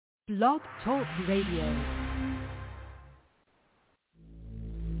Blog Talk Radio.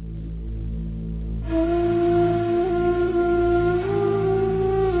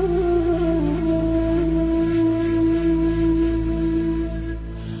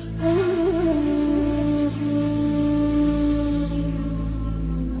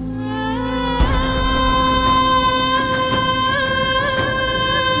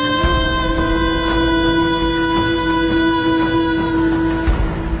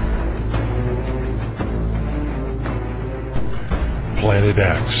 Planet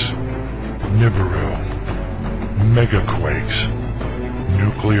X, Nibiru, megaquakes,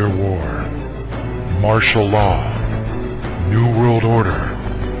 nuclear war, martial law, New World Order,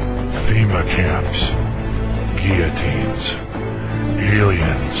 FEMA camps, guillotines,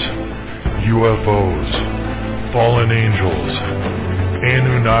 aliens, UFOs, fallen angels,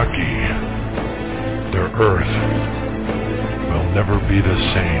 Anunnaki. Their Earth will never be the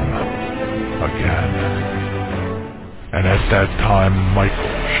same again. And at that time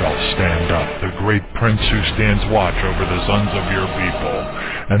Michael shall stand up, the great prince who stands watch over the sons of your people.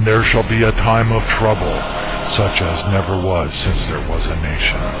 And there shall be a time of trouble, such as never was since there was a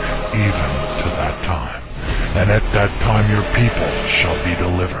nation, even to that time. And at that time your people shall be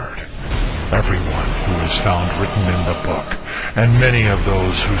delivered, everyone who is found written in the book. And many of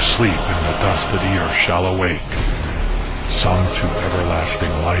those who sleep in the dust of the earth shall awake, some to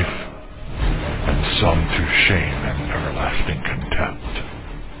everlasting life, and some to shame and everlasting contempt.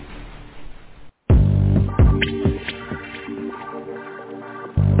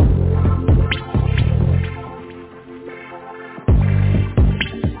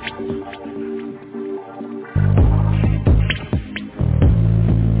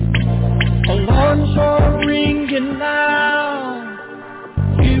 Alarms are ringing now.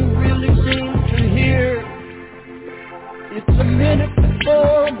 You really seem to hear. It's a minute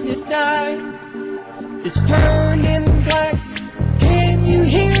before midnight. It's turning black. Can you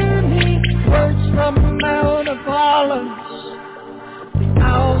hear me? Words from the Mount of Olives. The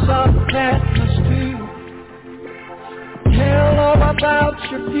owls of Patmos too. Tell all about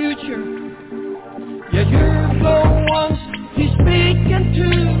your future. Yeah, you're the ones he's speaking to.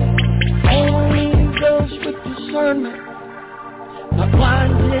 Only those with discernment, not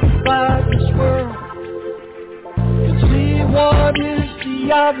blinded by this world, can see what is the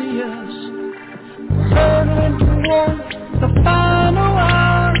obvious. Hurtling toward the final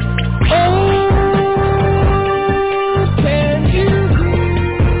hour. Oh, can you hear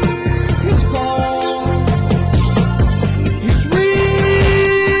his call? He's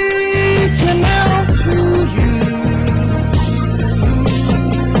reaching out to you.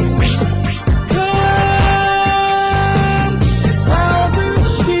 Come while there's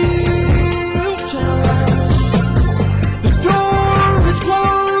still time. The door is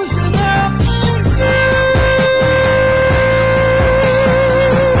closing up.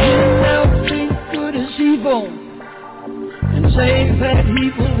 Say that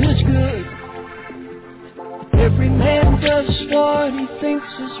evil is good. Every man does what he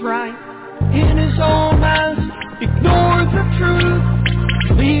thinks is right. In his own eyes, ignore the truth.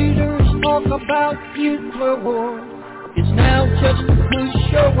 Leaders talk about nuclear war. It's now just a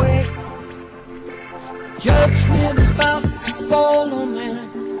push away. Judgment is about to fall on man.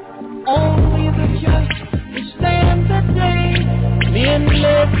 Only the just will stand the day. Men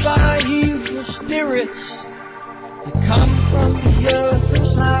led by evil spirits, they come from the other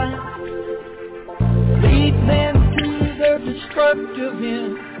side, lead men to their destructive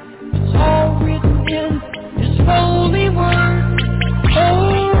end. It's all written in His holy word.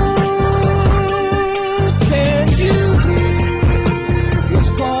 Oh, can you hear His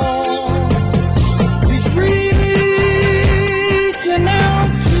call? He's reaching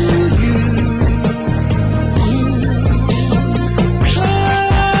out to you.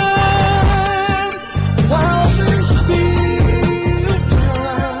 While there's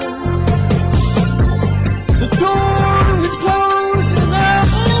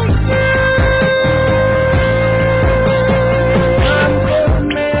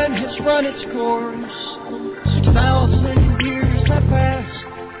its course, 6,000 years have passed.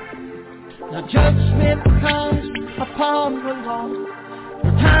 Now judgment comes upon the lost. No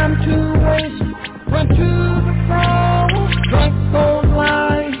time to waste, run to the cross. Drunk on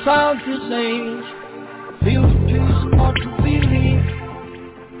lies of this age, feel too smart to believe.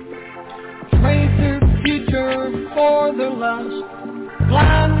 Trade their future for their lust.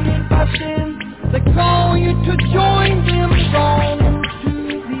 Blinded by sin, they call you to join them. Wrong into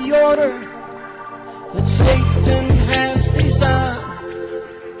the order that Satan has designed.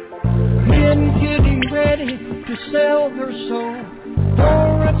 Men getting ready to sell their soul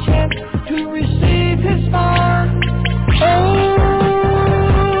for a chance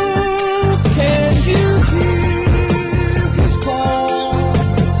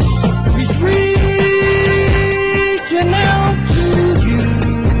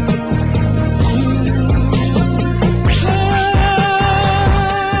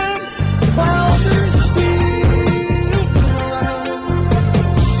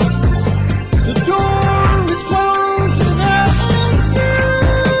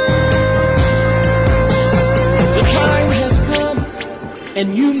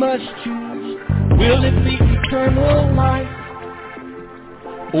and you must choose. Will it be eternal life,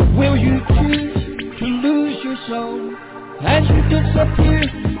 or will you choose to lose your soul as you disappear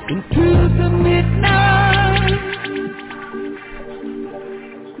into the midnight?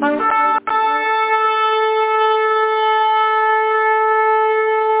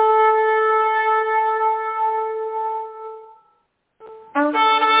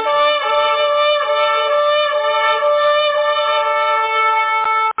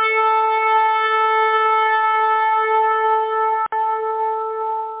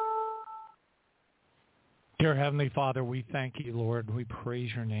 Dear Heavenly Father, we thank you, Lord. We praise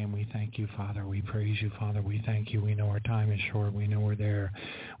your name. We thank you, Father. We praise you, Father. We thank you. We know our time is short. We know we're there.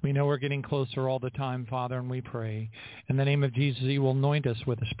 We know we're getting closer all the time, Father, and we pray. In the name of Jesus, you will anoint us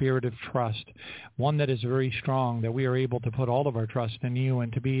with a spirit of trust, one that is very strong, that we are able to put all of our trust in you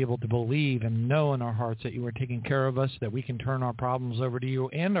and to be able to believe and know in our hearts that you are taking care of us, that we can turn our problems over to you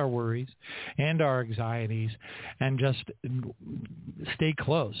and our worries and our anxieties and just stay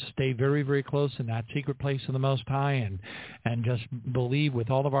close, stay very, very close in that secret place of the Most High, and just believe with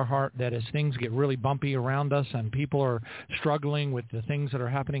all of our heart that as things get really bumpy around us and people are struggling with the things that are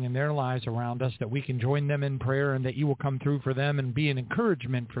happening in their lives around us, that we can join them in prayer and that you will come through for them and be an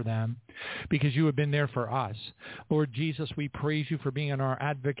encouragement for them because you have been there for us. Lord Jesus, we praise you for being our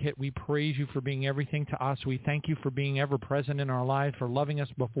advocate. We praise you for being everything to us. We thank you for being ever present in our lives, for loving us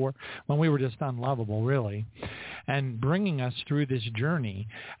before when we were just unlovable, really, and bringing us through this journey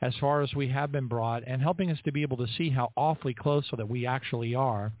as far as we have been brought and helping us to be able to see how awfully close so that we actually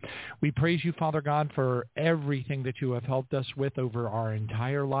are. We praise you, Father God, for everything that you have helped us with over our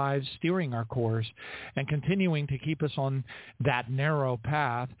entire lives, steering our course and continuing to keep us on that narrow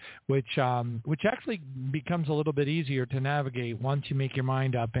path, which actually becomes a little bit easier to navigate once you make your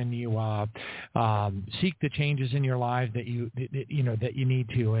mind up and you seek the changes in your life that you need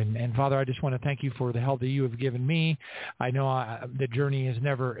to. And Father, I just want to thank you for the help that you have given me. I know the journey is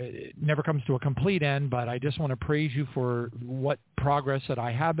never comes to a complete end, but I just want to praise you for what progress that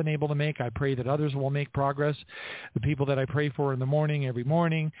I have been able to make. I pray that others will make progress, the people that I pray for in the morning, every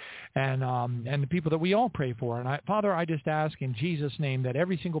morning, and the people that we all pray for. And Father, I just ask in Jesus' name that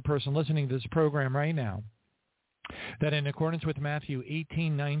every single person listening to this program right now, that in accordance with Matthew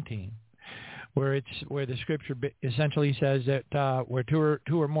 18:19, where the scripture essentially says that where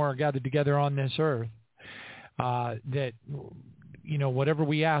two or more are gathered together on this earth, that whatever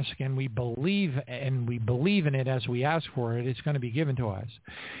we ask and we believe in it as we ask for it, it's going to be given to us.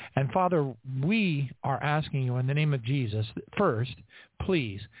 And Father, we are asking you in the name of Jesus, first,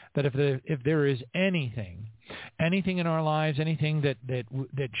 please, that if there is anything in our lives, anything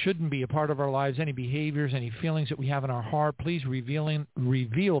that shouldn't be a part of our lives, any behaviors, any feelings that we have in our heart, please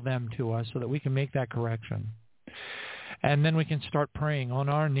reveal them to us so that we can make that correction. And then we can start praying on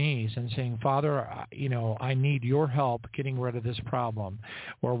our knees and saying, Father, I need your help getting rid of this problem,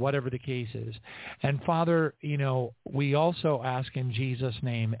 or whatever the case is. And Father, we also ask in Jesus'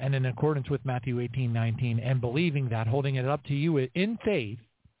 name and in accordance with Matthew 18:19, and believing that, holding it up to you in faith,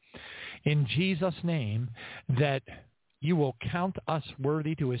 in Jesus' name, that you will count us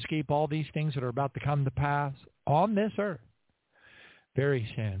worthy to escape all these things that are about to come to pass on this earth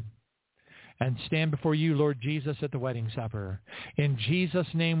very soon, and stand before you, Lord Jesus, at the wedding supper. In Jesus'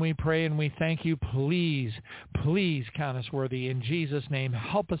 name we pray and we thank you. Please, please count us worthy. In Jesus' name,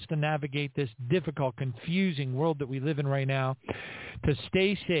 help us to navigate this difficult, confusing world that we live in right now, to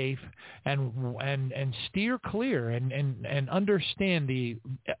stay safe and steer clear and understand the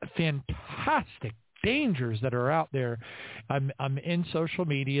fantastic dangers that are out there. I'm in social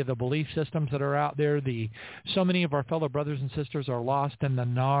media, the belief systems that are out there. So many of our fellow brothers and sisters are lost in the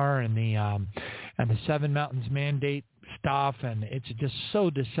NAR and the Seven Mountains Mandate stuff, and it's just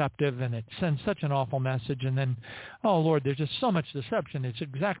so deceptive, and it sends such an awful message. And then, oh Lord, there's just so much deception. It's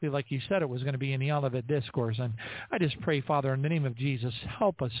exactly like you said it was going to be in the Olivet Discourse. And I just pray, Father, in the name of Jesus,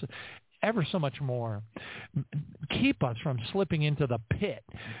 help us ever so much more. Keep us from slipping into the pit,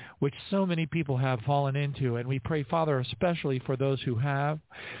 which so many people have fallen into. And we pray, Father, especially for those who have,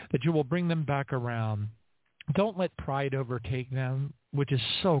 that you will bring them back around. Don't let pride overtake them, which is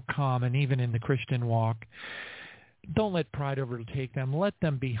so common even in the Christian walk. Don't let pride overtake them. Let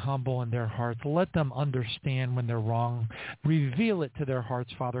them be humble in their hearts. Let them understand when they're wrong. Reveal it to their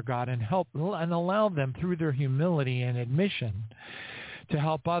hearts, Father God, and help and allow them through their humility and admission to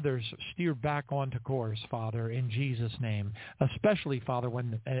help others steer back onto course, Father, in Jesus' name. Especially, Father,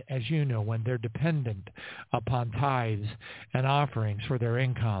 when, as you know, when they're dependent upon tithes and offerings for their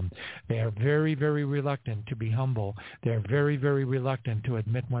income. They are very, very reluctant to be humble. They're very, very reluctant to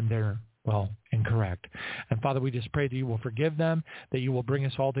admit when they're incorrect. And Father, we just pray that you will forgive them, that you will bring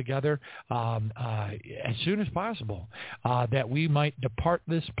us all together as soon as possible, that we might depart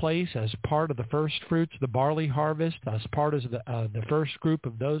this place as part of the first fruits, the barley harvest, as part of the first group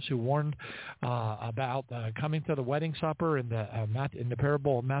of those who warned about coming to the wedding supper in the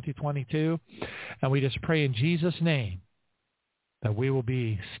parable of Matthew 22. And we just pray in Jesus' name that we will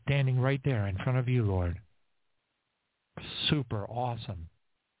be standing right there in front of you, Lord. Super awesome.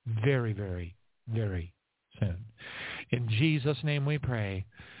 Very, very, very soon. In Jesus' name we pray.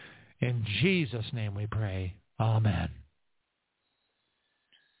 In Jesus' name we pray. Amen.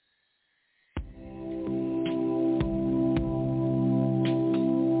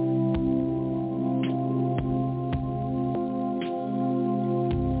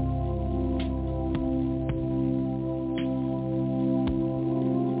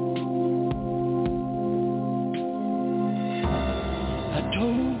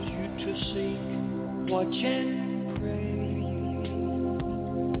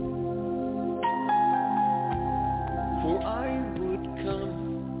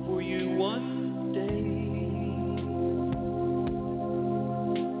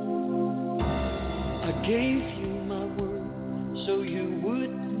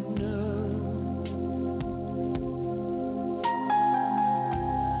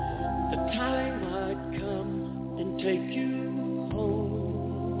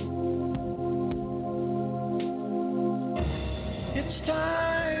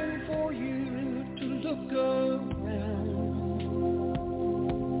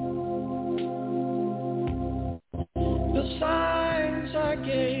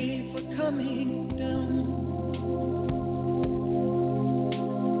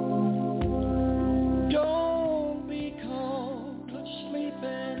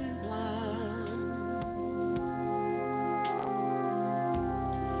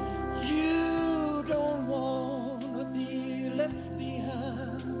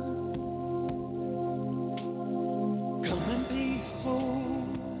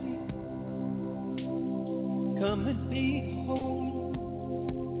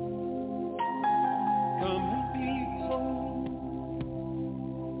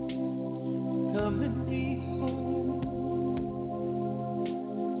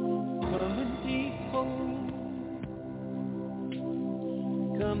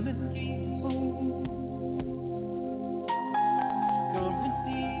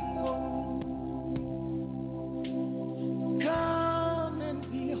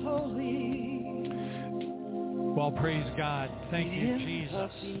 Well, praise God. Thank you, Jesus.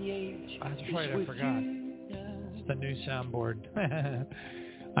 That's right, I forgot. It's the new soundboard.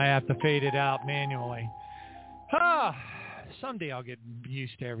 I have to fade it out manually. Someday I'll get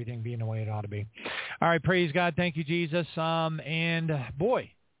used to everything being the way it ought to be. All right, praise God. Thank you, Jesus. And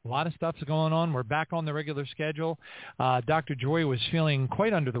boy, a lot of stuff's going on. We're back on the regular schedule. Dr. Joy was feeling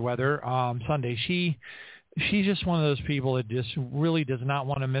quite under the weather Sunday. She's just one of those people that just really does not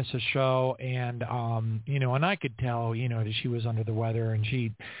want to miss a show. And, and I could tell, that she was under the weather and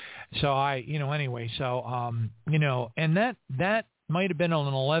and that might have been on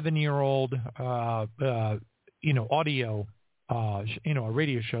an 11-year-old, audio, a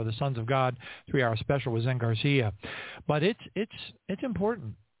radio show, The Sons of God 3-hour special with Zen Garcia. But it's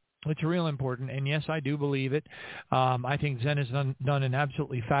important. It's real important, and yes, I do believe it. I think Zen has done an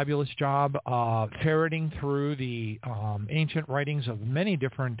absolutely fabulous job ferreting through the ancient writings of many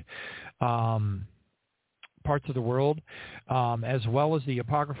different parts of the world, as well as the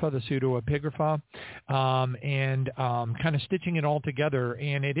Apocrypha, the Pseudo-Epigrapha, and kind of stitching it all together.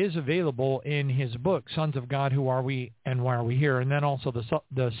 And it is available in his book, Sons of God, Who Are We and Why Are We Here? And then also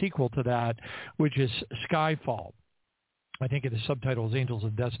the sequel to that, which is Skyfall. I think the subtitle is Angels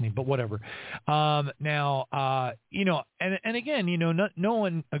of Destiny, but whatever. And again, no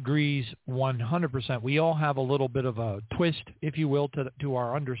one agrees 100%. We all have a little bit of a twist, if you will, to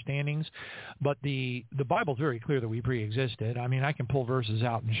our understandings. But the Bible's very clear that we pre-existed. I mean, I can pull verses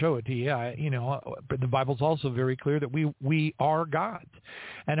out and show it to you. But the Bible's also very clear that we are gods.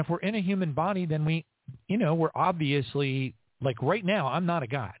 And if we're in a human body, then we're obviously, like right now, I'm not a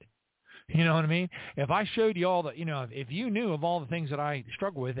god. You know what I mean? If I showed you all the, if you knew of all the things that I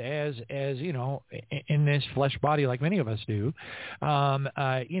struggle with as in this flesh body, like many of us do,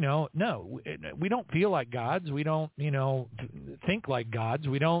 no, we don't feel like gods. We don't, think like gods.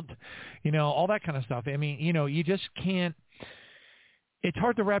 We don't, all that kind of stuff. I mean, you just can't. It's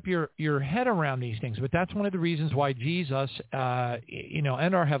hard to wrap your head around these things, but that's one of the reasons why Jesus, and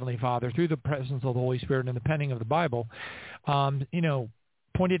our Heavenly Father, through the presence of the Holy Spirit and the penning of the Bible,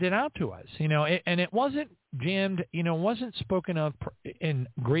 pointed it out to us, and it wasn't jammed, wasn't spoken of in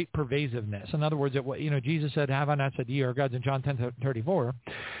great pervasiveness. In other words, Jesus said, "Have I not said ye are gods?" in John 10:34.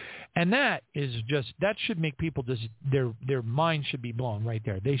 And that should make people just, their minds should be blown right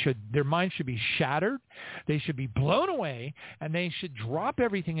there. Their minds should be shattered. They should be blown away, and they should drop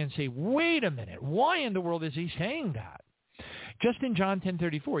everything and say, wait a minute, why in the world is he saying that? Just in John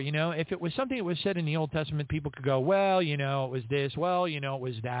 10:34, if it was something that was said in the Old Testament, people could go, well, it was this, well, it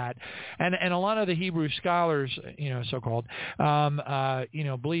was that. And a lot of the Hebrew scholars, so-called,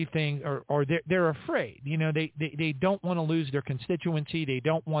 believe things, or they're afraid. They don't want to lose their constituency. They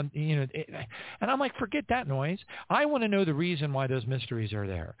don't want, and I'm like, forget that noise. I want to know the reason why those mysteries are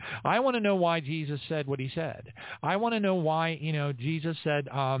there. I want to know why Jesus said what he said. I want to know why, Jesus said,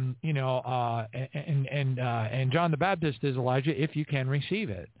 and John the Baptist is Elijah, if you can receive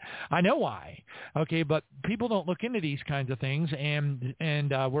it. I know why. Okay, but people don't look into these kinds of things, and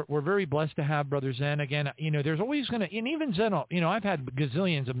we're very blessed to have Brother Zen. Again, there's always going to, and even Zen, I've had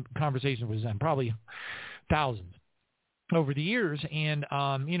gazillions of conversations with Zen, probably thousands over the years, and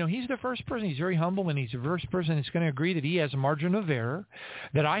he's the first person. He's very humble, and he's the first person that's going to agree that he has a margin of error,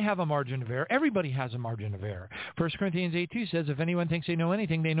 that I have a margin of error. Everybody has a margin of error. 1 Corinthians 8:2 says, if anyone thinks they know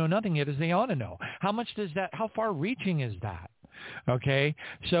anything, they know nothing yet as they ought to know. How far-reaching is that? Okay,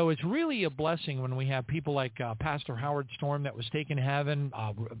 so it's really a blessing when we have people like Pastor Howard Storm that was taken to heaven.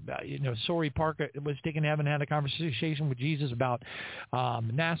 Sorey Park was taken to heaven, had a conversation with Jesus about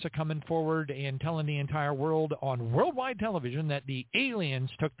NASA coming forward and telling the entire world on worldwide television that the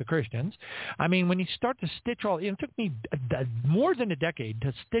aliens took the Christians. I mean, when you start to stitch all, it took me more than a decade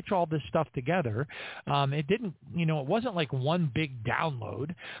to stitch all this stuff together. It didn't, it wasn't like one big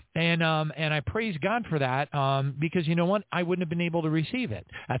download, and I praise God for that because you know what, I wouldn't have been able to receive it.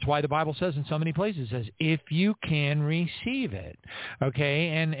 That's why the Bible says in so many places, says, if you can receive it. Okay,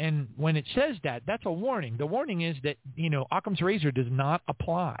 and when it says that, that's a warning. The warning is that, Occam's razor does not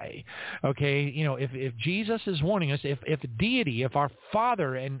apply. Okay, if Jesus is warning us, if deity, if our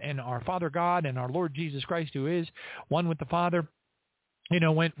Father and our Father God and our Lord Jesus Christ, who is one with the Father,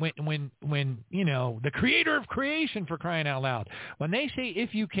 when the creator of creation, for crying out loud, when they say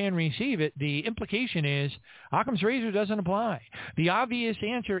if you can receive it, the implication is Occam's razor doesn't apply. The obvious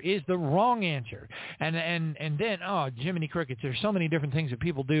answer is the wrong answer. And then, Jiminy Crickets, there's so many different things that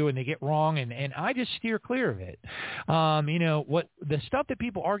people do and they get wrong, and I just steer clear of it. What the stuff that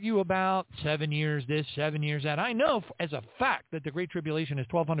people argue about, 7 years this, 7 years that, I know as a fact that the Great Tribulation is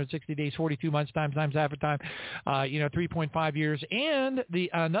 1,260 days, 42 months, times half a time, 3.5 years, and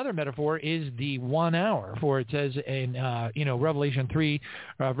another metaphor is the 1 hour, for it says in Revelation 3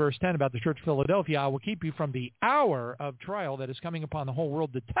 verse 10 about the church of Philadelphia, I will keep you from the hour of trial that is coming upon the whole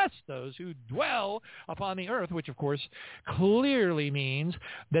world to test those who dwell upon the earth, which of course clearly means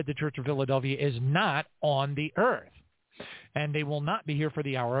that the church of Philadelphia is not on the earth. And they will not be here for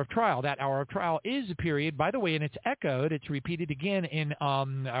the hour of trial. That hour of trial is a period, by the way, and it's echoed, it's repeated again in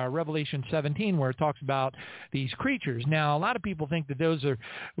Revelation 17, where it talks about these creatures. Now, a lot of people think that those are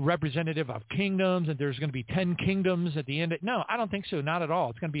representative of kingdoms, and there's going to be 10 kingdoms at the end. No, I don't think so, not at all.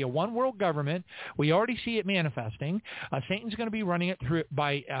 It's going to be a one-world government. We already see it manifesting. Satan's going to be running it through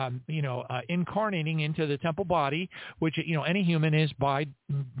by, incarnating into the temple body, which, any human is by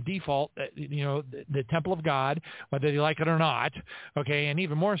default, the temple of God, whether they like it or not, okay, and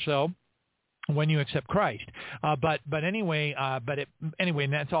even more so when you accept Christ. But anyway,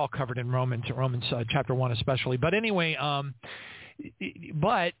 and that's all covered in Romans chapter 1 especially. But anyway,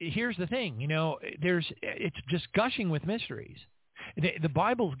 but here's the thing, it's just gushing with mysteries. The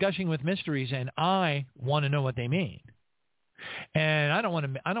Bible's gushing with mysteries, and I want to know what they mean. And I don't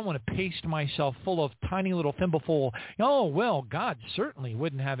want to paste myself full of tiny little thimbleful. Oh well, God certainly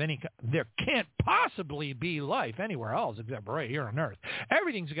wouldn't have any. There can't possibly be life anywhere else except right here on Earth.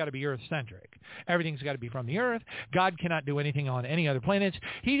 Everything's got to be Earth-centric. Everything's got to be from the Earth. God cannot do anything on any other planets.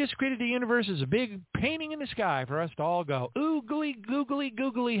 He just created the universe as a big painting in the sky for us to all go, oogly, googly,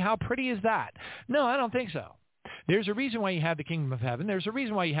 googly. How pretty is that? No, I don't think so. There's a reason why you have the kingdom of heaven. There's a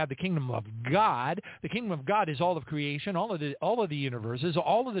reason why you have the kingdom of God. The kingdom of God is all of creation, all of the universes,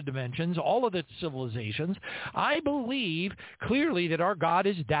 all of the dimensions, all of the civilizations. I believe clearly that our God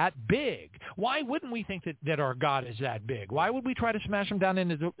is that big. Why wouldn't we think that our God is that big? Why would we try to smash him down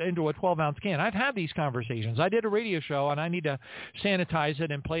into a 12-ounce can? I've had these conversations. I did a radio show, and I need to sanitize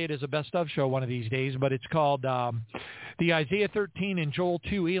it and play it as a best-of show one of these days, but it's called the Isaiah 13 and Joel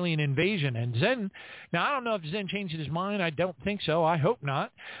 2 Alien Invasion. And Zen, now I don't know if Zen changed his mind. I don't think so. I hope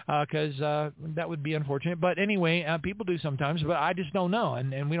not, because that would be unfortunate. But anyway, people do sometimes, but I just don't know.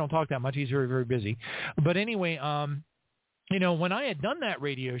 And we don't talk that much. He's very, very busy. But anyway, when I had done that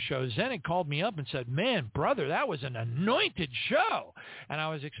radio show, Zen had called me up and said, man, brother, that was an anointed show. And I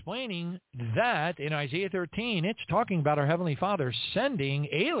was explaining that in Isaiah 13, it's talking about our Heavenly Father sending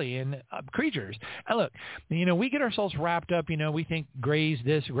alien creatures. And look, we get ourselves wrapped up, we think graze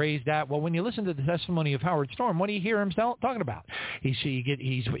this, graze that. Well, when you listen to the testimony of Howard Storm, what do you hear him talking about? He's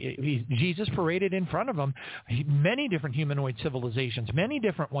Jesus paraded in front of him many different humanoid civilizations, many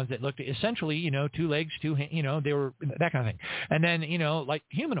different ones that looked essentially, 2 legs, 2 hands, they were that kind of thing. And then, like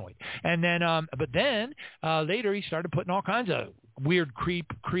humanoid. And then, but then later he started putting all kinds of weird,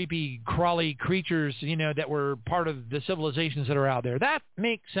 creepy, crawly creatures, that were part of the civilizations that are out there. That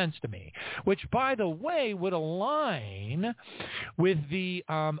makes sense to me, which, by the way, would align with the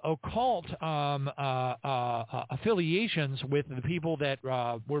occult affiliations with the people that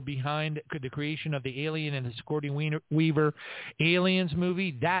were behind the creation of the Alien and the Sigourney Weaver Aliens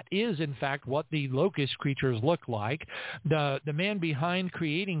movie. That is, in fact, what the locust creatures look like. The man behind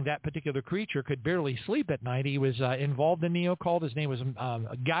creating that particular creature could barely sleep at night. He was involved in the occult. His name was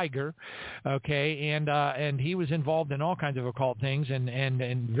Geiger, okay, and he was involved in all kinds of occult things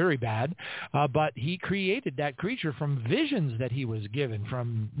and very bad. But he created that creature from visions that he was given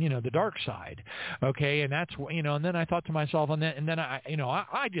from the dark side, okay, and that's and then I thought to myself, and then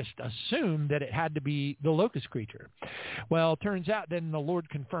I just assumed that it had to be the locust creature. Well, it turns out then the Lord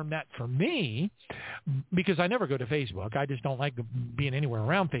confirmed that for me, because I never go to Facebook. I just don't like being anywhere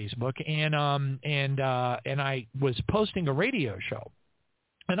around Facebook, and I was posting a radio show.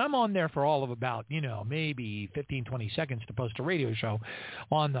 And I'm on there for all of about, maybe 15, 20 seconds to post a radio show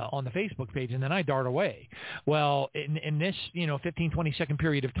on the Facebook page, and then I dart away. Well, in this, 15, 20-second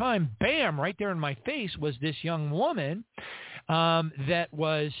period of time, bam, right there in my face was this young woman that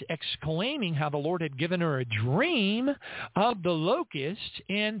was exclaiming how the Lord had given her a dream of the locusts,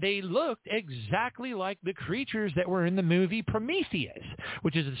 and they looked exactly like the creatures that were in the movie Prometheus,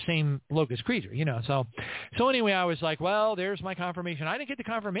 which is the same locust creature, So anyway, I was like, well, there's my confirmation. I didn't get the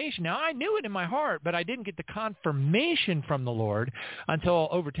confirmation. Now, I knew it in my heart, but I didn't get the confirmation from the Lord until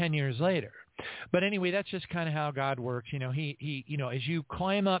over 10 years later. But anyway, that's just kind of how God works. He as you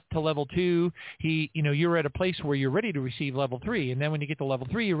climb up to level 2, you're at a place where you're ready to receive level 3. And then when you get to level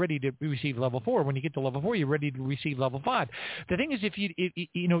 3, you're ready to receive level 4. When you get to level 4, you're ready to receive level 5. The thing is,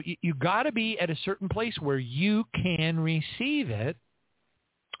 you got to be at a certain place where you can receive it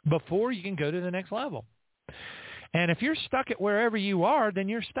before you can go to the next level. And if you're stuck at wherever you are, then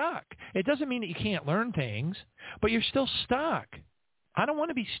you're stuck. It doesn't mean that you can't learn things, but you're still stuck. I don't want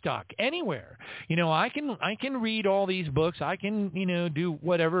to be stuck anywhere. I can read all these books. I can, do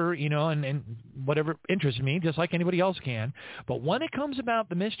whatever, and whatever interests me, just like anybody else can. But when it comes about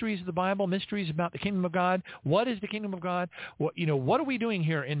the mysteries of the Bible, mysteries about the kingdom of God, what is the kingdom of God? What are we doing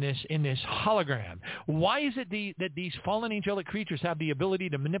here in this hologram? Why is it that these fallen angelic creatures have the ability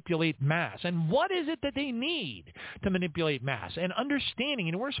to manipulate mass? And what is it that they need to manipulate mass? And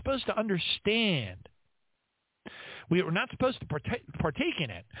understanding, we're supposed to understand. We are not supposed to partake in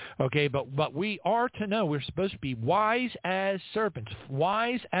it, okay? But we are to know. We're supposed to be wise as serpents,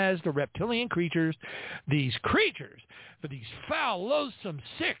 wise as the reptilian creatures, these creatures, for these foul, loathsome,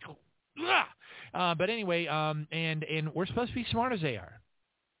 sick. But anyway, and we're supposed to be smart as they are.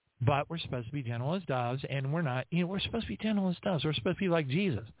 But we're supposed to be gentle as doves, and we're not. We're supposed to be gentle as doves. We're supposed to be like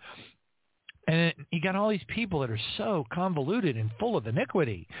Jesus. And you got all these people that are so convoluted and full of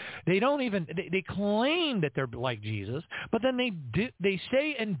iniquity. They don't even they claim that they're like Jesus, but then they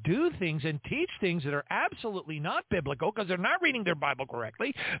say and do things and teach things that are absolutely not biblical because they're not reading their Bible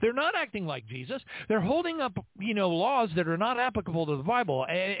correctly. They're not acting like Jesus. They're holding up laws that are not applicable to the Bible,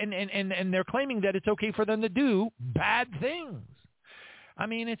 and they're claiming that it's okay for them to do bad things. I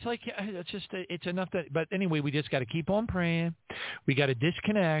mean, it's like, it's enough that, but anyway, we just got to keep on praying. We got to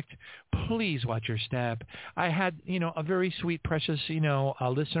disconnect. Please watch your step. I had, a very sweet, precious, a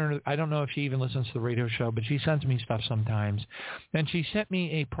listener. I don't know if she even listens to the radio show, but she sends me stuff sometimes. And she sent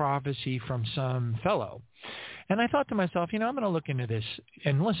me a prophecy from some fellow. And I thought to myself, I'm going to look into this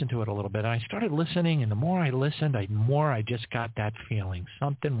and listen to it a little bit. And I started listening, and the more I listened, the more I just got that feeling.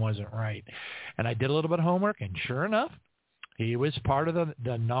 Something wasn't right. And I did a little bit of homework, and sure enough, he was part of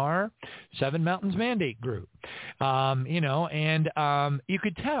the NAR 7 Mountains Mandate group, and you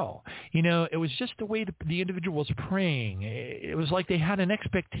could tell, it was just the way the individual was praying. It was like they had an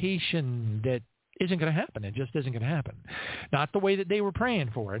expectation that isn't going to happen. It just isn't going to happen. Not the way that they were praying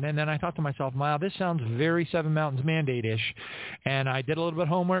for it. And then I thought to myself, wow, this sounds very 7 Mountains Mandate-ish. And I did a little bit of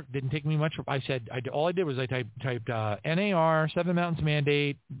homework. Didn't take me much. All I did was I typed NAR, 7 Mountains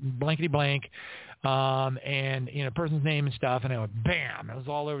Mandate, blankety blank, and person's name and stuff, and it went bam, it was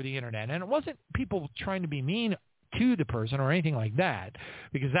all over the internet. And it wasn't people trying to be mean to the person or anything like that,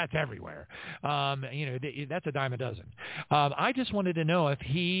 because that's everywhere. That's a dime a dozen. I just wanted to know if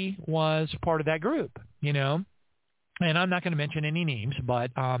he was part of that group, And I'm not going to mention any names,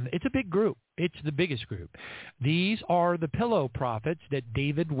 but it's a big group. It's the biggest group. These are the pillow prophets that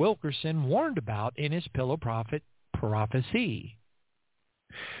David Wilkerson warned about in his pillow prophet prophecy.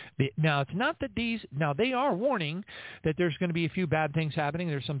 Now, it's not that they are warning that there's going to be a few bad things happening.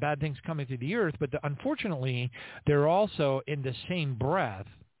 There's some bad things coming through the earth, but unfortunately, they're also in the same breath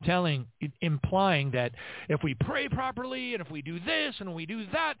implying that if we pray properly and if we do this and we do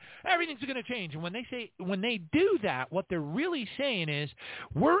that, everything's going to change. And when they do that, what they're really saying is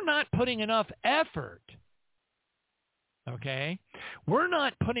we're not putting enough effort. Okay? We're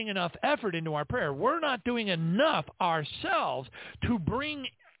not putting enough effort into our prayer. We're not doing enough ourselves to bring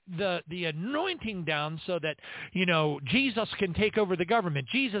the anointing down so that, Jesus can take over the government.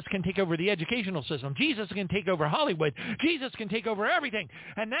 Jesus can take over the educational system. Jesus can take over Hollywood. Jesus can take over everything.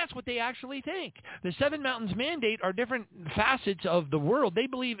 And that's what they actually think. The Seven Mountains Mandate are different facets of the world. They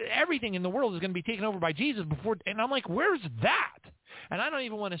believe everything in the world is going to be taken over by Jesus before. And I'm like, where's that? And I don't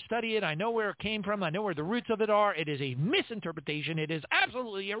even want to study it. I know where it came from. I know where the roots of it are. It is a misinterpretation. It is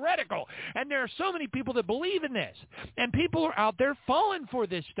absolutely heretical. And there are so many people that believe in this. And people are out there falling for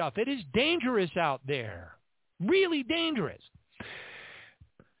this stuff. It is dangerous out there. Really dangerous.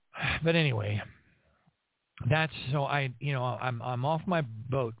 But anyway, that's so I'm off my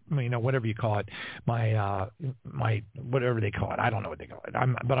boat, whatever you call it, my whatever they call it. I don't know what they call it.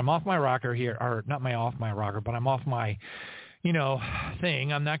 I'm off my rocker here, or not off my rocker, but I'm off my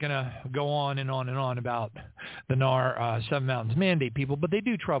thing. I'm not going to go on and on and on about the Seven Mountains Mandate people, but they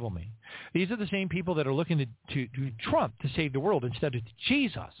do trouble me. These are the same people that are looking to Trump to save the world instead of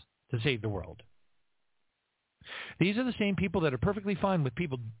Jesus to save the world. These are the same people that are perfectly fine with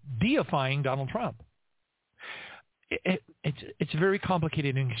people deifying Donald Trump. It's very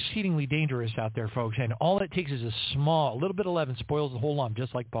complicated and exceedingly dangerous out there, folks. And all it takes is a little bit of leaven spoils the whole lump,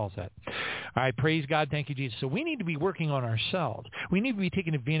 just like Paul said. All right, praise God. Thank you, Jesus. So we need to be working on ourselves. We need to be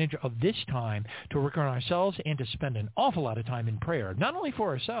taking advantage of this time to work on ourselves and to spend an awful lot of time in prayer, not only for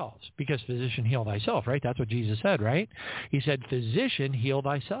ourselves, because physician, heal thyself, right? That's what Jesus said, right? He said, physician, heal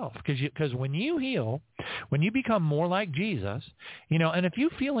thyself. Because when you heal, when you become more like Jesus, and if you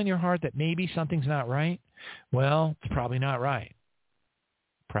feel in your heart that maybe something's not right, well, it's probably not right.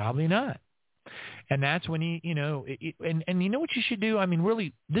 Probably not. And that's when and you know what you should do? I mean,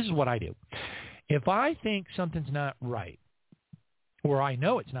 really, this is what I do. If I think something's not right, or I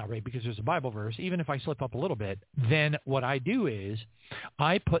know it's not right because there's a Bible verse, even if I slip up a little bit, then what I do is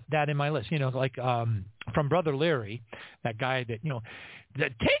I put that in my list. Like from Brother Larry, that guy that,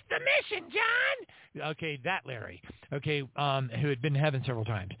 take the mission, John. Okay, that Larry. Okay, who had been to heaven several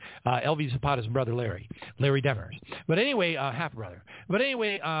times. Elvi Zapata's brother Larry Demers. But anyway, half brother. But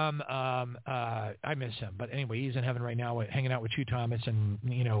anyway, I miss him. But anyway, he's in heaven right now, hanging out with Chu Thomas and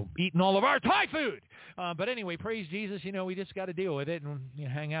eating all of our Thai food. But anyway, praise Jesus. We just got to deal with it and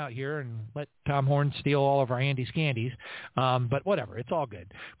hang out here and let Tom Horn steal all of our Andy Scandies. But whatever, it's all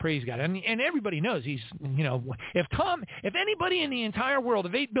good. Praise God. And everybody knows he's if anybody in the entire world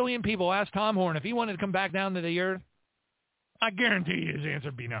of 8 billion people asked Tom Horn if he wanted to come back down to the earth, I guarantee you his answer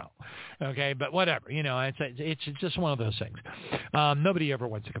would be no. Okay, but whatever. It's just one of those things. Nobody ever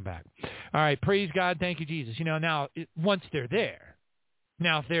wants to come back. All right, praise God. Thank you, Jesus. Now, once they're there,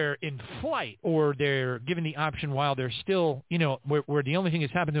 now if they're in flight or they're given the option while they're still, where the only thing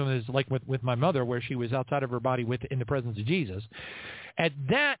that's happened to them is like with my mother, where she was outside of her body in the presence of Jesus,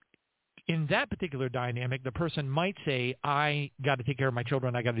 in that particular dynamic, the person might say, I got to take care of my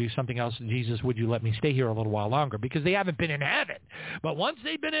children. I got to do something else. Jesus, would you let me stay here a little while longer? Because they haven't been in heaven. But once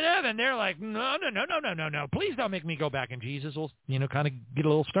they've been in heaven, they're like, no. Please don't make me go back. And Jesus will, kind of get a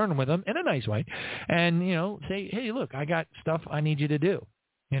little stern with them in a nice way. And, say, hey, look, I got stuff I need you to do,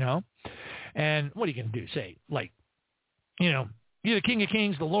 And what are you going to do? Say, like, you're the King of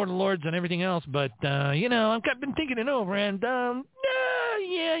Kings, the Lord of Lords, and everything else. But, I've been thinking it over, and,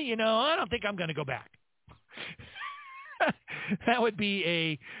 I don't think I'm going to go back. That would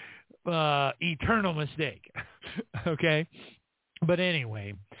be a eternal mistake. Okay? But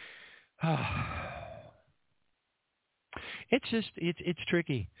anyway, it's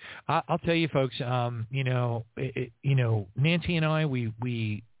tricky. I'll tell you, folks, Nancy and I,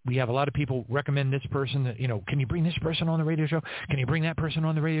 we have a lot of people recommend this person that, can you bring this person on the radio show? Can you bring that person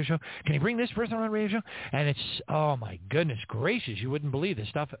on the radio show? Can you bring this person on the radio show? And it's, oh my goodness gracious, you wouldn't believe this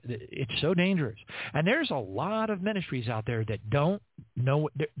stuff. It's so dangerous. And there's a lot of ministries out there that don't know,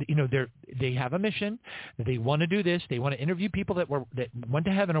 they have a mission. They want to do this. They want to interview people that went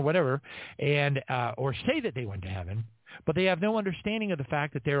to heaven or whatever, and or say that they went to heaven, but they have no understanding of the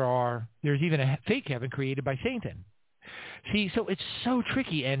fact that there's even a fake heaven created by Satan. See, so it's so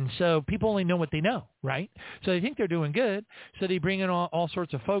tricky, and so people only know what they know, right? So they think they're doing good, so they bring in all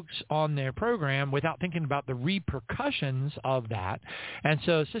sorts of folks on their program without thinking about the repercussions of that. And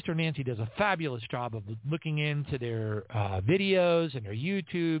so Sister Nancy does a fabulous job of looking into their videos and their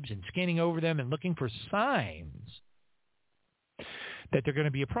YouTubes and scanning over them and looking for signs that they're going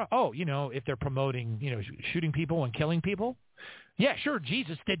to be if they're promoting, shooting people and killing people. Yeah, sure,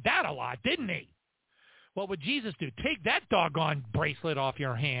 Jesus did that a lot, didn't he? What would Jesus do? Take that doggone bracelet off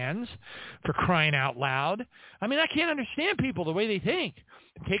your hands, for crying out loud. I mean, I can't understand people the way they think.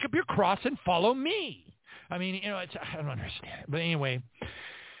 Take up your cross and follow me. I mean, I don't understand. But anyway,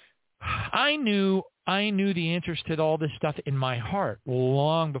 I knew the answers to all this stuff in my heart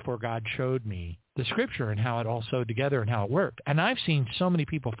long before God showed me the scripture and how it all sewed together and how it worked. And I've seen so many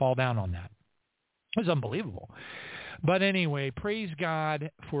people fall down on that. It was unbelievable. But anyway, praise God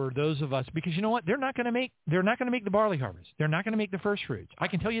for those of us, because you know what? They're not going to make the barley harvest. They're not going to make the first fruits. I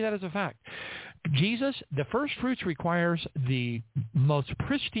can tell you that as a fact. Jesus, the first fruits requires the most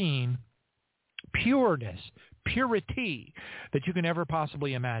pristine purity that you can ever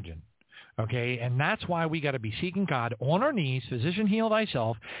possibly imagine. Okay, and that's why we got to be seeking God on our knees, physician, heal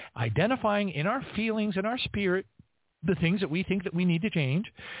thyself, identifying in our feelings and our spirit the things that we think that we need to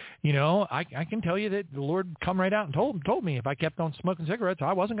change. I can tell you that the Lord come right out and told me if I kept on smoking cigarettes,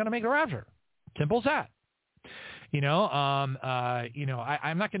 I wasn't going to make the rapture. Simple as that. I'm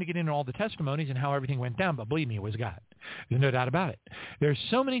not going to get into all the testimonies and how everything went down, but believe me, it was God. There's no doubt about it. There's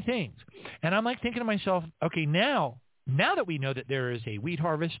so many things. And I'm like thinking to myself, okay, now that we know that there is a wheat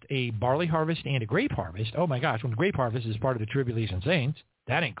harvest, a barley harvest, and a grape harvest, oh my gosh, when the grape harvest is part of the tribulation saints,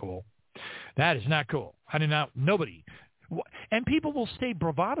 that ain't cool. That is not cool. Nobody. And people will say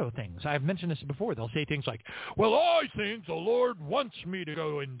bravado things. I've mentioned this before. They'll say things like, well, I think the Lord wants me to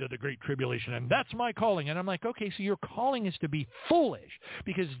go into the great tribulation, and that's my calling. And I'm like, okay, so your calling is to be foolish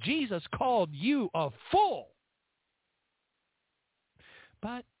because Jesus called you a fool.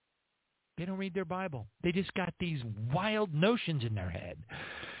 But they don't read their Bible. They just got these wild notions in their head.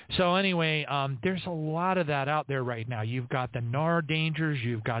 So anyway, there's a lot of that out there right now. You've got the NAR dangers.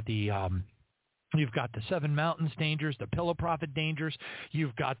 You've got the Seven Mountains dangers, the Pillow Prophet dangers.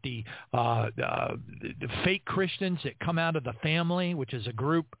 You've got the fake Christians that come out of the family, which is a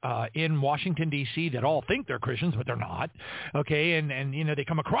group in Washington, D.C. that all think they're Christians, but they're not. Okay, and they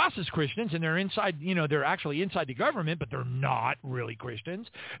come across as Christians, and they're inside, they're actually inside the government, but they're not really Christians.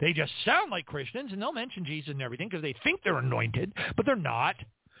 They just sound like Christians, and they'll mention Jesus and everything because they think they're anointed, but they're not.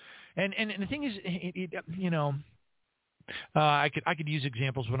 And the thing is, I could use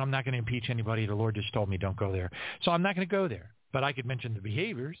examples, but I'm not going to impeach anybody. The Lord just told me don't go there. So I'm not going to go there. But I could mention the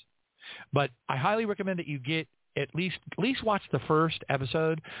behaviors. But I highly recommend that you get at least watch the first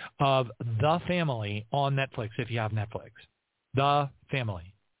episode of The Family on Netflix if you have Netflix. The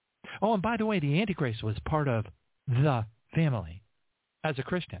Family. Oh, and by the way, the Antichrist was part of The Family as a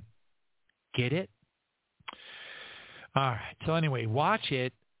Christian. Get it? All right. So anyway, watch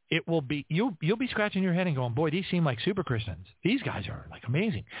it. It will be you'll be scratching your head and going, boy, these seem like super Christians. These guys are like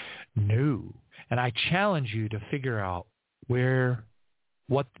amazing. No, and I challenge you to figure out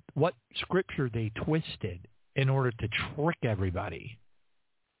what scripture they twisted in order to trick everybody.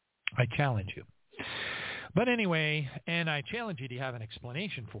 I challenge you. But anyway, and I challenge you to have an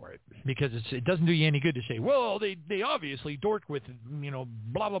explanation for it, because it doesn't do you any good to say, well, they obviously dorked with,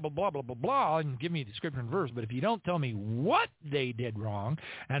 blah, blah, blah, blah, blah, blah, blah, and give me the scripture and verse. But if you don't tell me what they did wrong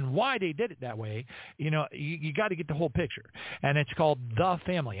and why they did it that way, you got to get the whole picture. And it's called The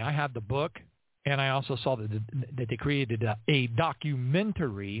Family. I have the book, and I also saw that they created a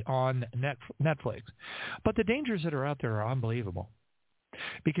documentary on Netflix. But the dangers that are out there are unbelievable.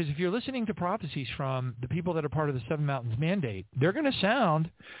 Because if you're listening to prophecies from the people that are part of the Seven Mountains Mandate, they're going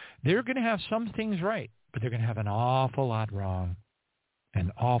to have some things right, but they're going to have an awful lot wrong. An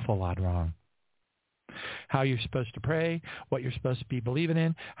awful lot wrong. How you're supposed to pray, what you're supposed to be believing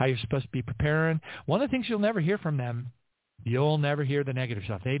in, how you're supposed to be preparing. One of the things you'll never hear from them, you'll never hear the negative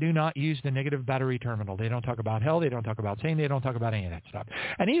stuff. They do not use the negative battery terminal. They don't talk about hell. They don't talk about Satan. They don't talk about any of that stuff.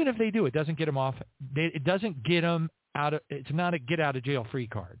 And even if they do, it doesn't get them off. It doesn't get them out of. It's not a get out of jail free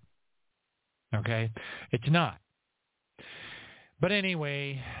card. Okay, it's not. But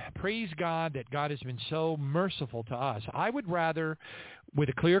anyway, praise God that God has been so merciful to us. I would rather, with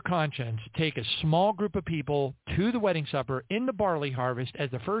a clear conscience, take a small group of people to the wedding supper in the barley harvest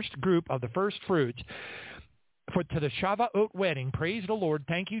as the first group of the first fruits, to the Shavuot wedding, praise the Lord,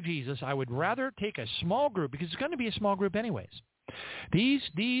 thank you, Jesus, I would rather take a small group, because it's going to be a small group anyways. These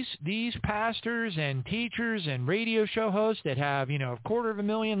pastors and teachers and radio show hosts that have,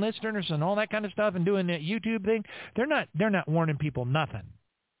 250,000 listeners and all that kind of stuff and doing that YouTube thing, they're not warning people nothing.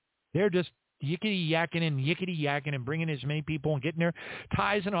 They're just yickety-yakking and bringing as many people and getting their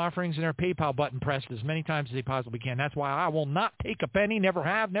tithes and offerings and their PayPal button pressed as many times as they possibly can. That's why I will not take a penny, never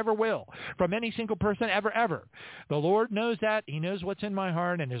have, never will, from any single person ever. The Lord knows that. He knows what's in my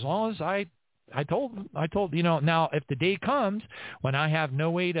heart, and as long as I told, now if the day comes when I have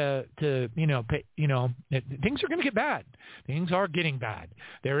no way to pay, things are going to get bad. Things are getting bad.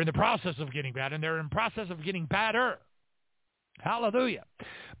 They're in the process of getting bad, and they're in the process of getting badder. Hallelujah.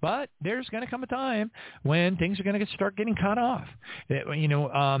 But there's going to come a time when things are going to start getting cut off.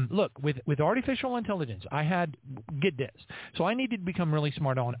 Look, with artificial intelligence, get this. So I needed to become really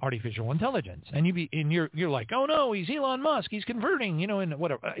smart on artificial intelligence. And you're like, oh no, he's Elon Musk. He's converting, and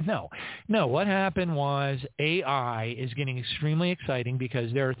whatever. No. What happened was AI is getting extremely exciting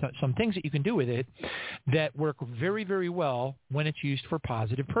because there are some things that you can do with it that work very, very well when it's used for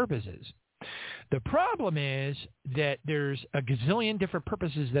positive purposes. The problem is that there's a gazillion different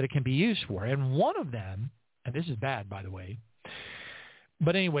purposes that it can be used for. And one of them, and this is bad, by the way,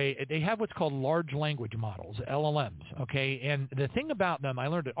 but anyway, they have what's called large language models, LLMs, okay? And the thing about them, I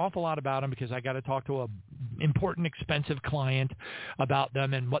learned an awful lot about them because I got to talk to an important, expensive client about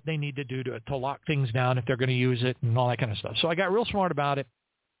them and what they need to do to lock things down if they're going to use it and all that kind of stuff. So I got real smart about it.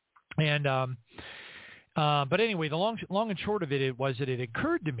 And but anyway, the long and short of it was that it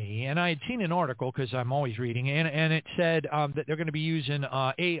occurred to me, and I had seen an article because I'm always reading, and it said that they're going to be using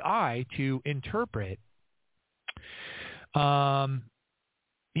AI to interpret,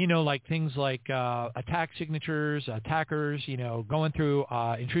 like things like attack signatures, attackers, going through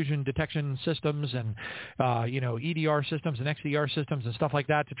intrusion detection systems and, EDR systems and XDR systems and stuff like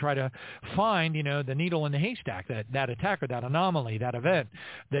that to try to find, the needle in the haystack, that attack or that anomaly, that event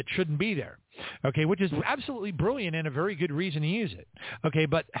that shouldn't be there. Okay, which is absolutely brilliant and a very good reason to use it. Okay,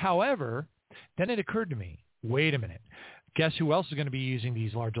 but however, then it occurred to me, wait a minute, guess who else is going to be using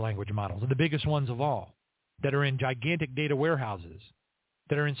these large language models? The biggest ones of all, that are in gigantic data warehouses,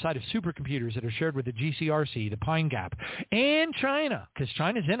 that are inside of supercomputers that are shared with the GCRC, the Pine Gap, and China, because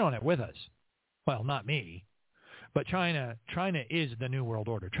China's in on it with us. Well, not me, but China is the New World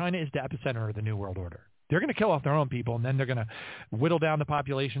Order. China is the epicenter of the New World Order. They're going to kill off their own people, and then they're going to whittle down the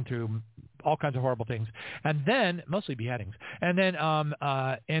population through all kinds of horrible things, and then mostly beheadings, and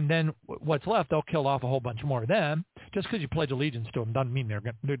then what's left, they'll kill off a whole bunch more of them. Just because you pledge allegiance to them doesn't mean they're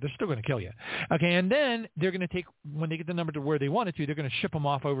still going to kill you. Okay, and then they're going to take, when they get the number to where they want it to, they're going to ship them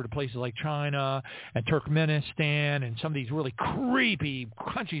off over to places like China and Turkmenistan and some of these really creepy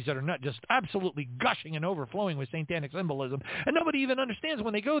countries that are not just absolutely gushing and overflowing with satanic symbolism, and nobody even understands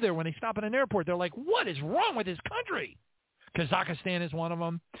when they go there. When they stop at an airport, they're like, what is wrong with this country? Kazakhstan is one of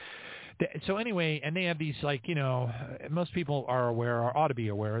them. So anyway, and they have these, most people are aware, or ought to be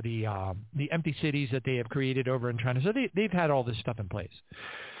aware, the empty cities that they have created over in China. So they've had all this stuff in place.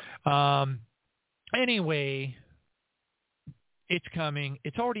 Anyway, it's coming.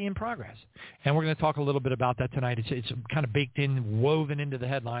 It's already in progress. And we're going to talk a little bit about that tonight. It's kind of baked in, woven into the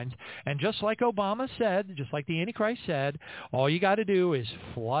headlines. And just like Obama said, just like the Antichrist said, all you got to do is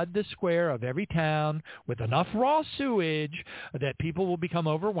flood the square of every town with enough raw sewage that people will become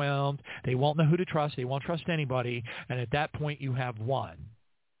overwhelmed. They won't know who to trust. They won't trust anybody. And at that point, you have won.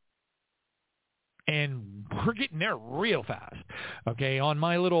 And we're getting there real fast, okay? On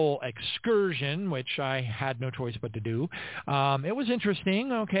my little excursion, which I had no choice but to do, it was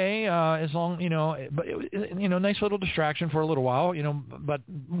interesting, okay? As long, but it was, nice little distraction for a little while, but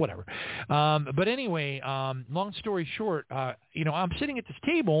whatever. But anyway, long story short, I'm sitting at this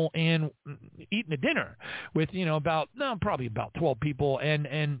table and eating a dinner with, probably about 12 people,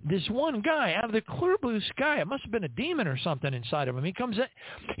 and this one guy out of the clear blue sky, it must have been a demon or something inside of him. He comes in,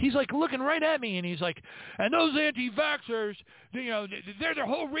 he's like looking right at me, and he's like, and those anti-vaxxers, they're the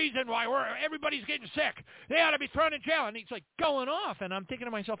whole reason why everybody's getting sick. They ought to be thrown in jail. And he's like going off, and I'm thinking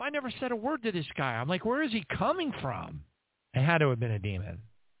to myself, I never said a word to this guy. I'm like, where is he coming from? It had to have been a demon.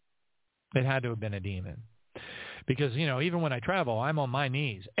 It had to have been a demon. Because, even when I travel, I'm on my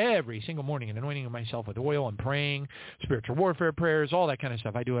knees every single morning and anointing myself with oil and praying, spiritual warfare prayers, all that kind of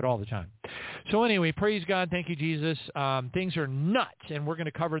stuff. I do it all the time. So anyway, praise God. Thank you, Jesus. Things are nuts, and we're going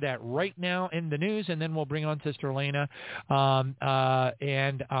to cover that right now in the news, and then we'll bring on Sister Eleyna.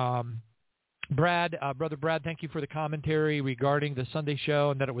 Brad, Brother Brad, thank you for the commentary regarding the Sunday show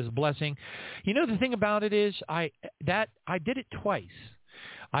and that it was a blessing. The thing about it is I did it twice.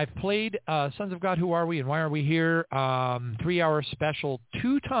 I've played Sons of God, Who Are We and Why Are We Here 3-hour special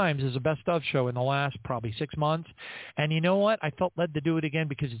 2 times as a best of show in the last probably 6 months. And you know what? I felt led to do it again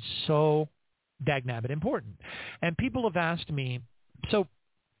because it's so dagnabbit important. And people have asked me, so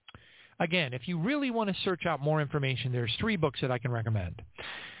again, if you really want to search out more information, there's 3 books that I can recommend.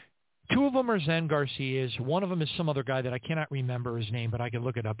 2 of them are Zen Garcia's. One of them is some other guy that I cannot remember his name, but I can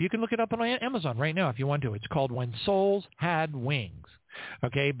look it up. You can look it up on Amazon right now if you want to. It's called When Souls Had Wings.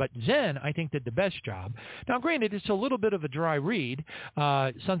 Okay, but Zen, I think, did the best job. Now, granted, it's a little bit of a dry read,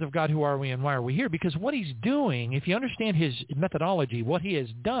 Sons of God, Who Are We and Why Are We Here? Because what he's doing, if you understand his methodology, what he has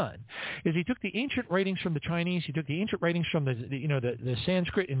done is he took the ancient writings from the Chinese, he took the ancient writings from the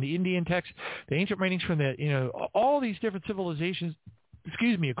Sanskrit and the Indian text, the ancient writings from all these different civilizations,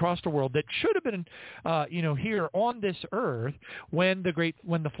 across the world that should have been, here on this earth when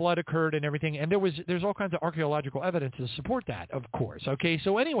the flood occurred and everything. And there's all kinds of archaeological evidence to support that, of course. Okay,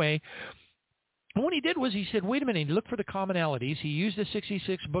 so anyway, what he did was he said, wait a minute, he looked for the commonalities. He used the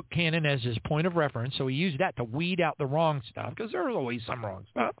 66-book canon as his point of reference, so he used that to weed out the wrong stuff, because there's always some wrong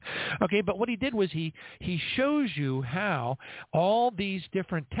stuff. Okay, but what he did was he shows you how all these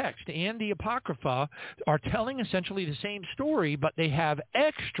different texts and the Apocrypha are telling essentially the same story, but they have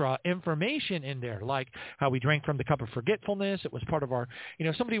extra information in there, like how we drank from the cup of forgetfulness. It was part of our,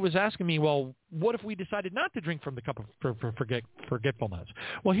 somebody was asking me, well, what if we decided not to drink from the cup of forgetfulness?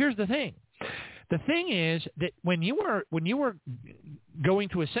 Well, here's the thing. The thing is that when you were going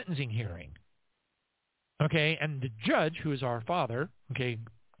to a sentencing hearing, okay, and the judge, who is our Father, okay,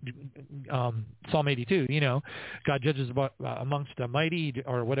 Psalm 82, God judges amongst the mighty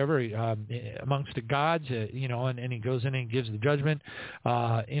or whatever, amongst the gods, and he goes in and gives the judgment,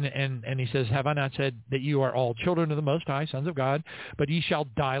 and he says, have I not said that you are all children of the Most High, sons of God, but ye shall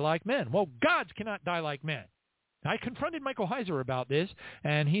die like men? Well, gods cannot die like men. I confronted Michael Heiser about this,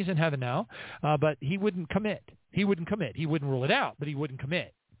 and he's in heaven now, but he wouldn't commit. He wouldn't rule it out, but he wouldn't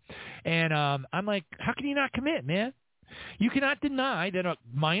commit. And I'm like, how can you not commit, man? You cannot deny that a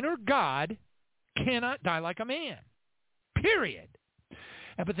minor god cannot die like a man, period.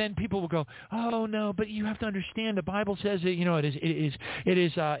 But then people will go, oh no, but you have to understand the Bible says that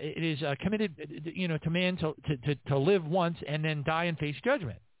it is committed to man to live once and then die and face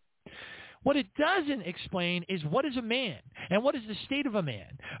judgment. What it doesn't explain is what is a man and what is the state of a man.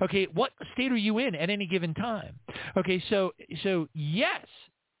 Okay, what state are you in at any given time? Okay, so yes,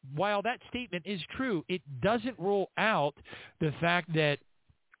 while that statement is true, it doesn't rule out the fact that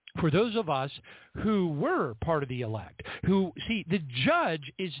for those of us who were part of the elect, the judge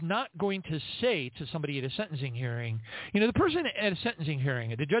is not going to say to somebody at a sentencing hearing, the person at a sentencing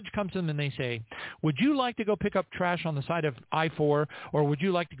hearing, the judge comes to them and they say, would you like to go pick up trash on the side of I-4, or would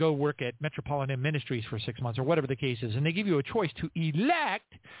you like to go work at Metropolitan Ministries for 6 months, or whatever the case is? And they give you a choice to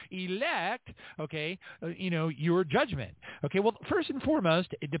elect, okay, your judgment. Okay, well, first and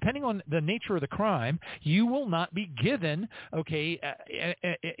foremost, depending on the nature of the crime, you will not be given, okay,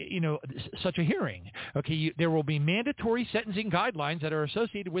 such a hearing. Okay, there will be mandatory sentencing guidelines that are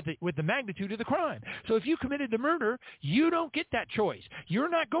associated with the magnitude of the crime. So if you committed the murder, you don't get that choice. You're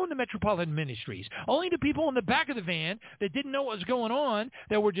not going to Metropolitan Ministries. Only the people in the back of the van that didn't know what was going on,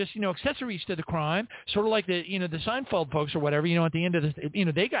 that were just accessories to the crime, sort of like the Seinfeld folks or whatever. At the end of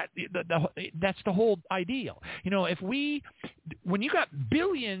the, they got that's the whole ideal. When you got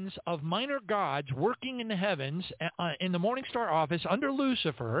billions of minor gods working in the heavens in the Morning Star office under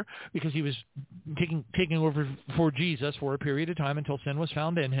Lucifer, because he was taking over for Jesus for a period of time until sin was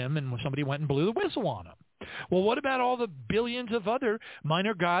found in him and somebody went and blew the whistle on him. Well, what about all the billions of other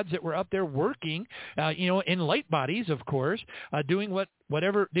minor gods that were up there working, in light bodies, of course, doing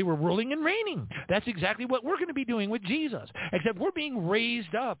whatever they were ruling and reigning? That's exactly what we're going to be doing with Jesus, except we're being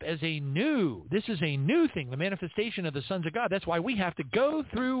raised up this is a new thing, the manifestation of the sons of God. That's why we have to go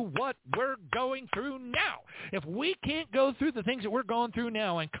through what we're going through now. If we can't go through the things that we're going through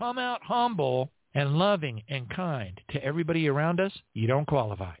now and come out humble and loving and kind to everybody around us, you don't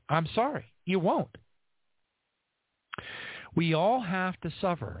qualify. I'm sorry, you won't. We all have to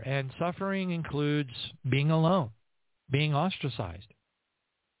suffer, and suffering includes being alone, being ostracized.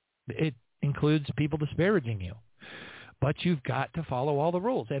 It includes people disparaging you. But you've got to follow all the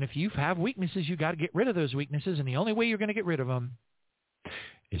rules. And if you have weaknesses, you've got to get rid of those weaknesses, and the only way you're going to get rid of them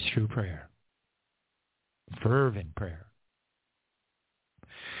is through prayer, fervent prayer.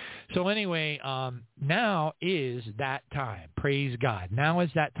 So anyway, now is that time. Praise God. Now is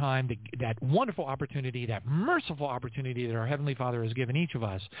that time, that wonderful opportunity, that merciful opportunity that our Heavenly Father has given each of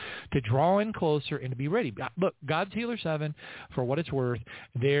us to draw in closer and to be ready. Look, God's Healer 7, for what it's worth,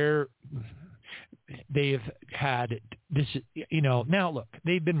 they've had this, now look,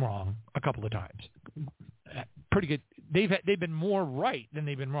 they've been wrong a couple of times. Pretty good. They've been more right than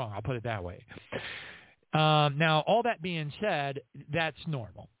they've been wrong. I'll put it that way. Now, all that being said, that's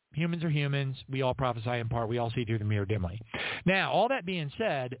normal. Humans are humans. We all prophesy in part. We all see through the mirror dimly. Now, all that being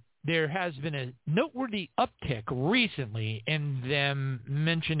said, there has been a noteworthy uptick recently in them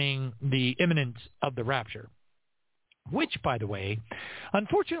mentioning the imminence of the rapture, which, by the way,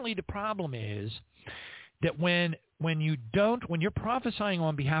 unfortunately, the problem is that when you're prophesying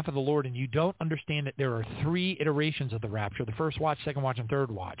on behalf of the Lord and you don't understand that there are 3 iterations of the rapture, the first watch, second watch, and third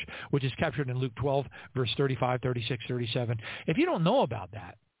watch, which is captured in Luke 12, verse 35, 36, 37. If you don't know about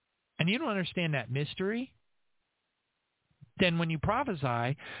that and you don't understand that mystery, then when you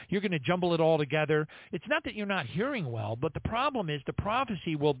prophesy, you're going to jumble it all together. It's not that you're not hearing well, but the problem is the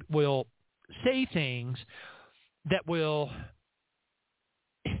prophecy will say things that will...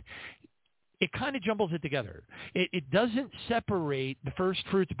 It kind of jumbles it together. It doesn't separate the first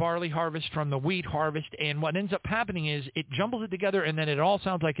fruits barley harvest from the wheat harvest, and what ends up happening is it jumbles it together, and then it all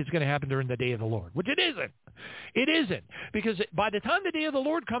sounds like it's going to happen during the day of the Lord, which it isn't. It isn't, because by the time the day of the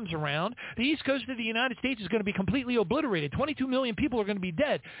Lord comes around, the east coast of the United States is going to be completely obliterated. 22 million people are going to be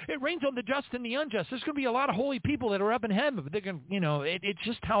dead. It rains on the just and the unjust. There's going to be a lot of holy people that are up in heaven, but they're going to, it's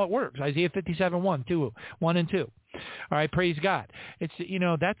just how it works. Isaiah 57, 1 and 2. All right, praise God. It's,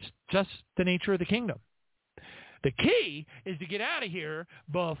 that's just the nature of the kingdom. The key is to get out of here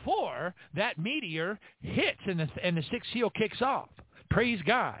before that meteor hits and the sixth seal kicks off. Praise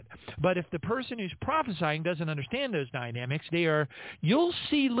God. But if the person who's prophesying doesn't understand those dynamics, you'll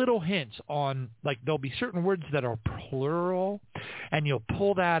see little hints on, like, there'll be certain words that are plural, and you'll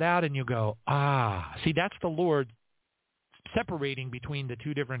pull that out and you'll go, see, that's the Lord separating between the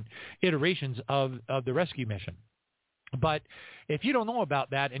 2 different iterations of the rescue mission. But if you don't know about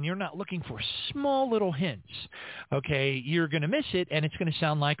that and you're not looking for small little hints, okay, you're going to miss it, and it's going to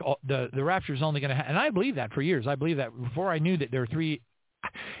sound like the rapture is only going to and I believe that for years. I believe that before I knew that there were 3.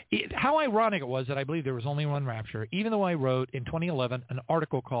 How ironic it was that I believed there was only one rapture, even though I wrote in 2011 an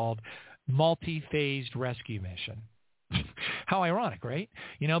article called Multi-Phased Rescue Mission. How ironic, right?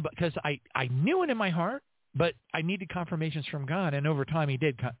 Because I knew it in my heart. But I needed confirmations from God, and over time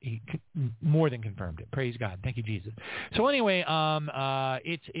he more than confirmed it. Praise God. Thank you, Jesus. So anyway,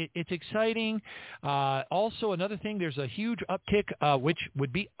 it's exciting. Also, another thing, there's a huge uptick, which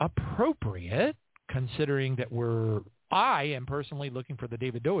would be appropriate, considering that I am personally looking for the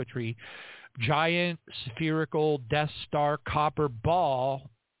David Doetry giant spherical Death Star copper ball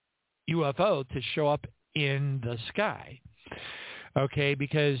UFO to show up in the sky. Okay,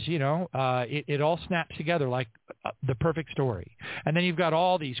 because, it all snaps together like the perfect story. And then you've got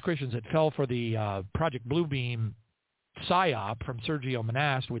all these Christians that fell for the Project Bluebeam PSYOP from Sergio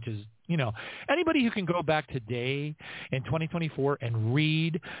Monast, which is, anybody who can go back today in 2024 and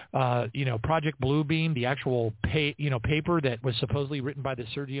read, Project Bluebeam, the actual paper that was supposedly written by the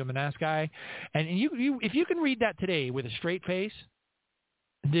Sergio Monast guy, and if you can read that today with a straight face,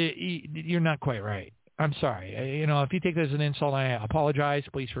 you're not quite right. I'm sorry. If you take this as an insult, I apologize.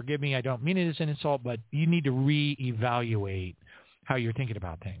 Please forgive me. I don't mean it as an insult, but you need to reevaluate how you're thinking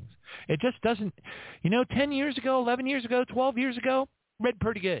about things. It just doesn't, 10 years ago, 11 years ago, 12 years ago, read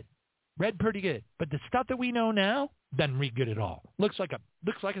pretty good. But the stuff that we know now doesn't read good at all. Looks like a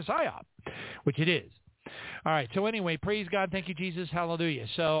psyop, which it is. All right. So anyway, praise God. Thank you, Jesus. Hallelujah.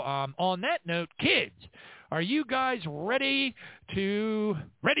 So on that note, kids, are you guys ready to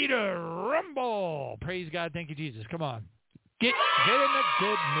rumble? Praise God. Thank you, Jesus. Come on. Get in a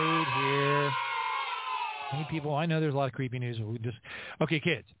good mood here. Hey, people, I know there's a lot of creepy news. Okay,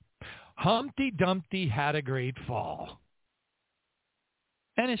 kids. Humpty Dumpty had a great fall.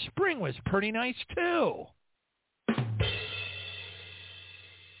 And his spring was pretty nice, too.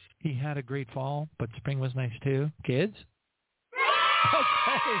 He had a great fall, but spring was nice, too. Kids?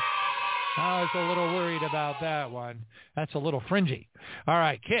 Okay. I was a little worried about that one. That's a little fringy. All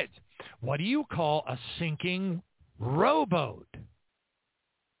right, kids, what do you call a sinking rowboat?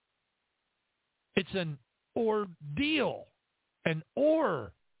 It's an ordeal. An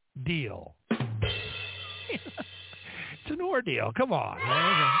ordeal. It's an ordeal. Come on. All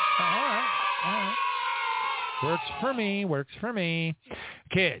right. Works for me.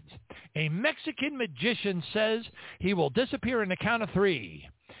 Kids, a Mexican magician says he will disappear in the count of 3.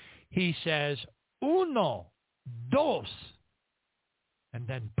 He says, 1, 2, and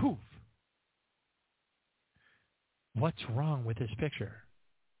then poof. What's wrong with this picture?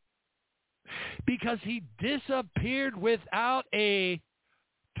 Because he disappeared without a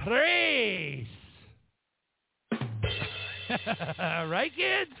trace. Right,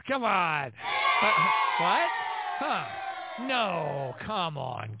 kids? Come on. What? Huh? No, come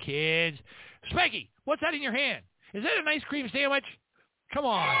on, kids. Spanky, what's that in your hand? Is that an ice cream sandwich? Come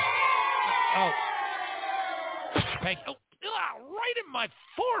on. Oh. Spanky. Oh, right in my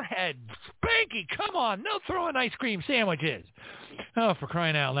forehead. Spanky, come on. No throwing ice cream sandwiches. Oh, for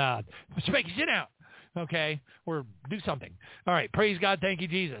crying out loud. Spanky, sit down. Okay? Or do something. All right. Praise God. Thank you,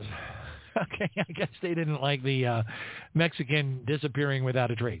 Jesus. Okay, I guess they didn't like the Mexican disappearing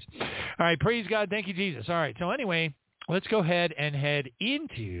without a trace. All right, praise God. Thank you, Jesus. All right, so anyway, let's go ahead and head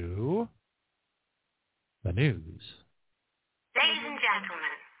into the news. Ladies and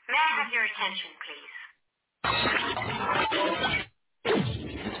gentlemen, may I have your attention, please?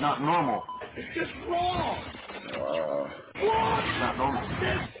 It's not normal. It's just wrong. It's not normal.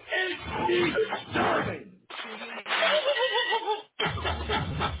 This is disturbing.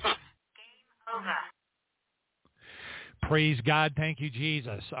 Over. Praise God. Thank you,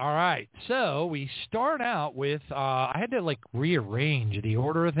 Jesus. All right. So we start out with, I had to rearrange the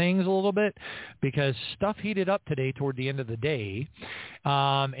order of things a little bit because stuff heated up today toward the end of the day.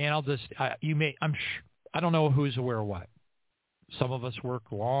 And I'll just, I don't know who's aware of what. Some of us work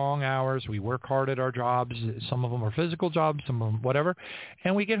long hours. We work hard at our jobs. Some of them are physical jobs, some of them whatever.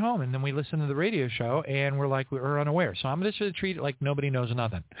 And we get home and then we listen to the radio show and we're unaware. So I'm just going to treat it like nobody knows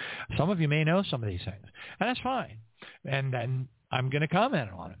nothing. Some of you may know some of these things, and that's fine. And then I'm going to comment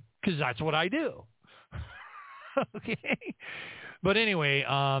on them because that's what I do. Okay. But anyway,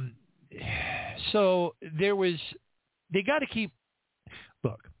 so they got to keep,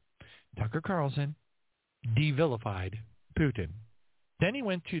 look, Tucker Carlson de-vilified Putin. Then he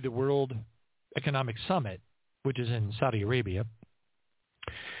went to the World Economic Summit, which is in Saudi Arabia,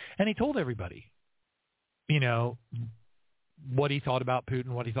 and he told everybody, what he thought about Putin,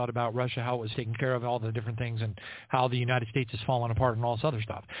 what he thought about Russia, how it was taken care of, all the different things, and how the United States has fallen apart and all this other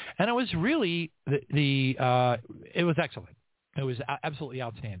stuff. And it was really, it was excellent. It was absolutely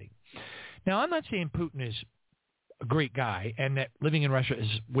outstanding. Now, I'm not saying Putin is a great guy and that living in Russia is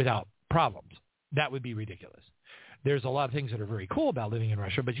without problems. That would be ridiculous. There's a lot of things that are very cool about living in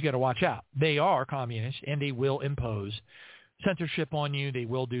Russia, but you got to watch out. They are communist, and they will impose censorship on you. They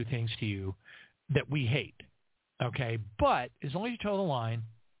will do things to you that we hate. Okay, but as long as you toe the line,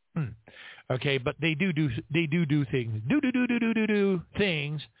 okay. But they do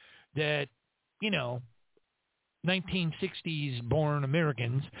things that 1960s born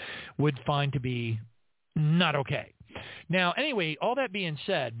Americans would find to be not okay. Now, anyway, all that being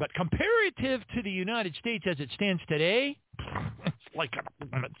said, but comparative to the United States as it stands today,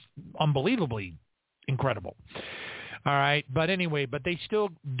 it's unbelievably incredible. All right, but anyway, but they still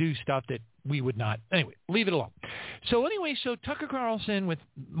do stuff that we would not. Anyway, leave it alone. So anyway, so Tucker Carlson with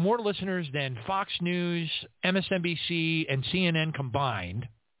more listeners than Fox News, MSNBC, and CNN combined,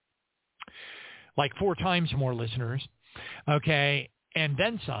 like 4 times more listeners, okay, and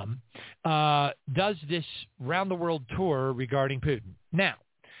then some, does this round-the-world tour regarding Putin. Now,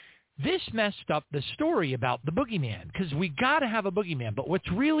 this messed up the story about the boogeyman, because we got to have a boogeyman. But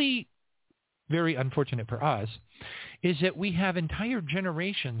what's really very unfortunate for us is that we have entire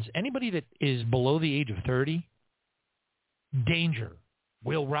generations, anybody that is below the age of 30, danger.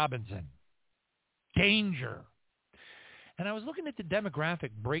 Will Robinson, danger. And I was looking at the demographic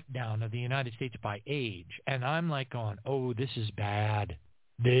breakdown of the United States by age, and I'm like going, oh, this is bad.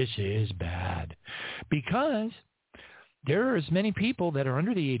 This is bad. Because there are as many people that are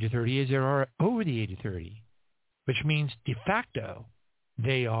under the age of 30 as there are over the age of 30, which means de facto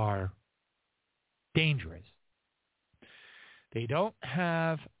they are dangerous. They don't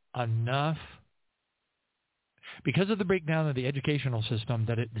have enough, because of the breakdown of the educational system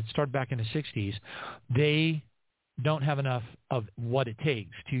that it started back in the 60s, they don't have enough of what it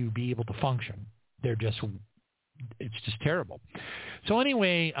takes to be able to function. It's just terrible. So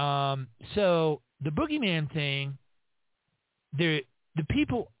anyway, so the boogeyman thing, the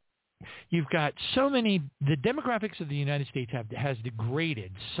people, you've got so many, the demographics of the United States has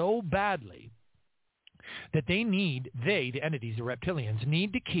degraded so badly that the entities, the reptilians,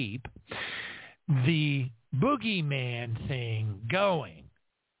 need to keep the boogeyman thing going.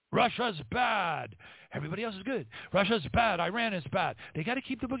 Russia's bad. Everybody else is good. Russia's bad. Iran is bad. They got to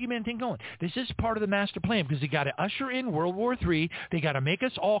keep the boogeyman thing going. This is part of the master plan because they got to usher in World War III. They got to make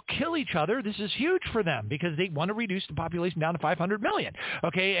us all kill each other. This is huge for them because they want to reduce the population down to 500 million.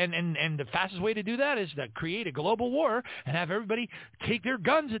 Okay, and the fastest way to do that is to create a global war and have everybody take their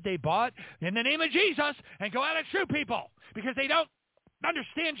guns that they bought in the name of Jesus and go out and shoot people because they don't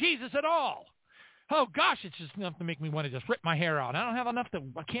understand Jesus at all. Oh, gosh, it's just enough to make me want to just rip my hair out. I don't have enough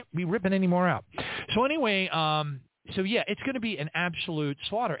I can't be ripping any more out. So anyway, yeah, it's going to be an absolute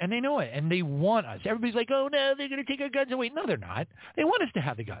slaughter, and they know it, and they want us. Everybody's like, oh, no, they're going to take our guns away. No, they're not. They want us to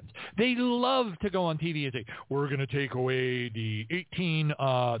have the guns. They love to go on TV and say, we're going to take away the 18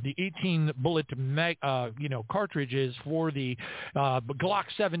 bullet cartridges for the Glock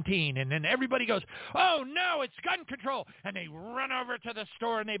 17, and then everybody goes, oh, no, it's gun control, and they run over to the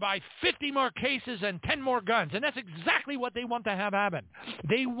store and they buy 50 more cases and 10 more guns, and that's exactly what they want to have happen.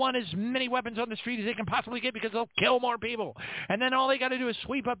 They want as many weapons on the street as they can possibly get because they'll kill more people. And then all they got to do is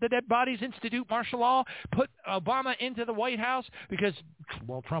sweep up the dead bodies, institute martial law, put Obama into the White House because,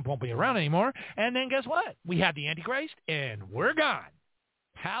 well, Trump won't be around anymore. And then guess what? We have the Antichrist, and we're gone.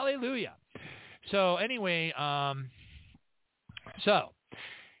 Hallelujah. So anyway,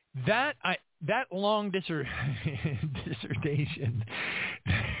 that long dissertation,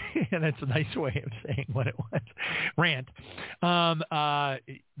 and that's a nice way of saying what it was, rant,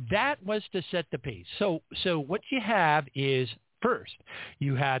 that was to set the pace. So what you have is, first,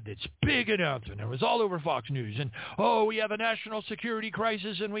 you had this big announcement. It was all over Fox News, and we have a national security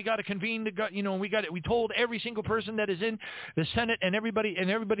crisis, and we got to convene we told every single person that is in the Senate and everybody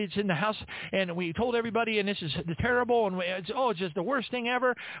that's in the House, and we told everybody, and this is terrible, and it's just the worst thing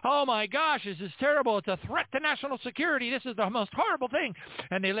ever. Oh my gosh, this is terrible. It's a threat to national security. This is the most horrible thing.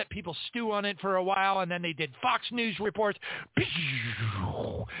 And they let people stew on it for a while, and then they did Fox News reports. It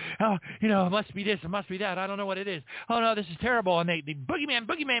must be this, it must be that. I don't know what it is. Oh no, this is terrible. And they boogeyman.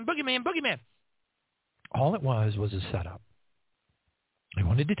 All it was a setup. They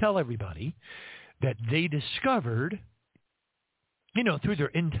wanted to tell everybody that they discovered, through their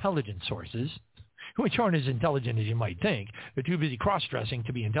intelligence sources, which aren't as intelligent as you might think. They're too busy cross-dressing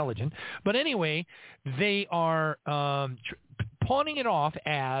to be intelligent. But anyway, they are pawning it off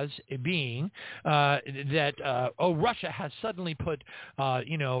as being that Russia has suddenly put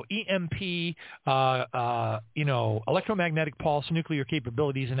EMP electromagnetic pulse nuclear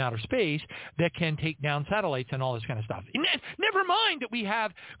capabilities in outer space that can take down satellites and all this kind of stuff. Never mind that we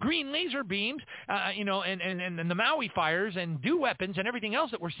have green laser beams, and the Maui fires and dew weapons and everything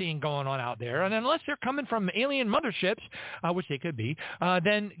else that we're seeing going on out there. And unless they're coming from alien motherships, which they could be,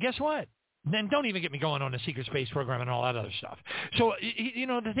 then guess what? Then don't even get me going on the secret space program and all that other stuff. So,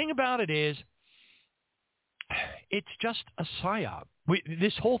 the thing about it is, it's just a psyop.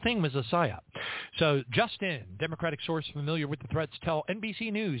 This whole thing was a psyop. So Justin, Democratic source familiar with the threats, tell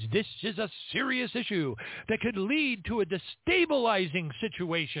NBC News this is a serious issue that could lead to a destabilizing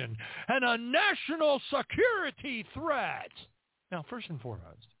situation and a national security threat. Now, first and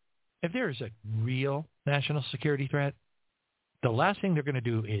foremost, if there is a real national security threat, the last thing they're going to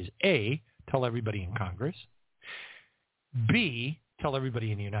do is A, tell everybody in Congress, B, tell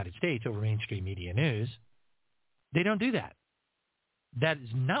everybody in the United States over mainstream media news. They don't do that. That is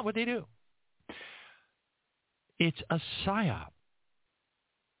not what they do. It's a psyop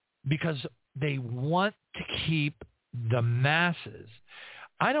because they want to keep the masses.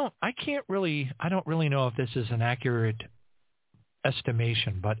 I don't really know if this is an accurate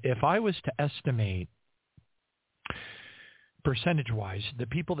estimation, but if I was to estimate percentage-wise, the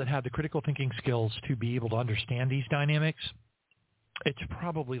people that have the critical thinking skills to be able to understand these dynamics, it's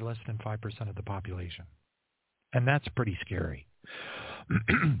probably less than 5% of the population. And that's pretty scary.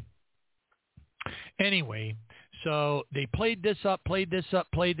 Anyway, so they played this up,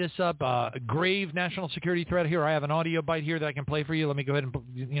 a grave national security threat here. I have an audio bite here that I can play for you. Let me go ahead and,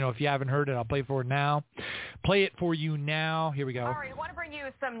 if you haven't heard it, I'll play for it now. Play it for you now. Here we go. All right, I want to bring you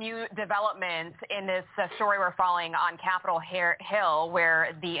some new developments in this story we're following on Capitol Hill,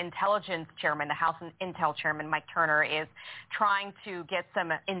 where the intelligence chairman, the House Intel chairman, Mike Turner, is trying to get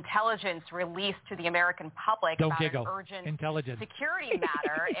some intelligence released to the American public about an urgent security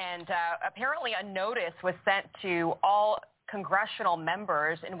matter. And apparently a notice was sent to all congressional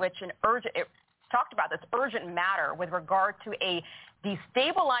members in which it talked about this urgent matter with regard to a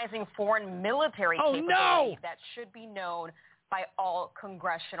destabilizing foreign military capability that should be known by all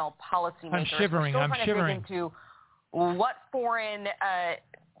congressional policymakers. I'm shivering. We're still trying to dig into what foreign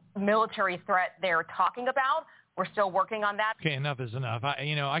military threat they're talking about. We're still working on that. Okay, enough is enough.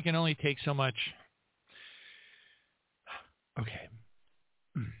 I can only take so much. Okay.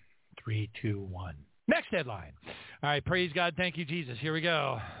 3, 2, 1. Next headline. All right, praise God. Thank you, Jesus. Here we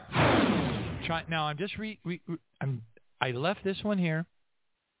go. Now, I'm just I left this one here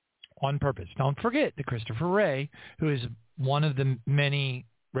on purpose. Don't forget that Christopher Wray, who is one of the many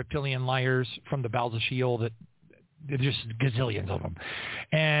reptilian liars from the bowels of Sheol, that there's just gazillions of them,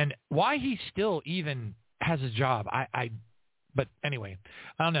 and why he still even has a job, but anyway,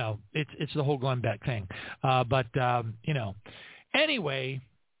 I don't know. It's the whole Glenn Beck thing, anyway.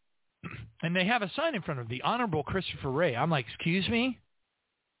 And they have a sign in front of the Honorable Christopher Wray. I'm like, excuse me?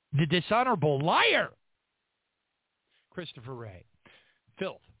 The dishonorable liar, Christopher Wray.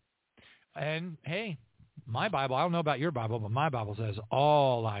 Filth. And, hey, my Bible, I don't know about your Bible, but my Bible says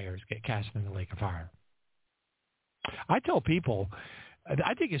all liars get cast in the lake of fire. I tell people,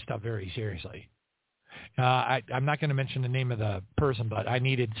 I take this stuff very seriously. I'm not going to mention the name of the person, but I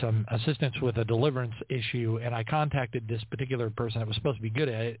needed some assistance with a deliverance issue, and I contacted this particular person that was supposed to be good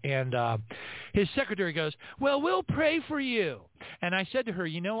at it, and his secretary goes, well, we'll pray for you. And I said to her,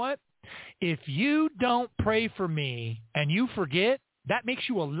 you know what? If you don't pray for me and you forget, that makes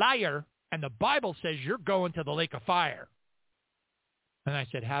you a liar, and the Bible says you're going to the lake of fire. And I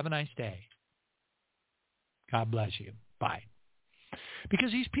said, have a nice day. God bless you. Bye.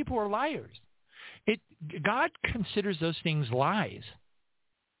 Because these people are liars. God considers those things lies.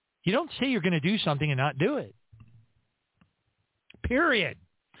 You don't say you're going to do something and not do it. Period.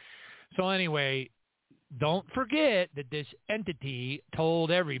 So anyway, don't forget that this entity told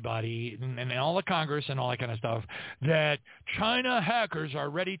everybody and all the Congress and all that kind of stuff that China hackers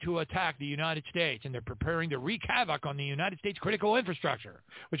are ready to attack the United States and they're preparing to wreak havoc on the United States critical infrastructure,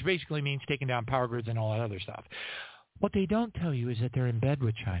 which basically means taking down power grids and all that other stuff. What they don't tell you is that they're in bed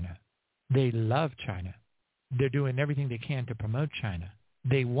with China. They love China. They're doing everything they can to promote China.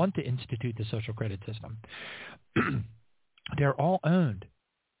 They want to institute the social credit system. They're all owned.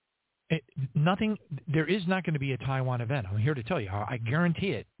 There is not going to be a Taiwan event. I'm here to tell you, I guarantee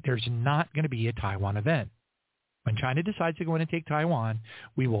it. There's not going to be a Taiwan event. When China decides to go in and take Taiwan,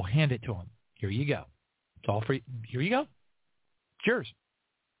 we will hand it to them. Here you go. It's all free. Here you go. It's yours.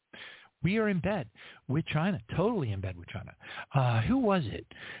 We are in bed with China, totally in bed with China. Who was it?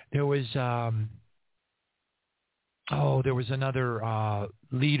 There was another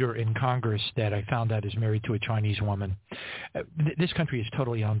leader in Congress that I found out is married to a Chinese woman. This country is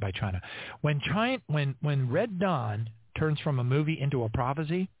totally owned by China. When Red Dawn turns from a movie into a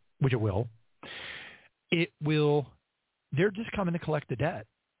prophecy, which it will. They're just coming to collect the debt.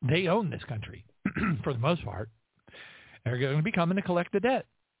 They own this country for the most part. They're going to be coming to collect the debt.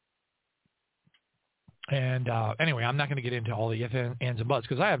 And anyway, I'm not going to get into all the ifs, ands, and buts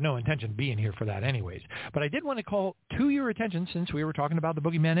because I have no intention of being here for that anyways. But I did want to call to your attention, since we were talking about the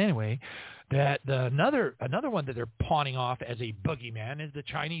boogeyman anyway, that another one that they're pawning off as a boogeyman is the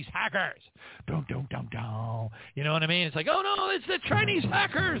Chinese hackers. Dum, dum, dum, dum. You know what I mean? It's like, oh, no, it's the Chinese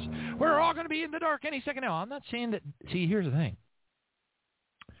hackers. We're all going to be in the dark any second now. I'm not saying that. See, here's the thing.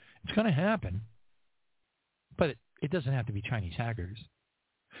 It's going to happen, but it doesn't have to be Chinese hackers.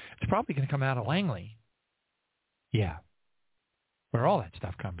 It's probably going to come out of Langley. Yeah, where all that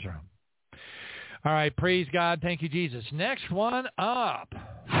stuff comes from. All right, praise God. Thank you, Jesus. Next one up.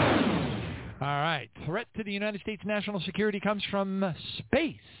 All right, threat to the United States national security comes from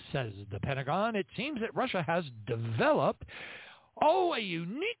space, says the Pentagon. It seems that Russia has developed, a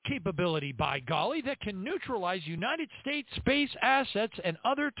unique capability, by golly, that can neutralize United States space assets and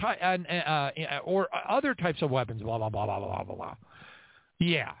other other types of weapons, blah, blah, blah, blah, blah, blah, blah.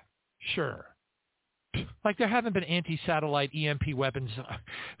 Yeah, sure. Like there haven't been anti-satellite EMP weapons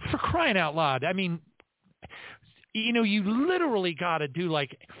for crying out loud. I mean, you know, you literally got to do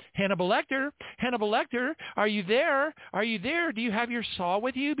like, Hannibal Lecter, are you there? Are you there? Do you have your saw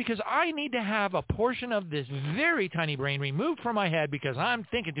with you? Because I need to have a portion of this very tiny brain removed from my head because I'm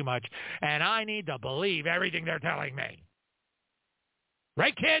thinking too much, and I need to believe everything they're telling me.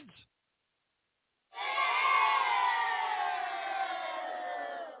 Right, kids?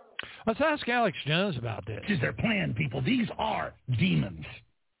 Let's ask Alex Jones about this. This is their plan, people. These are demons.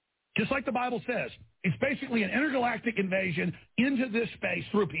 Just like the Bible says, it's basically an intergalactic invasion into this space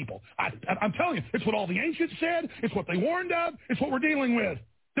through people. I'm telling you, it's what all the ancients said. It's what they warned of. It's what we're dealing with.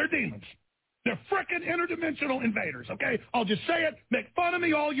 They're demons. They're frickin' interdimensional invaders, okay? I'll just say it. Make fun of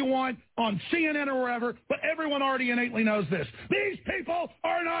me all you want on CNN or wherever, but everyone already innately knows this. These people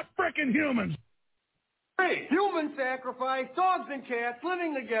are not frickin' humans. Human sacrifice, dogs and cats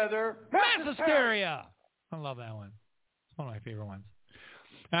living together. Mass hysteria. I love that one. It's one of my favorite ones.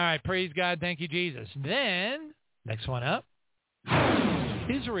 All right, praise God. Thank you, Jesus. Then, next one up,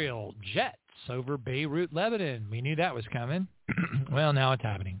 Israel jets over Beirut, Lebanon. We knew that was coming. Well, now it's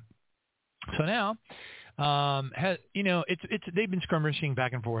happening. So now, they've been skirmishing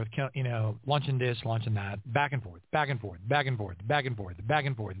back and forth, launching this, launching that, back and forth,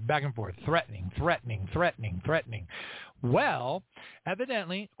 threatening. Well,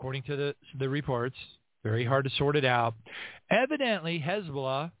 evidently, according to the reports, very hard to sort it out, evidently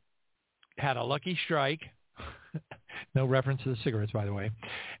Hezbollah had a lucky strike, no reference to the cigarettes, by the way,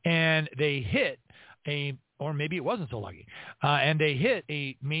 and they hit or maybe it wasn't so lucky, and they hit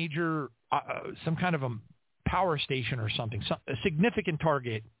a major, some kind of a power station or something, a significant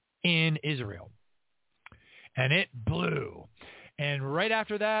target in Israel. And it blew. And right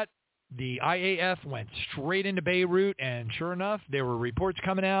after that, the IAF went straight into Beirut, and sure enough, there were reports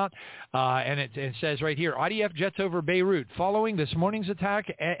coming out, and it says right here, IDF jets over Beirut following this morning's attack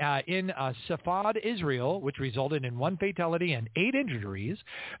in Safad, Israel, which resulted in 1 fatality and 8 injuries.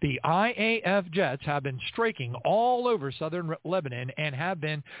 The IAF jets have been striking all over southern Lebanon and have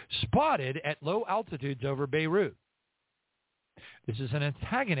been spotted at low altitudes over Beirut. This is an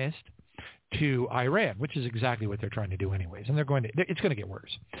antagonist to Iran, which is exactly what they're trying to do anyways. And it's going to get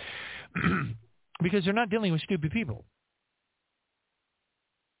worse because they're not dealing with stupid people.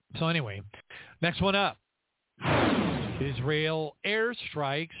 So anyway, next one up. Israel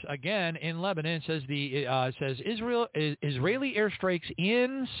airstrikes again in Lebanon. It says Israeli airstrikes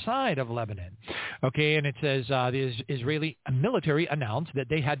inside of Lebanon. Okay, and it says the Israeli military announced that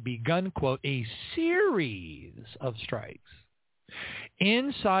they had begun, quote, a series of strikes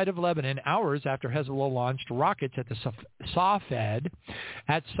inside of Lebanon hours after Hezbollah launched rockets at the Safed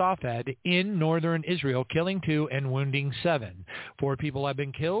in northern Israel, killing 2 and wounding 7. 4 people have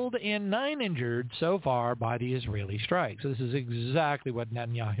been killed and 9 injured so far by the Israeli strikes. This is exactly what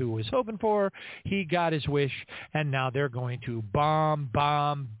Netanyahu was hoping for. He got his wish, and now they're going to bomb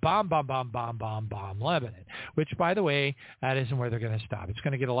Lebanon, which, by the way, that isn't where they're going to stop. It's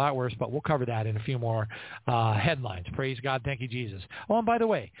going to get a lot worse, but we'll cover that in a few more headlines. Praise God. Thank you, Jesus. Oh, and by the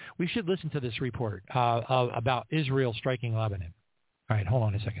way, we should listen to this report about Israel striking Lebanon. All right, hold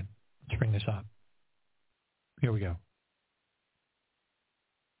on a second. Let's bring this up. Here we go.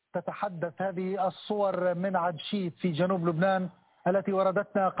 تتحدث هذه الصور من عدشيت في جنوب لبنان التي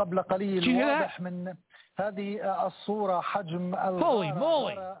وردتنا قبل قليل. واضح من هذه الصورة حجم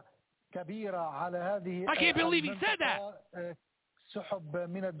الغارة كبيرة على هذه. I can't believe he said that. سحب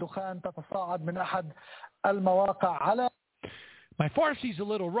من الدخان تتصاعد من أحد المواقع على. My Farsi's a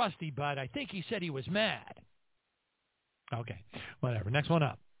little rusty, but I think he said he was mad. Okay, whatever. Next one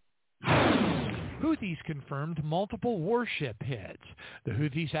up. Houthis confirmed multiple warship hits. The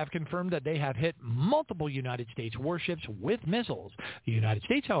Houthis have confirmed that they have hit multiple United States warships with missiles. The United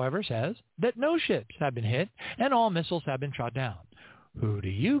States, however, says that no ships have been hit and all missiles have been shot down. Who do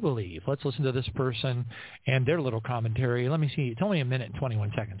you believe? Let's listen to this person and their little commentary. Let me see. It's only 1 minute and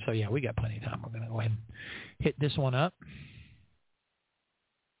 21 seconds, so yeah, we got plenty of time. We're going to go ahead and hit this one up.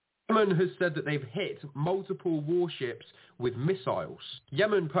 Yemen has said that they've hit multiple warships with missiles.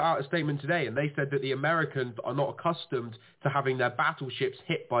 Yemen put out a statement today and they said that the Americans are not accustomed to having their battleships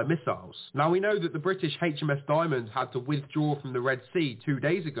hit by missiles. Now we know that the British HMS Diamond had to withdraw from the Red Sea 2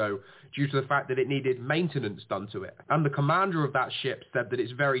 days ago due to the fact that it needed maintenance done to it. And the commander of that ship said that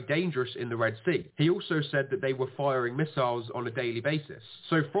it's very dangerous in the Red Sea. He also said that they were firing missiles on a daily basis.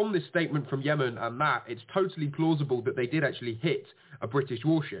 So from this statement from Yemen and that, it's totally plausible that they did actually hit a British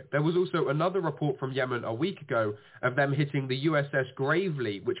warship. There was also another report from Yemen a week ago of them hitting the USS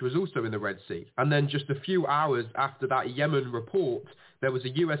Gravely, which was also in the Red Sea. And then just a few hours after that Yemen report, there was a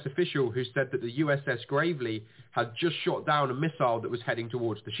US official who said that the USS Gravely had just shot down a missile that was heading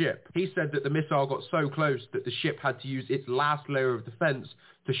towards the ship. He said that the missile got so close that the ship had to use its last layer of defense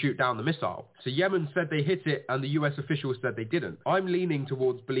to shoot down the missile. So Yemen said they hit it and the US officials said they didn't. I'm leaning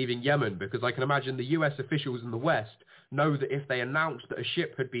towards believing Yemen because I can imagine the US officials in the West know that if they announced that a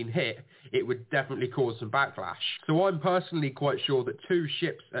ship had been hit, it would definitely cause some backlash. So I'm personally quite sure that 2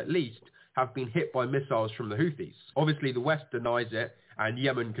 ships at least have been hit by missiles from the Houthis. Obviously the West denies it and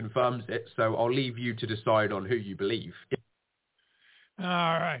Yemen confirms it, so I'll leave you to decide on who you believe. All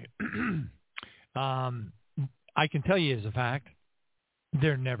right. I can tell you as a fact,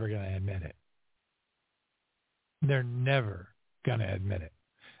 they're never going to admit it. They're never going to admit it.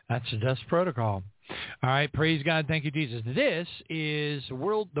 That's just protocol. All right, praise God, thank you, Jesus. This is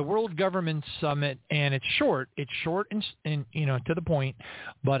the World Government Summit, and it's short. It's short and to the point.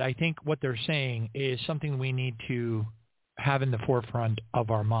 But I think what they're saying is something we need to have in the forefront of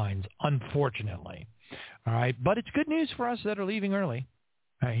our minds. Unfortunately, all right. But it's good news for us that are leaving early.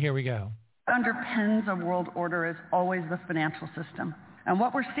 All right, here we go. Underpins a world order is always the financial system. And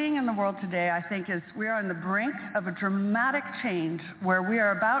what we're seeing in the world today, I think, is we are on the brink of a dramatic change where we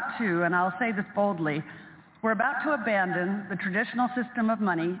are about to, and I'll say this boldly, we're about to abandon the traditional system of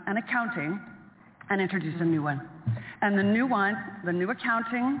money and accounting and introduce a new one. And the new one, the new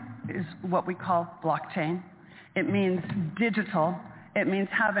accounting, is what we call blockchain. It means digital. It means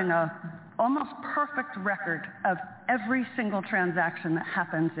having a almost perfect record of every single transaction that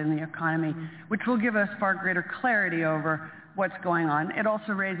happens in the economy, which will give us far greater clarity over what's going on. It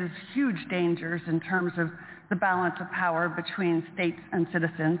also raises huge dangers in terms of the balance of power between states and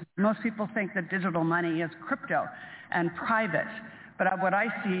citizens. Most people think that digital money is crypto and private, but what I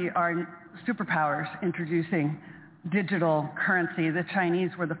see are superpowers introducing digital currency. The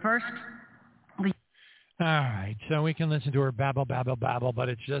Chinese were the first. All right, so we can listen to her babble, but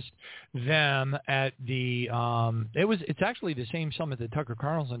it's just them at the. It's actually the same summit that Tucker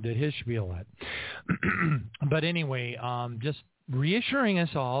Carlson did his spiel at. But anyway, just reassuring us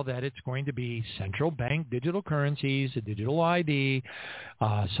all that it's going to be central bank digital currencies, a digital ID,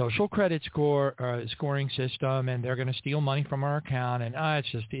 social credit scoring system, and they're going to steal money from our account. And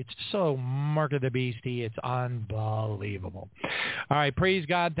it's so mark of the beastie. It's unbelievable. All right, praise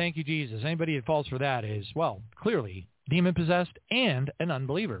God. Thank you, Jesus. Anybody that falls for that is, well, clearly demon-possessed and an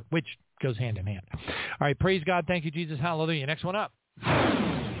unbeliever, which goes hand in hand. All right, praise God. Thank you, Jesus. Hallelujah. Next one up.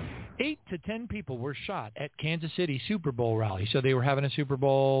 8 to 10 people were shot at Kansas City Super Bowl rally. So they were having a Super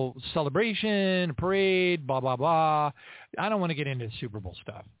Bowl celebration, a parade, blah, blah, blah. I don't want to get into the Super Bowl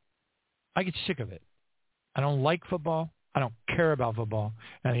stuff. I get sick of it. I don't like football. I don't care about football.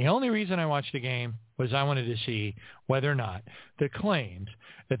 And the only reason I watched the game was I wanted to see whether or not the claims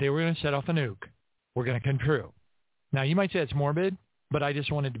that they were going to set off a nuke were going to come true. Now, you might say it's morbid, but I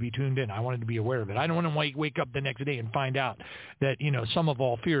just wanted to be tuned in. I wanted to be aware of it. I don't want to wake up the next day and find out that, some of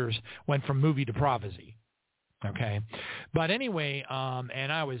all fears went from movie to prophecy. Okay. But anyway,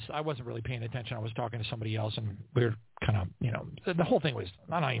 and I wasn't really paying attention. I was talking to somebody else, and we were kind of, the whole thing was,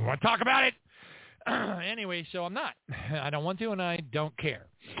 I don't even want to talk about it. Anyway, so I'm not. I don't want to, and I don't care.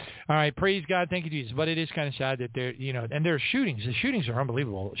 All right, praise God, thank you, Jesus. But it is kind of sad that there, and there are shootings. The shootings are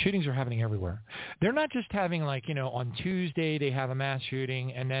unbelievable. Shootings are happening everywhere. They're not just having on Tuesday they have a mass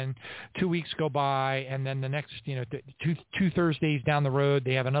shooting, and then 2 weeks go by, and then the next, two Thursdays down the road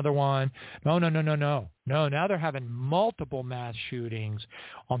they have another one. No. Now they're having multiple mass shootings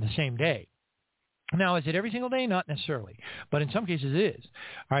on the same day. Now, is it every single day? Not necessarily. But in some cases it is.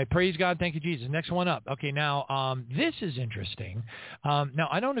 All right, praise God. Thank you, Jesus. Next one up. Okay, now, this is interesting. Now,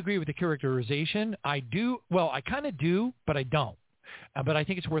 I don't agree with the characterization. I kind of do, but I don't. But I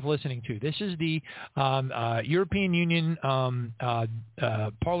think it's worth listening to. This is the European Union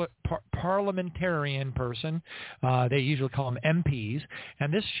parliamentarian person. They usually call them MPs.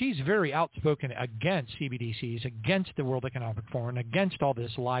 And she's very outspoken against CBDCs, against the World Economic Forum, against all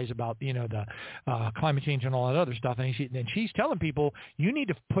this lies about, the climate change and all that other stuff. And she's telling people, you need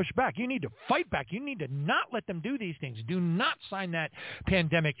to push back. You need to fight back. You need to not let them do these things. Do not sign that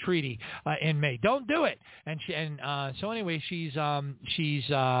pandemic treaty in May. Don't do it. So anyway, she's on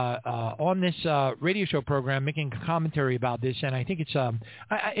this radio show program making a commentary about this, and I think it's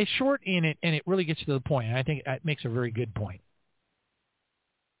short and it really gets to the point, and I think it makes a very good point.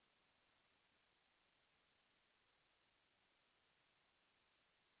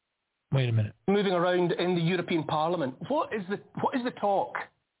 Wait a minute. Moving around in the European Parliament, what is the talk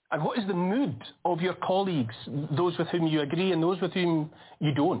and what is the mood of your colleagues, those with whom you agree and those with whom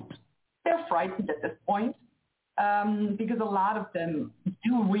you don't? They're frightened at this point. Because a lot of them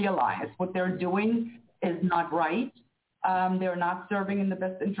do realize what they're doing is not right. They're not serving in the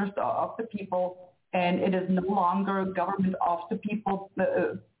best interest of the people, and it is no longer government of the people,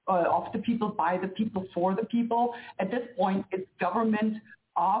 by the people, for the people. At this point, it's government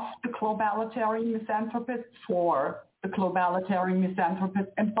of the globalitarian misanthropists, for the globalitarian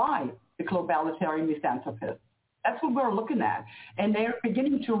misanthropists, and by the globalitarian misanthropists. That's what we're looking at. And they're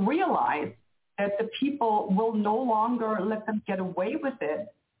beginning to realize that the people will no longer let them get away with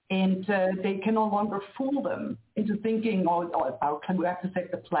it, and they can no longer fool them into thinking, we have to save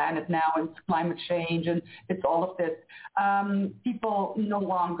the planet now, and it's climate change, and it's all of this. People no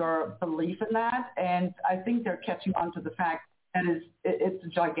longer believe in that, and I think they're catching on to the fact that it's a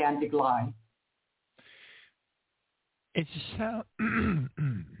gigantic lie. Excuse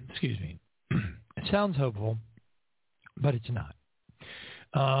me. It sounds hopeful, but it's not.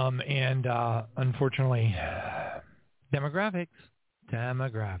 Unfortunately, demographics.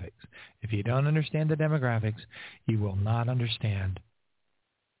 If you don't understand the demographics, you will not understand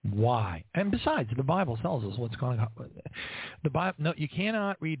why. And besides, the Bible tells us what's going on. The Bible, no, you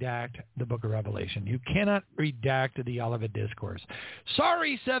cannot redact the book of Revelation. You cannot redact the Olivet Discourse.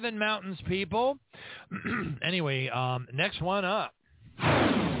 Sorry, Seven Mountains people. Anyway, next one up.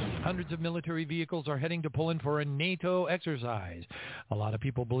 Hundreds of military vehicles are heading to Poland for a NATO exercise. A lot of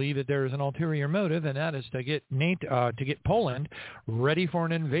people believe that there is an ulterior motive, and that is to get Poland ready for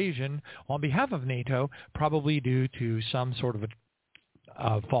an invasion on behalf of NATO, probably due to some sort of a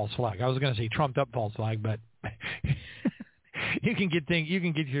false flag. I was going to say trumped-up false flag, but You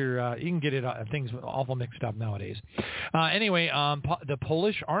can get things awful mixed up nowadays. Anyway, the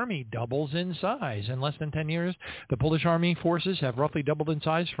Polish army doubles in size in less than 10 years. The Polish army forces have roughly doubled in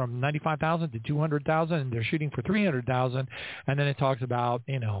size from 95,000 to 200,000, and they're shooting for 300,000. And then it talks about,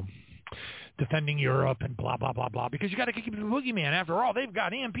 defending Europe and blah, blah, blah, blah, because you got to keep the boogeyman. After all, they've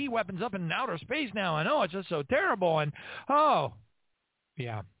got EMP weapons up in outer space now. I know, it's just so terrible. And,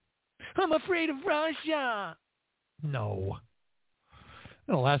 yeah. I'm afraid of Russia. No.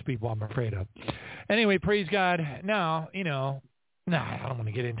 They're the last people I'm afraid of. Anyway, praise God. Now, I don't want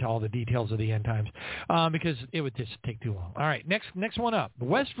to get into all the details of the end times because it would just take too long. All right, next one up.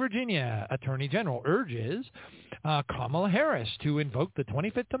 West Virginia Attorney General urges Kamala Harris to invoke the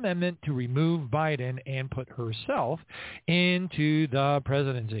 25th Amendment to remove Biden and put herself into the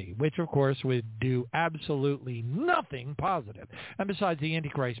presidency, which, of course, would do absolutely nothing positive. And besides, the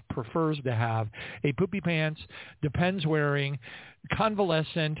Antichrist prefers to have a poopy pants, depends-wearing,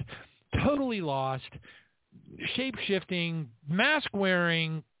 convalescent, totally lost, shape-shifting,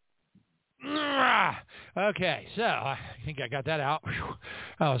 mask-wearing. Okay, so I think I got that out. Whew,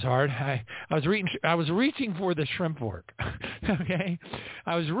 that was hard. I was reaching for the shrimp fork. Okay,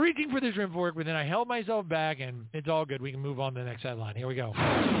 I was reaching for the shrimp fork, but then I held myself back, and it's all good. We can move on to the next headline. Here we go.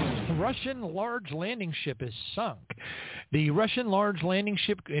 The Russian large landing ship is sunk. The Russian large landing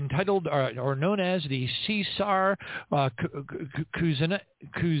ship entitled or known as the Cesar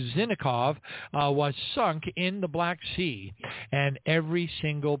Kuznetsov was sunk in the Black Sea, and every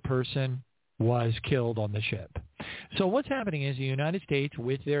single person was killed on the ship. So what's happening is the United States,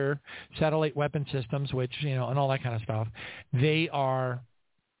 with their satellite weapon systems, which, and all that kind of stuff, they're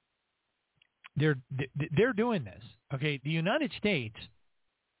doing this. Okay, the United States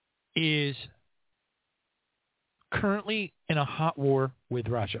is currently in a hot war with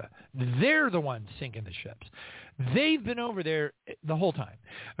Russia. They're the ones sinking the ships. They've been over there the whole time.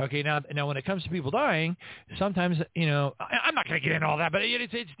 Okay, now when it comes to people dying, sometimes, I'm not going to get into all that, but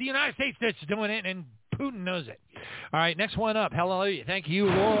it's the United States that's doing it, and Putin knows it. All right, next one up. Hallelujah. Thank you,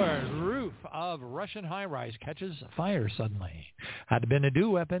 Lord. Roof of Russian high-rise catches fire suddenly. Had to been a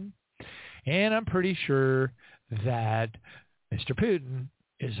DO weapon, and I'm pretty sure that Mr. Putin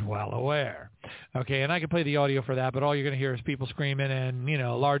is well aware. Okay, and I can play the audio for that, but all you're going to hear is people screaming and,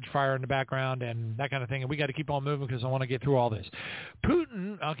 large fire in the background and that kind of thing, and we got to keep on moving because I want to get through all this.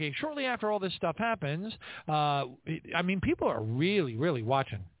 Putin, okay, shortly after all this stuff happens, people are really, really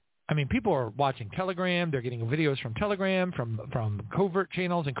watching. People are watching Telegram. They're getting videos from Telegram, from covert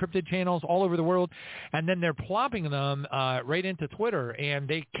channels, encrypted channels all over the world, and then they're plopping them right into Twitter. And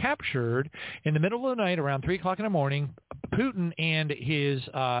they captured, in the middle of the night, around 3 o'clock in the morning, Putin and his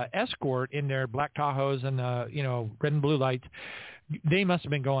escort in their black Tahoes and red and blue lights. They must have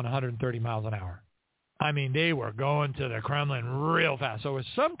been going 130 miles an hour. They were going to the Kremlin real fast. So it was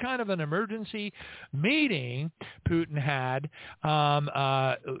some kind of an emergency meeting Putin had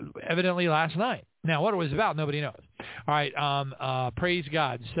evidently last night. Now, what it was about, nobody knows. All right, praise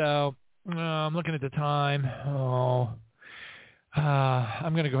God. So I'm looking at the time.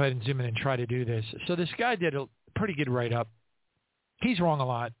 I'm going to go ahead and zoom in and try to do this. So this guy did a pretty good write-up. He's wrong a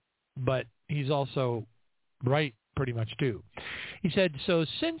lot, but he's also right pretty much too. He said, so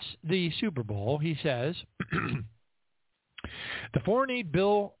since the Super Bowl, he says, the foreign aid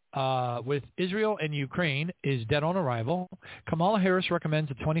bill with Israel and Ukraine is dead on arrival. Kamala Harris recommends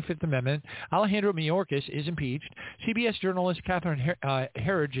the 25th Amendment. Alejandro Mayorkas is impeached. CBS journalist Catherine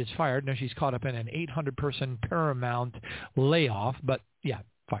Herridge is fired. Now she's caught up in an 800-person Paramount layoff, but yeah,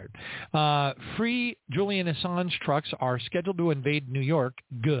 fired. Free Julian Assange trucks are scheduled to invade New York.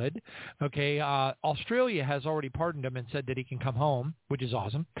 Good. Okay. Australia has already pardoned him and said that he can come home, which is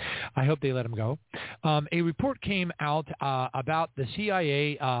awesome. I hope they let him go. A report came out about the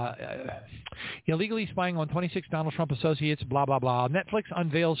CIA illegally spying on 26 Donald Trump associates, blah, blah, blah. Netflix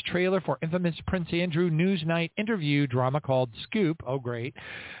unveils trailer for infamous Prince Andrew Newsnight interview drama called Scoop. Oh, great.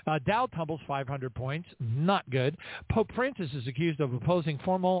 Dow tumbles 500 points. Not good. Pope Francis is accused of opposing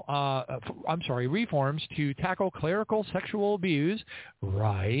reforms to tackle clerical sexual abuse.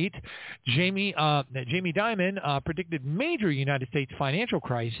 Right. Jamie Dimon predicted major United States financial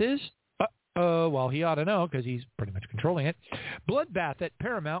crisis. Well, he ought to know because he's pretty much controlling it. Bloodbath at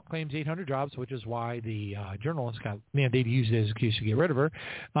Paramount claims 800 jobs, which is why the journalist they used it as an excuse to get rid of her.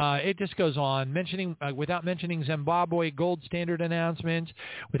 It just goes on, without mentioning Zimbabwe gold standard announcements,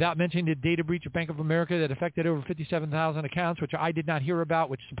 without mentioning the data breach of Bank of America that affected over 57,000 accounts, which I did not hear about,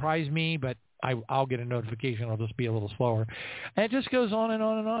 which surprised me, but I'll get a notification. I'll just be a little slower. And it just goes on and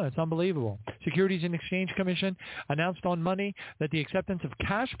on and on. It's unbelievable. Securities and Exchange Commission announced on Monday that the acceptance of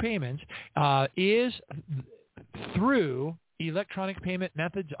cash payments is through electronic payment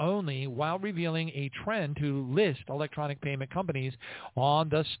methods only while revealing a trend to list electronic payment companies on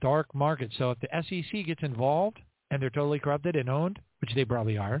the stock market. So if the SEC gets involved and they're totally corrupted and owned, which they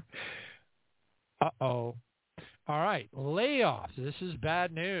probably are, uh-oh. All right, layoffs. This is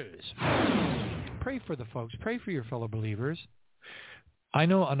bad news. Pray for the folks. Pray for your fellow believers. I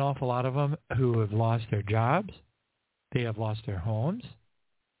know an awful lot of them who have lost their jobs. They have lost their homes.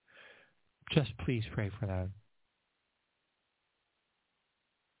 Just please pray for them.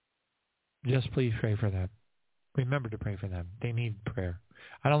 Just please pray for them. Remember to pray for them. They need prayer.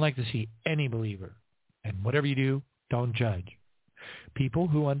 I don't like to see any believer. And whatever you do, don't judge. People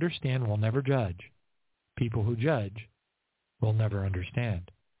who understand will never judge. People who judge will never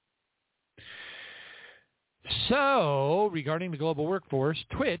understand. So, regarding the global workforce,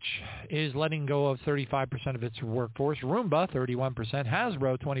 Twitch is letting go of 35% of its workforce. Roomba, 31%.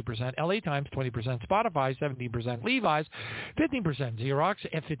 Hasbro, 20%. LA Times, 20%. Spotify, 17%. Levi's, 15%. Xerox,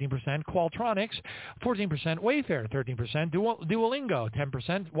 15%. Qualtrics, 14%. Wayfair, 13%. Duolingo,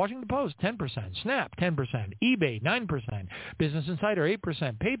 10%. Washington Post, 10%. Snap, 10%. eBay, 9%. Business Insider,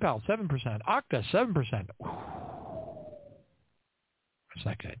 8%. PayPal, 7%. Okta, 7%. That's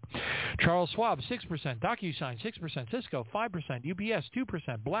not good. Charles Schwab, 6%. DocuSign, 6%. Cisco, 5%. UPS,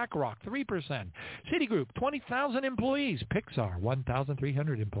 2%. BlackRock, 3%. Citigroup, 20,000 employees. Pixar,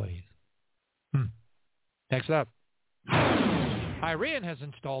 1,300 employees. Next up. Iran has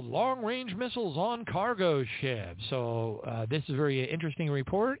installed long-range missiles on cargo ships. So this is a very interesting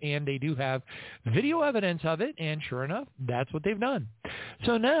report, and they do have video evidence of it, and sure enough, that's what they've done.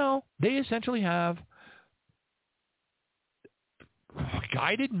 So now they essentially have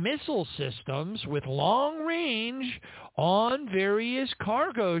guided missile systems with long range on various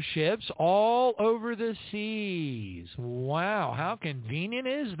cargo ships all over the seas. Wow, how convenient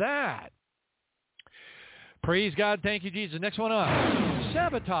is that? Praise God. Thank you, Jesus. Next one up.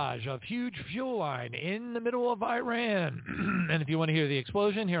 Sabotage of huge fuel line in the middle of Iran. And if you want to hear the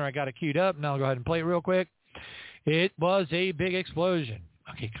explosion, here I got it queued up, and I'll go ahead and play it real quick. It was a big explosion.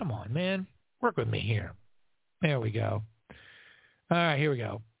 Okay, come on, man. Work with me here. There we go. All right, here we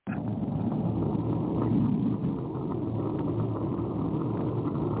go.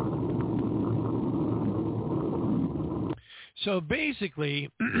 So basically,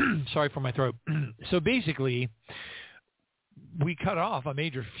 sorry for my throat. So basically, we cut off a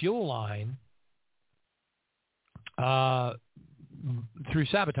major fuel line through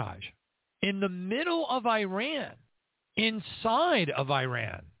sabotage in the middle of Iran, inside of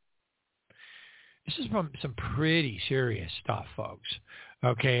Iran. This is from some pretty serious stuff, folks.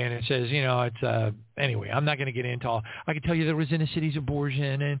 Okay, and it says, it's, anyway, I'm not going to get into all. I can tell you there was inner cities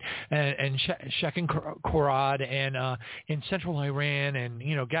abortion and Shekin Korad and in central Iran and,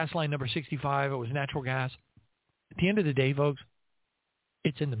 gas line number 65, it was natural gas. At the end of the day, folks,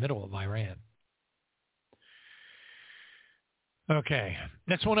 it's in the middle of Iran. Okay,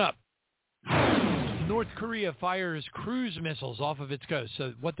 next one up. North Korea fires cruise missiles off of its coast.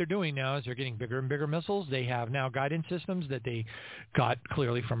 So what they're doing now is they're getting bigger and bigger missiles. They have now guidance systems that they got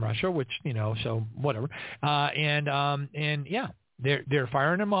clearly from Russia, which, so whatever. They're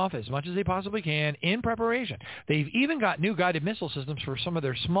firing them off as much as they possibly can in preparation. They've even got new guided missile systems for some of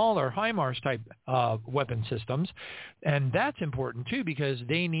their smaller HIMARS type weapon systems. And that's important too because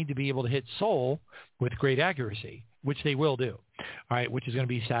they need to be able to hit Seoul with great accuracy, which they will do. All right, which is going to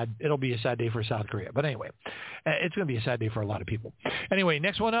be sad. It'll be a sad day for South Korea. But anyway, it's going to be a sad day for a lot of people. Anyway,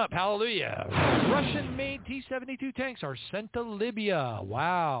 next one up. Hallelujah. Russian-made T-72 tanks are sent to Libya.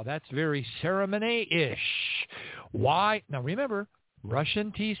 Wow, that's very ceremony-ish. Why? Now remember,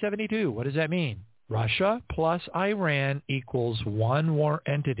 Russian T-72. What does that mean? Russia plus Iran equals one war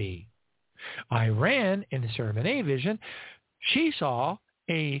entity. Iran, in the ceremony vision, she saw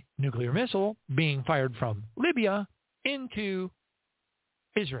a nuclear missile being fired from Libya into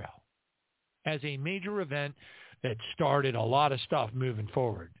Israel as a major event that started a lot of stuff moving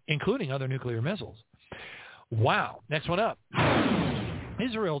forward, including other nuclear missiles. Wow. Next one up.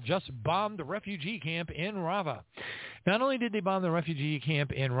 Israel just bombed the refugee camp in Rafah. Not only did they bomb the refugee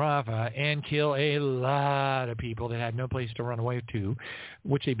camp in Rafah and kill a lot of people that had no place to run away to,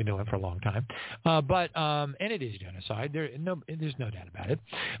 which they've been doing for a long time, and it is genocide. There's no doubt about it.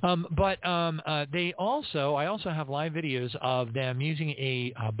 I also have live videos of them using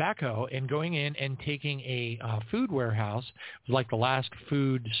a backhoe and going in and taking a food warehouse, like the last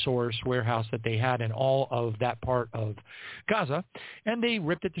food source warehouse that they had in all of that part of Gaza, and they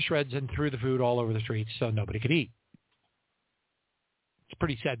ripped it to shreds and threw the food all over the streets so nobody could eat. It's a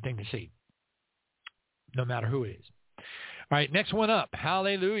pretty sad thing to see, no matter who it is. All right, next one up.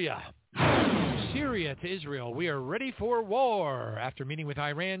 Hallelujah. Syria to Israel, we are ready for war. After meeting with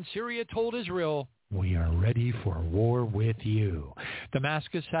Iran, Syria told Israel, we are ready for war with you.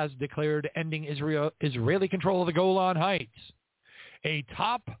 Damascus has declared ending Israeli control of the Golan Heights a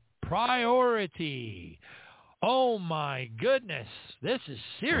top priority. Oh my goodness, this is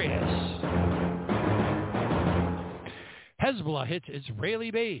serious. Hezbollah hits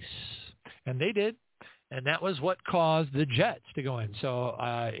Israeli base, and they did. And that was what caused the jets to go in. So,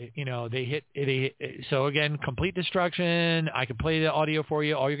 they hit it. So, again, complete destruction. I can play the audio for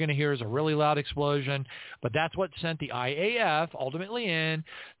you. All you're going to hear is a really loud explosion. But that's what sent the IAF ultimately in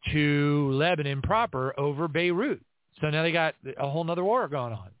to Lebanon proper over Beirut. So now they got a whole other war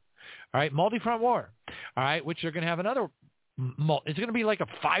going on. All right, multi-front war. All right, which they're going to have another. It's going to be like a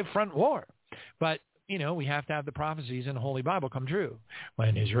 5-front war. But we have to have the prophecies in the Holy Bible come true.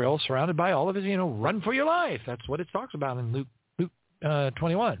 When Israel is surrounded by all of his, run for your life. That's what it talks about in Luke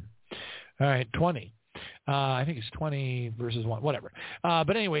 21. All right, 20. I think it's 20 verses 1, whatever.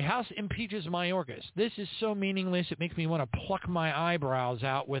 But anyway, House impeaches Mayorkas. This is so meaningless, it makes me want to pluck my eyebrows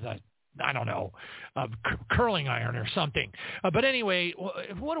out with a curling iron or something. But anyway,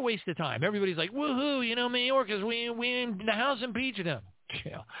 what a waste of time. Everybody's like, woohoo, Mayorkas, we the House impeached him.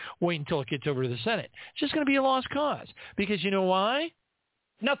 Yeah. Wait until it gets over to the Senate. It's just going to be a lost cause. Because you know why?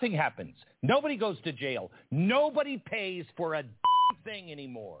 Nothing happens. Nobody goes to jail. Nobody pays for a thing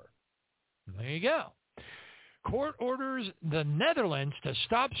anymore. There you go. Court orders the Netherlands to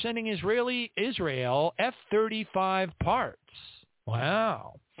stop sending Israel F-35 parts.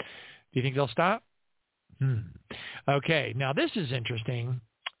 Wow. Do you think they'll stop? Okay. Now, this is interesting.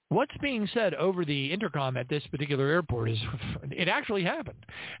 What's being said over the intercom at this particular airport is it actually happened.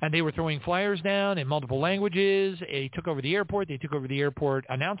 And they were throwing flyers down in multiple languages. They took over the airport. They took over the airport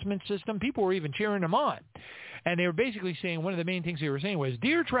announcement system. People were even cheering them on. And they were basically saying, one of the main things they were saying was,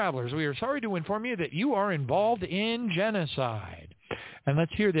 dear travelers, we are sorry to inform you that you are involved in genocide. And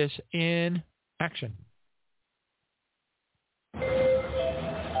let's hear this in action.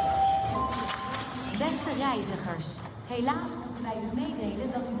 Beste reizigers, helaas moeten wij u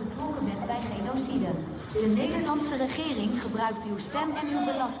meedelen dat u betrokken bent bij genocide. De Nederlandse regering gebruikt uw stem en uw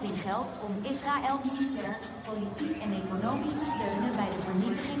belastinggeld om Israël militair, politiek en economisch te steunen bij de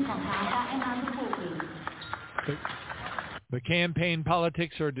vernietiging van Gaza en aan de bevolking. The campaign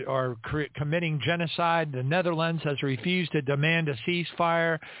politics are committing genocide. The Netherlands has refused to demand a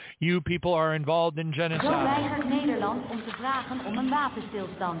ceasefire. You people are involved in genocide. Zo weigert Nederland om te vragen om een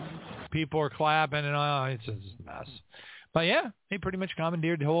wapenstilstand. People are clapping and it's a mess. But yeah, they pretty much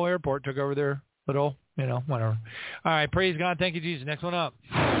commandeered the whole airport, took over their little, whatever. All right, praise God. Thank you, Jesus. Next one up.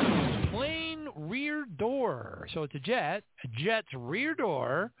 Plane rear door. So it's a jet. A jet's rear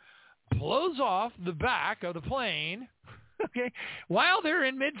door blows off the back of the plane, okay, while they're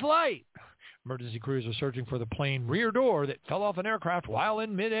in mid-flight. Emergency crews are searching for the plane rear door that fell off an aircraft while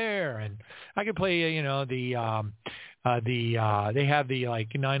in midair. And I could play, they have the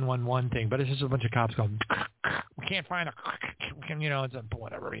 911 thing, but it's just a bunch of cops going, we can't find it's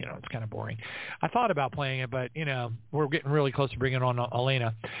whatever, it's kind of boring. I thought about playing it, but, we're getting really close to bringing on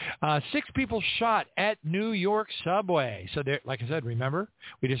Eleyna. 6 people shot at New York subway. So there, like I said, remember,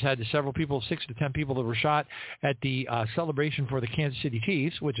 we just had several people, 6 to 10 people that were shot at the celebration for the Kansas City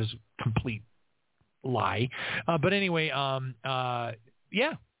Chiefs, which is complete lie. But anyway,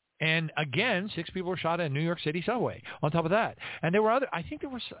 yeah. And again, 6 people were shot at a New York City subway on top of that. And there were I think there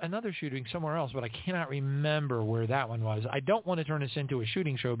was another shooting somewhere else, but I cannot remember where that one was. I don't want to turn this into a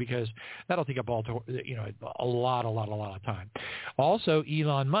shooting show because that'll take up a lot of time. Also,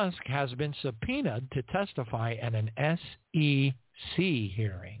 Elon Musk has been subpoenaed to testify at an SEC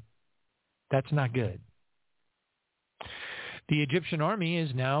hearing. That's not good. The Egyptian army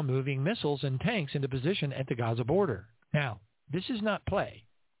is now moving missiles and tanks into position at the Gaza border. Now, this is not play.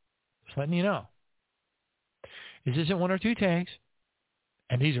 Just letting you know. This isn't 1 or 2 tanks,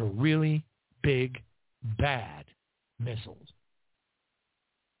 and these are really big, bad missiles.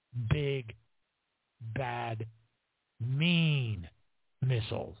 Big, bad, mean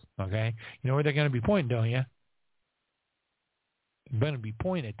missiles, okay? You know where they're going to be pointing, don't you? They're going to be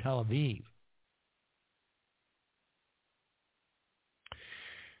pointing at Tel Aviv.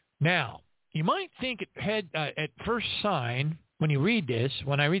 Now, you might think at first sign, when I read this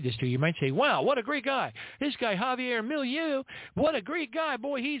to you, you might say, wow, what a great guy. This guy, Javier Milieu, what a great guy.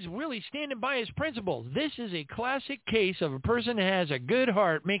 Boy, he's really standing by his principles. This is a classic case of a person that has a good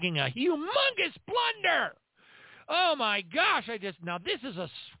heart making a humongous blunder. Oh, my gosh. Now this is a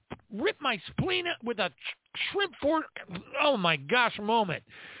rip my spleen with a shrimp fork. Oh, my gosh, moment.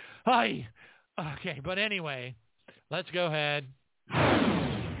 Okay, but anyway, let's go ahead.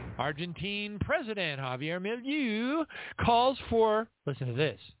 Argentine President Javier Milei calls for, listen to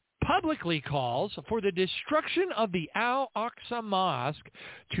this, publicly calls for the destruction of the Al-Aqsa Mosque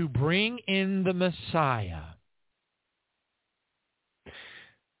to bring in the Messiah.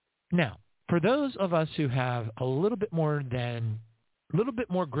 Now, for those of us who have a little bit more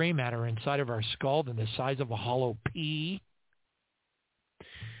gray matter inside of our skull than the size of a hollow pea,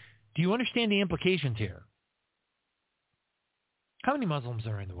 do you understand the implications here? How many Muslims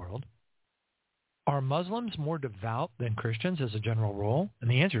are in the world? Are Muslims more devout than Christians as a general rule? And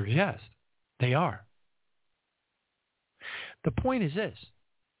the answer is yes, they are. The point is this.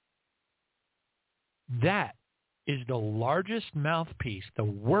 That is the largest mouthpiece, the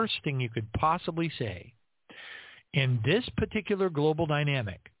worst thing you could possibly say in this particular global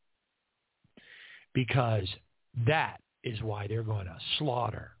dynamic, because that is why they're going to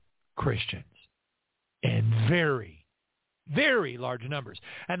slaughter Christians in very, very large numbers.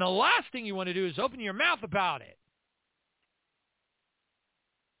 And the last thing you want to do is open your mouth about it.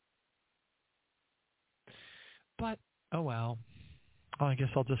 But, oh well. I guess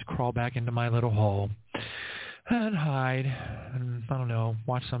I'll just crawl back into my little hole and hide and, I don't know,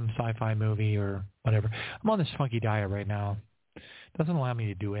 watch some sci-fi movie or whatever. I'm on this funky diet right now. It doesn't allow me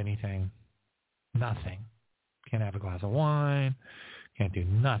to do anything. Nothing. Can't have a glass of wine. Can't do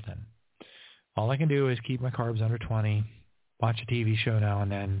nothing. All I can do is keep my carbs under 20, watch a TV show now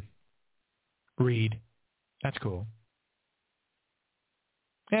and then, read. That's cool.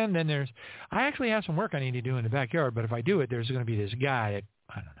 And then I actually have some work I need to do in the backyard, but if I do it, there's going to be this guy that,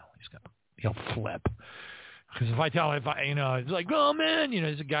 I don't know, he'll flip. Because if I tell him, it's like, oh man,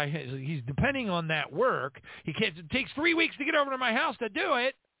 there's a guy, he's depending on that work. It takes 3 weeks to get over to my house to do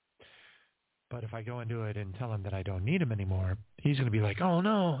it. But if I go and do it and tell him that I don't need him anymore, he's going to be like, oh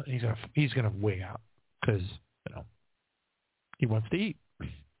no, he's going to wig out because, he wants to eat.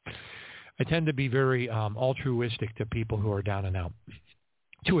 I tend to be very altruistic to people who are down and out,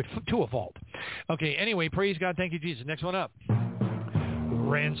 to a fault. Okay, anyway, praise God, thank you, Jesus. Next one up.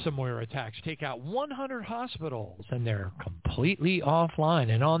 Ransomware attacks take out 100 hospitals, and they're completely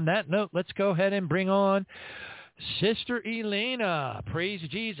offline. And on that note, let's go ahead and bring on Sister Eleyna. Praise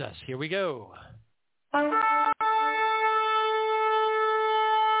Jesus. Here we go.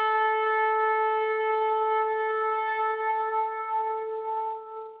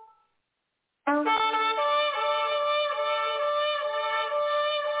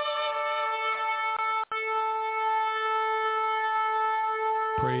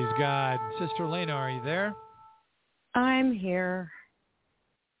 Praise God. Sister Eleyna, are you there? I'm here.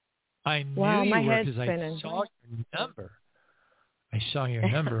 I knew you were because I saw your number. I saw your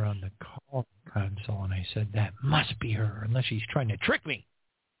number on the call console, and I said, that must be her, unless she's trying to trick me.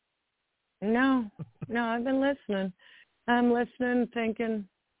 No, I've been listening. I'm listening, thinking,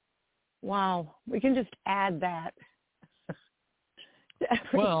 wow, we can just add that.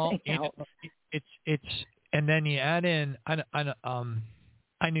 Well, it's and then you add in,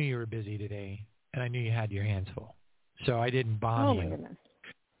 I knew you were busy today, and I knew you had your hands full, so I didn't bomb you. Goodness.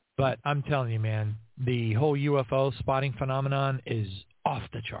 But I'm telling you, man, the whole UFO spotting phenomenon is off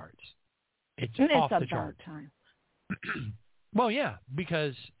the charts. It's off the charts. Time. Well, yeah,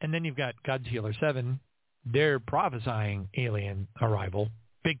 because, and then you've got God's Healer 7. They're prophesying alien arrival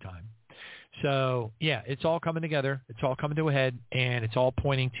big time. So, yeah, it's all coming together. It's all coming to a head, and it's all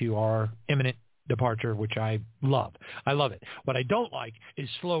pointing to our imminent departure, which I love. I love it. What I don't like is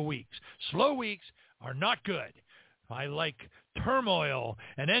slow weeks. Slow weeks are not good. I like turmoil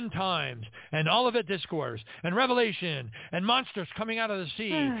and end times and Olivet Discourse and Revelation and monsters coming out of the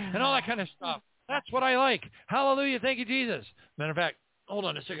sea and all that kind of stuff. That's what I like. Hallelujah. Thank you, Jesus. Matter of fact, hold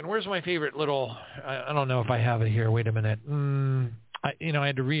on a second. Where's my favorite little, I don't know if I have it here. Wait a minute. I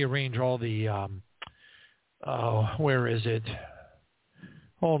had to rearrange all the, where is it?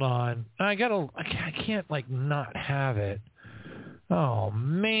 Hold on. I can't not have it. Oh,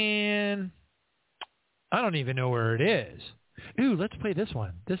 man. I don't even know where it is. Ooh, let's play this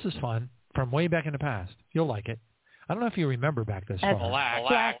one. This is fun from way back in the past. You'll like it. I don't know if you remember back this far.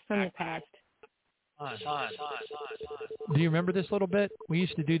 Blast from the past. Do you remember this little bit? We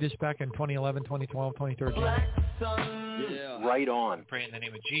used to do this back in 2011, 2012, 2013. Yeah. Right on. I pray in the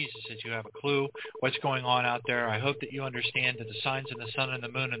name of Jesus that you have a clue what's going on out there. I hope that you understand that the signs in the sun and the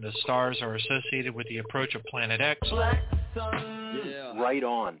moon and the stars are associated with the approach of Planet X. Yeah. Right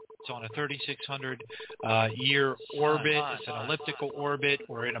on. It's on a 3,600 year orbit. It's an elliptical orbit.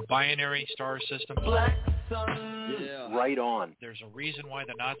 We're in a binary star system. Yeah. Right on. There's a reason why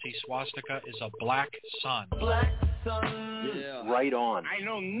the Nazi swastika is a black sun. Right on. I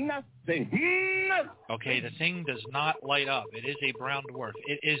know nothing. Okay, the thing does not light up. It is a brown dwarf.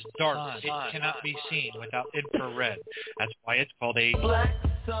 It is dark. It cannot be seen without infrared. That's why it's called a black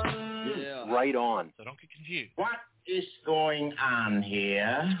sun. Right on. So don't get confused. What is going on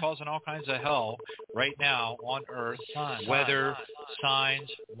here? It's causing all kinds of hell right now on Earth. Weather, signs,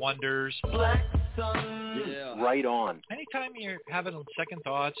 wonders. Black sun. Right on. Anytime you're having second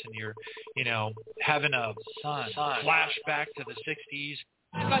thoughts and you're, having a flashback to the 60s.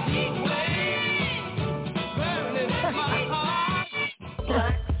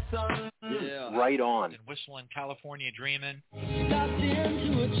 Right on. And whistling California Dreamin'.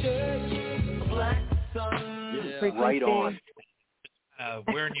 Right on.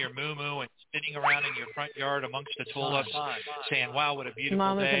 Wearing your moo-moo and spinning around in your front yard amongst the tulips, saying, wow, what a beautiful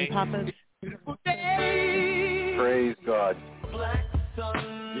Mamas day. and papas. Praise God.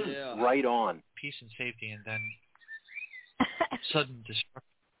 Right on. Peace and safety, and then sudden destruction.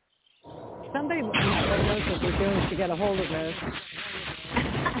 Somebody knows what they're doing to get a hold of this.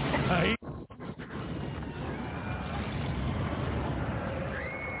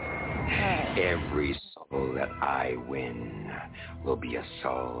 Every soul that I win will be a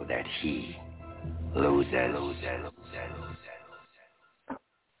soul that he loses.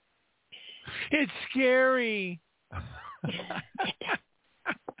 It's scary.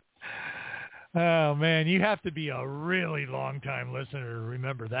 Oh, man, you have to be a really long-time listener to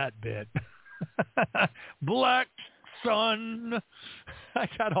remember that bit. Black sun. I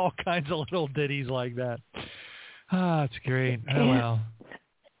got all kinds of little ditties like that. Ah, it's great. Oh, well.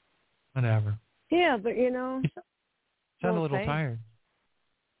 Whatever. Yeah, but you sound a little tired.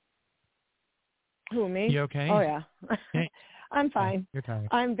 Who, me? You okay? Oh, yeah. I'm fine. Yeah, you're tired.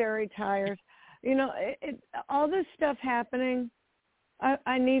 I'm very tired. All this stuff happening,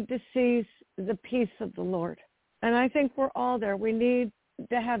 I need to see the peace of the Lord. And I think we're all there. We need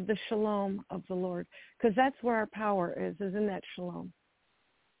to have the shalom of the Lord, because that's where our power is in that shalom.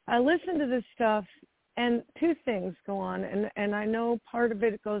 I listen to this stuff, and two things go on, and I know part of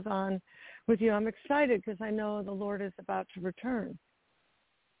it goes on with you. I'm excited because I know the Lord is about to return.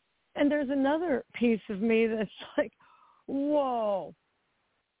 And there's another piece of me that's like, whoa.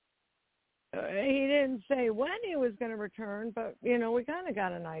 He didn't say when he was going to return, but, we kind of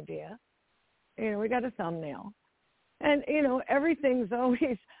got an idea. We got a thumbnail. And, everything's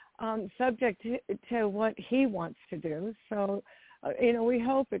always subject to what he wants to do. So, we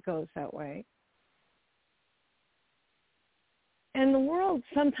hope it goes that way. And the world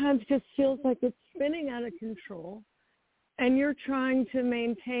sometimes just feels like it's spinning out of control, and you're trying to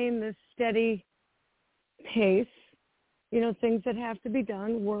maintain this steady pace, things that have to be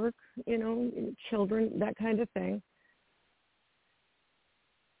done, work, children, that kind of thing.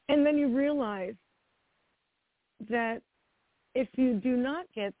 And then you realize that if you do not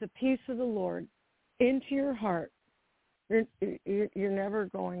get the peace of the Lord into your heart, you're never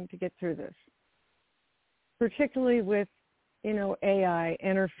going to get through this, particularly with AI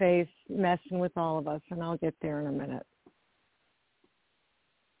interface messing with all of us, and I'll get there in a minute.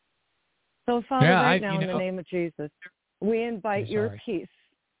 So, Father, now in the name of Jesus, we invite your peace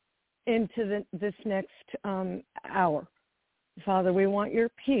into this next hour. Father, we want your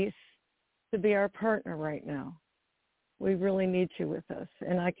peace to be our partner right now. We really need you with us,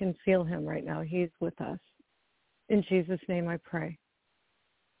 and I can feel him right now. He's with us. In Jesus' name I pray.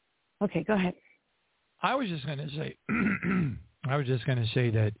 Okay, go ahead. I was just going to say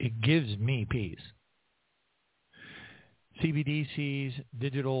that it gives me peace. CBDCs,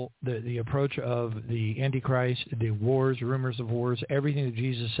 digital, the approach of the Antichrist, the wars, rumors of wars, everything that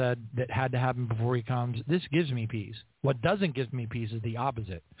Jesus said that had to happen before he comes, this gives me peace. What doesn't give me peace is the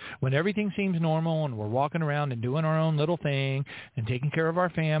opposite. When everything seems normal and we're walking around and doing our own little thing and taking care of our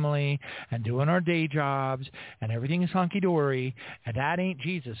family and doing our day jobs and everything is hunky-dory, and that ain't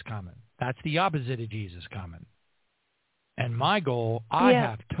Jesus coming. That's the opposite of Jesus coming. And my goal, I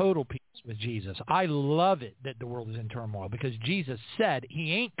have total peace with Jesus. I love it that the world is in turmoil because Jesus said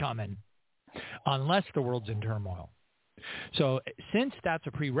he ain't coming unless the world's in turmoil. So since that's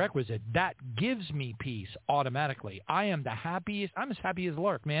a prerequisite, that gives me peace automatically. I am the happiest. I'm as happy as a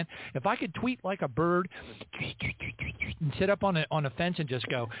lark, man. If I could tweet like a bird and sit up on a fence and just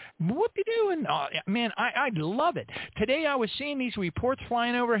go, what you doing? Man, I'd love it. Today I was seeing these reports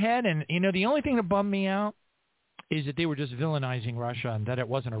flying overhead, and, the only thing that bummed me out is that they were just villainizing Russia and that it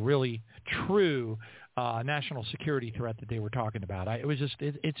wasn't a really true national security threat that they were talking about. It was just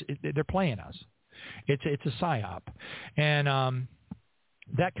they're playing us. It's a psyop, and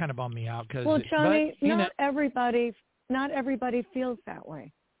that kind of bummed me out because. Well, Johnny, not everybody feels that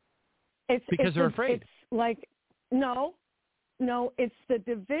way. It's they're afraid. It's like No, it's the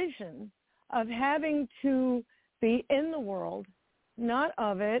division of having to be in the world, not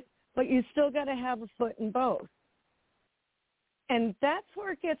of it, but you still got to have a foot in both. And that's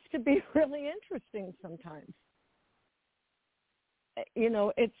where it gets to be really interesting sometimes.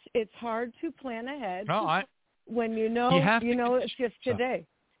 It's hard to plan ahead when you know it's just today.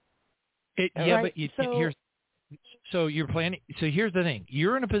 So you're planning. So here's the thing: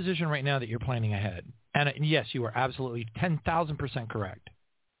 you're in a position right now that you're planning ahead, and yes, you are absolutely 10,000% correct.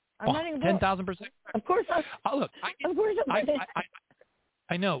 I'm not even 10,000%. Of course,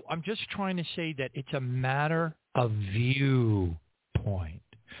 I know. I'm just trying to say that it's a matter of viewpoint.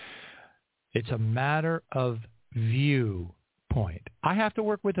 It's a matter of viewpoint. I have to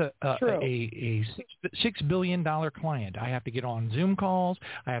work with a $6 billion client. I have to get on Zoom calls.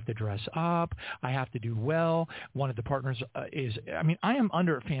 I have to dress up. I have to do well. One of the partners I am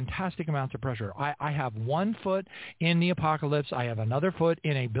under fantastic amounts of pressure. I have one foot in the apocalypse. I have another foot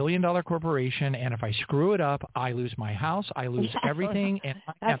in a $1 billion corporation. And if I screw it up, I lose my house. I lose everything. And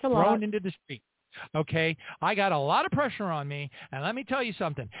I am thrown into the street. Okay, I got a lot of pressure on me, and let me tell you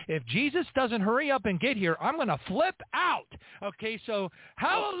something. If Jesus doesn't hurry up and get here, I'm going to flip out. Okay, so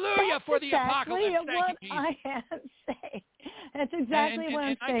hallelujah for the apocalypse. That's exactly what I have to say. That's exactly what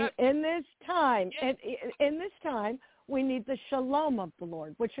I'm saying. In this time, we need the shalom of the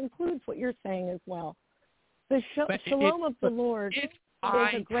Lord, which includes what you're saying as well. The shalom of the Lord is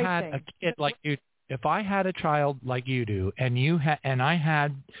a great thing. If I had a kid like you, if I had a child like you do, and I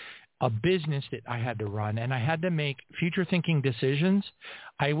had a business that I had to run and I had to make future thinking decisions,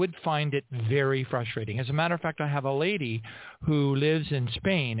 I would find it very frustrating. As a matter of fact, I have a lady who lives in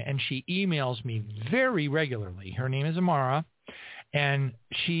Spain and she emails me very regularly. Her name is Amara, and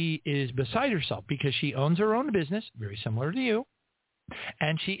she is beside herself because she owns her own business, very similar to you,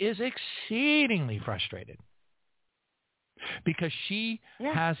 and she is exceedingly frustrated because she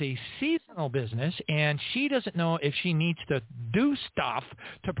has a seasonal business and she doesn't know if she needs to do stuff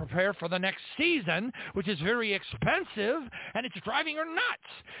to prepare for the next season, which is very expensive, and it's driving her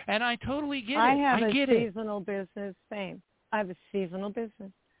nuts. And I totally get it. I have a seasonal business, same. I have a seasonal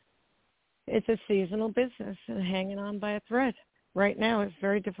business. It's a seasonal business and hanging on by a thread. Right now it's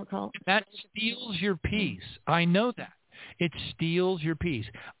very difficult. That steals your peace. I know that. It steals your peace.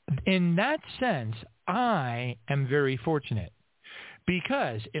 In that sense, I am very fortunate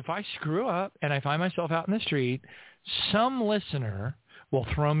because if I screw up and I find myself out in the street, some listener will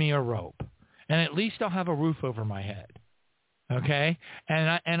throw me a rope, and at least I'll have a roof over my head. Okay?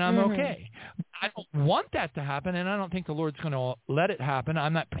 And I'm okay. I don't want that to happen, and I don't think the Lord's going to let it happen.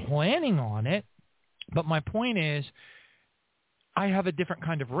 I'm not planning on it. But my point is I have a different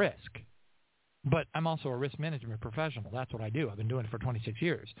kind of risk. But I'm also a risk management professional. That's what I do. I've been doing it for 26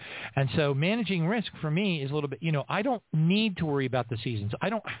 years. And so managing risk for me is a little bit, I don't need to worry about the seasons. I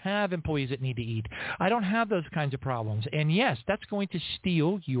don't have employees that need to eat. I don't have those kinds of problems. And yes, that's going to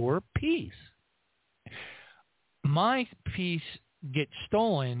steal your peace. My peace gets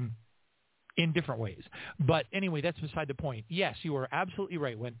stolen in different ways. But anyway, that's beside the point. Yes, you are absolutely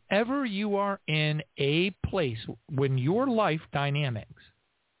right. Whenever you are in a place, when your life dynamics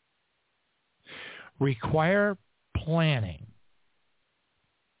require planning,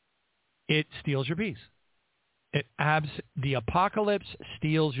 it steals your peace. The apocalypse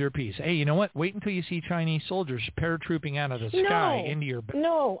steals your peace. Hey, you know what? Wait until you see Chinese soldiers paratrooping out of the sky into your back.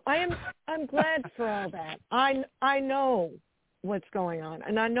 No, I'm glad for all that. I know what's going on,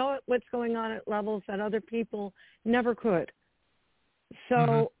 and I know what's going on at levels that other people never could.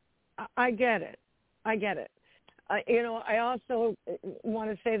 So I get it. I also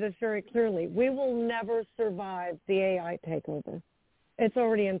want to say this very clearly. We will never survive the AI takeover. It's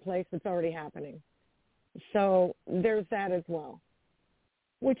already in place. It's already happening. So there's that as well,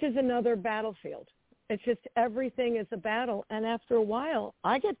 which is another battlefield. It's just everything is a battle. And after a while,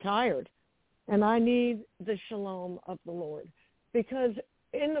 I get tired, and I need the shalom of the Lord, because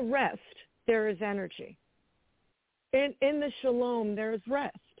in the rest, there is energy. In the shalom, there is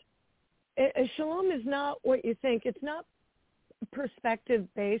rest. Shalom is not what you think. It's not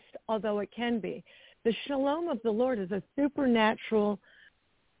perspective-based, although it can be. The shalom of the Lord is a supernatural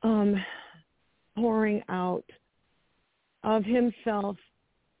pouring out of himself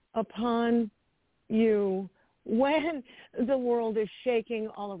upon you when the world is shaking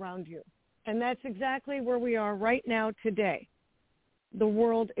all around you. And that's exactly where we are right now today. The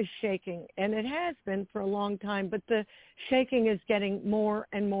world is shaking, and it has been for a long time, but the shaking is getting more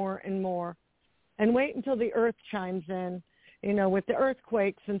and more and more. And wait until the earth chimes in, with the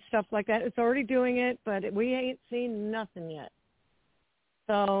earthquakes and stuff like that. It's already doing it, but we ain't seen nothing yet.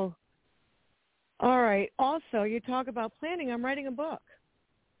 So All right. Also, you talk about planning. I'm writing a book.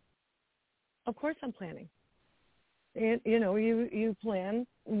 Of course I'm planning. And, you plan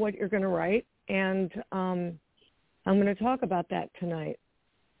what you're going to write, and I'm going to talk about that tonight.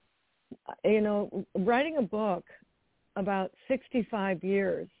 Writing a book about 65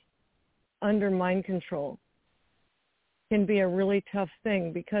 years under mind control can be a really tough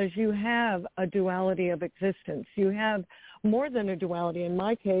thing because you have a duality of existence. You have more than a duality. In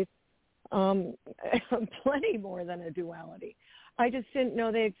my case, plenty more than a duality. I just didn't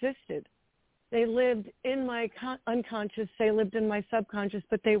know they existed. They lived in my unconscious, they lived in my subconscious,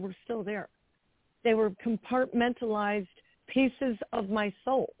 but they were still there. They were compartmentalized pieces of my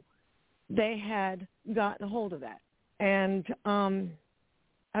soul. They had gotten a hold of that. And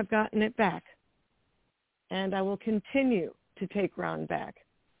I've gotten it back. And I will continue to take ground back.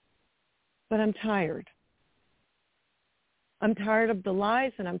 But I'm tired. I'm tired of the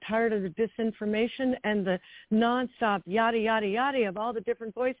lies, and I'm tired of the disinformation and the nonstop yada, yada, yada of all the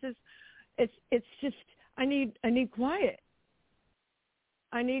different voices. It's just, I need quiet.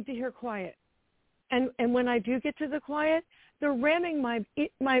 I need to hear quiet. And when I do get to the quiet, they're ramming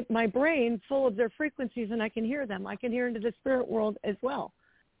my brain full of their frequencies, and I can hear them. I can hear into the spirit world as well.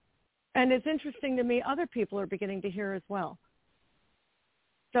 And it's interesting to me, other people are beginning to hear as well.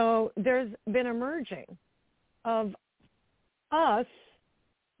 So there's been a merging of us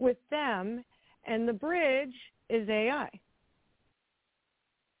with them, and the bridge is AI.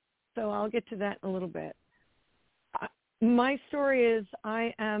 So I'll get to that in a little bit. My story is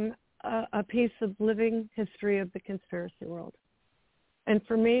I am a piece of living history of the conspiracy world. And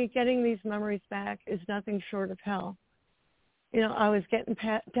for me, getting these memories back is nothing short of hell. I was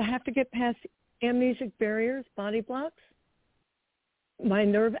to have to get past amnesic barriers, body blocks. My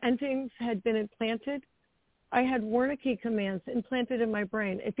nerve endings had been implanted. I had Wernicke commands implanted in my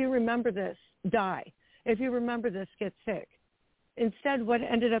brain. If you remember this, die. If you remember this, get sick. Instead, what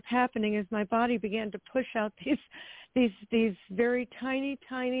ended up happening is my body began to push out these very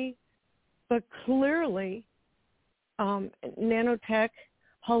tiny, but clearly nanotech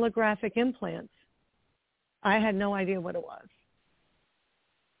holographic implants. I had no idea what it was.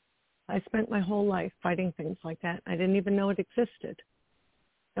 I spent my whole life fighting things like that. I didn't even know it existed.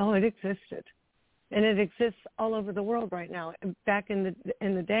 No, it existed. And it exists all over the world right now. And back in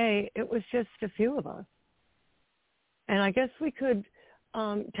the day, it was just a few of us. And I guess we could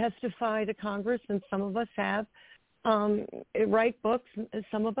testify to Congress, and some of us have, write books,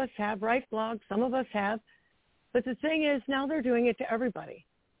 some of us have, write blogs, some of us have. But the thing is, now they're doing it to everybody.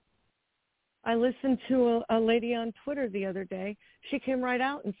 I listened to a lady on Twitter the other day. She came right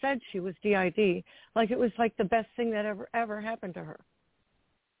out and said she was DID, like it was like the best thing that ever happened to her.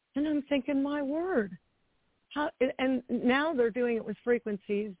 And I'm thinking, my word. And now they're doing it with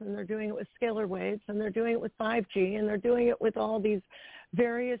frequencies, and they're doing it with scalar waves, and they're doing it with 5G, and they're doing it with all these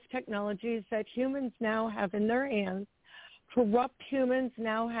various technologies that humans now have in their hands, corrupt humans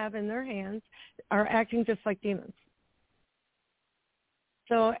now have in their hands, are acting just like demons.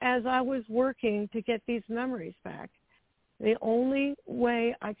 So as I was working to get these memories back, the only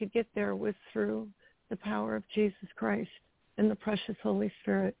way I could get there was through the power of Jesus Christ and the precious Holy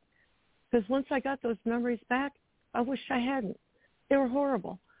Spirit. Because once I got those memories back, I wished I hadn't. They were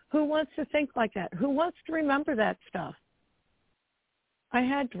horrible. Who wants to think like that? Who wants to remember that stuff? I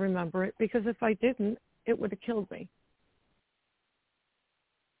had to remember it, because if I didn't, it would have killed me.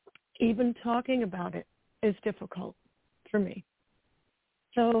 Even talking about it is difficult for me.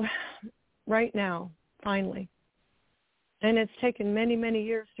 So right now, finally, and it's taken many, many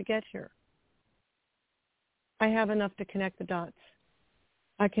years to get here, I have enough to connect the dots.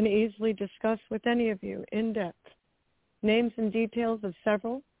 I can easily discuss with any of you in depth names and details of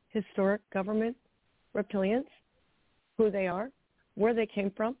several historic government reptilians, who they are, where they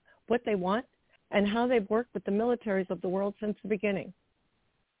came from, what they want, and how they've worked with the militaries of the world since the beginning.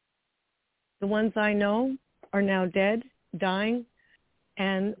 The ones I know are now dead, dying,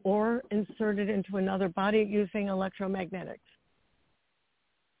 and or inserted into another body using electromagnetics.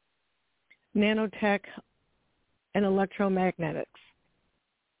 Nanotech and electromagnetics.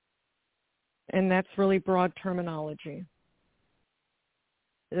 And that's really broad terminology.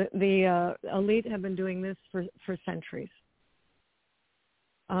 The elite have been doing this for centuries.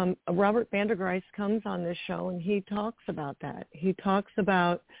 Robert Vandergrijs comes on this show, and he talks about that. He talks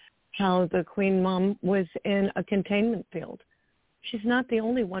about how the Queen Mom was in a containment field. She's not the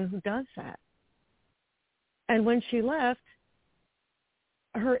only one who does that. And when she left,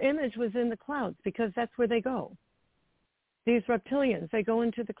 her image was in the clouds, because that's where they go. These reptilians, they go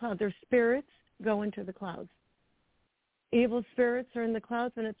into the clouds. Their spirits go into the clouds. evil spirits are in the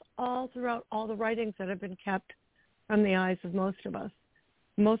clouds, and it's all throughout all the writings that have been kept from the eyes of most of us.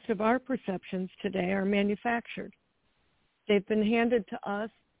 Most of our perceptions today are manufactured. They've been handed to us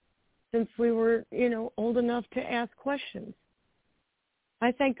since we were, old enough to ask questions.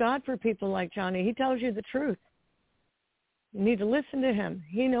 I thank God for people like Johnny. He tells you the truth. You need to listen to him.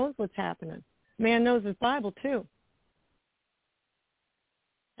 He knows what's happening. Man knows his Bible, too.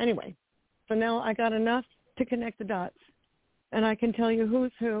 Anyway, so now I got enough to connect the dots, and I can tell you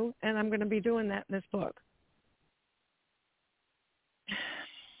who's who, and I'm going to be doing that in this book.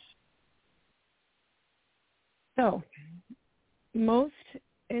 So, most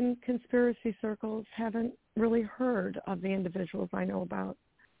in conspiracy circles haven't really heard of the individuals I know about.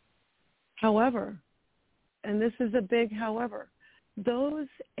 However, and this is a big however, those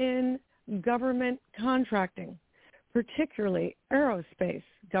in government contracting, particularly aerospace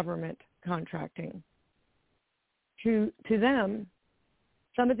government contracting, to them,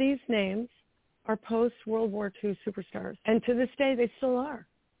 some of these names are post-World War II superstars. And to this day, they still are,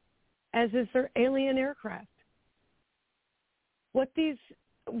 as is their alien aircraft. What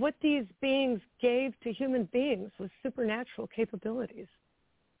these beings gave to human beings was supernatural capabilities.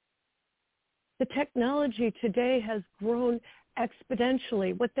 The technology today has grown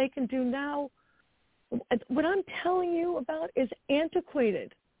exponentially. What they can do now, what I'm telling you about is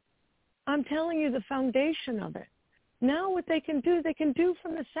antiquated. I'm telling you the foundation of it. Now what they can do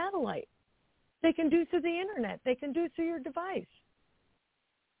from the satellite. They can do through the internet. They can do through your device.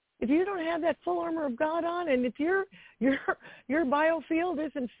 If you don't have that full armor of God on, and if your biofield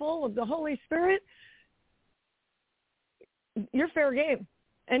isn't full of the Holy Spirit, you're fair game.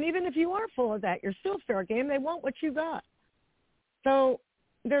 And even if you are full of that, you're still fair game. They want what you got. So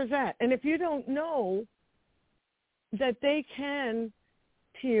there's that. And if you don't know that they can,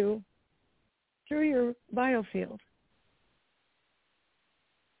 to you, through your biofield,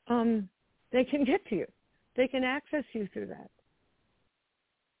 they can get to you. They can access you through that.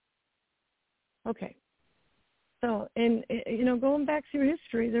 Okay. So, and going back through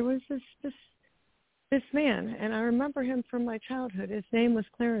history, there was this man, and I remember him from my childhood. His name was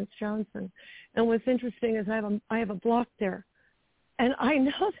Clarence Johnson. And what's interesting is I have a block there, and I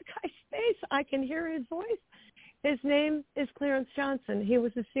know the guy's face. I can hear his voice. His name is Clarence Johnson. He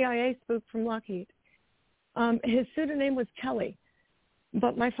was a CIA spook from Lockheed. His pseudonym was Kelly,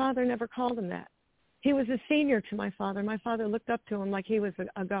 but my father never called him that. He was a senior to my father. My father looked up to him like he was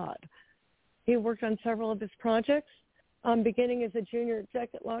a god. He worked on several of his projects, beginning as a junior exec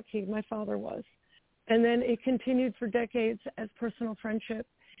at Lockheed, my father was. And then it continued for decades as personal friendship.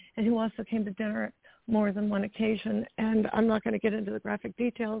 And he also came to dinner more than one occasion. And I'm not going to get into the graphic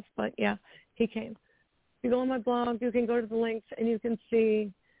details, but yeah, he came. You go on my blog, you can go to the links, and you can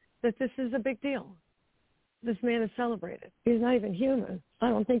see that this is a big deal. This man is celebrated. He's not even human. I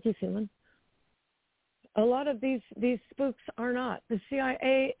don't think he's human. A lot of these spooks are not. The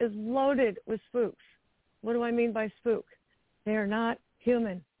CIA is loaded with spooks. What do I mean by spook? They are not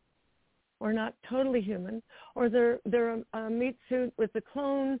human, or not totally human, or they're a meat suit with a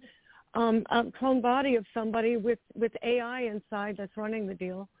clone body of somebody with AI inside that's running the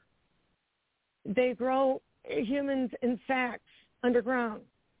deal. They grow humans in sacks underground.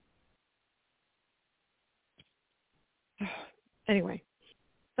 Anyway,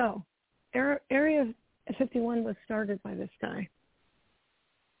 so Area 51 was started by this guy.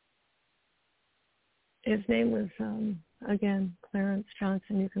 His name was, again, Clarence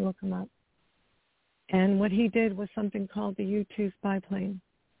Johnson. You can look him up. And what he did was something called the U-2 spy plane.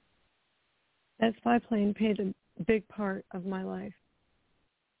 That spy plane played a big part of my life.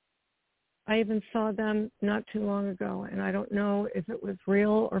 I even saw them not too long ago, and I don't know if it was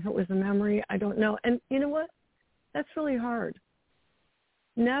real or if it was a memory. I don't know. And you know what? That's really hard.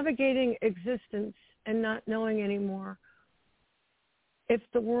 Navigating existence and not knowing anymore if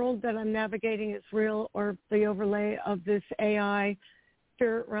the world that I'm navigating is real, or if the overlay of this AI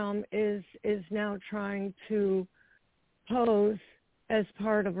spirit realm is now trying to pose as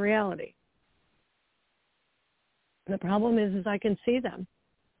part of reality. And the problem is I can see them.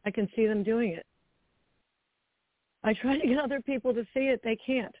 I can see them doing it. I try to get other people to see it. They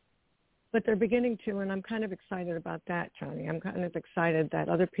can't. But they're beginning to, and I'm kind of excited about that, Johnny. I'm kind of excited that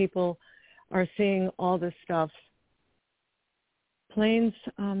other people are seeing all this stuff. Planes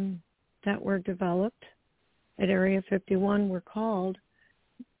that were developed at Area 51 were called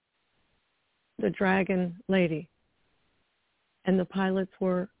the Dragon Lady, and the pilots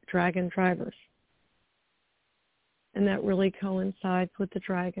were Dragon drivers. And that really coincides with the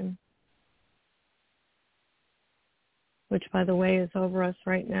Dragon, which, by the way, is over us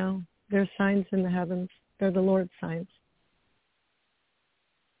right now. There's signs in the heavens. They're the Lord's signs.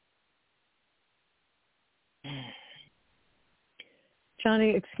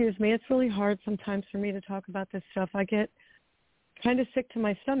 Johnny, excuse me. It's really hard sometimes for me to talk about this stuff. I get kind of sick to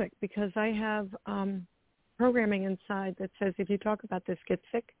my stomach because I have programming inside that says if you talk about this, get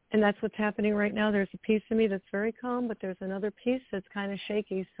sick. And that's what's happening right now. There's a piece of me that's very calm, but there's another piece that's kind of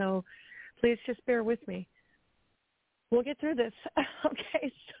shaky. So please just bear with me. We'll get through this.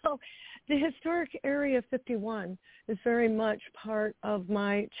 Okay, so the historic Area 51 is very much part of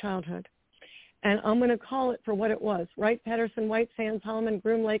my childhood. And I'm going to call it for what it was. Wright, Patterson, White Sands, Holloman,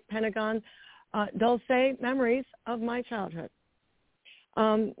 Groom Lake, Pentagon, Dulce, memories of my childhood.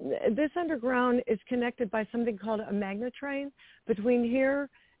 This underground is connected by something called a magnet train between here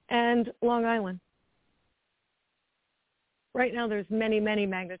and Long Island. Right now there's many, many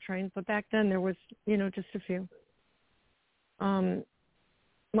magnet trains, but back then there was, just a few.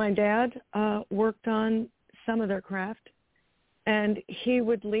 My dad worked on some of their craft, and he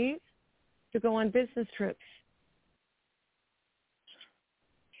would leave to go on business trips.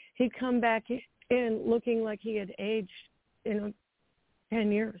 He'd come back in looking like he had aged, 10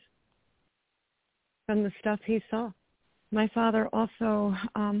 years from the stuff he saw. My father also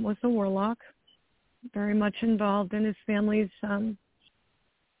was a warlock, very much involved in his family's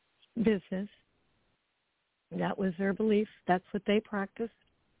business. That was their belief. That's what they practiced.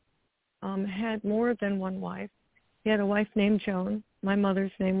 Had more than one wife. He had a wife named Joan. My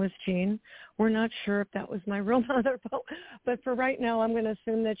mother's name was Jean. We're not sure if that was my real mother, but for right now, I'm going to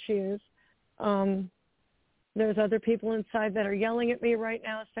assume that she is. There's other people inside that are yelling at me right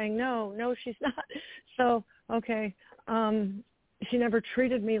now saying, no, she's not. So, okay. She never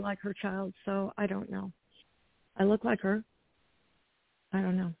treated me like her child, so I don't know. I look like her. I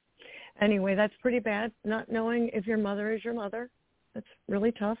don't know. Anyway, that's pretty bad, not knowing if your mother is your mother. That's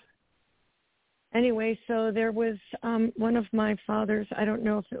really tough. Anyway, so there was one of my father's, I don't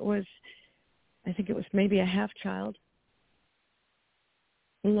know if it was, I think it was maybe a half-child.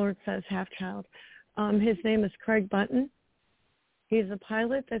 The Lord says half-child. His name is Craig Button. He's a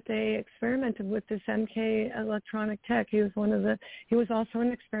pilot that they experimented with this MK electronic tech. He was also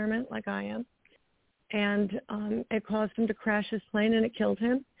an experiment like I am. And it caused him to crash his plane and it killed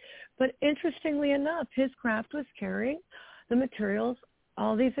him. But interestingly enough, his craft was carrying the materials,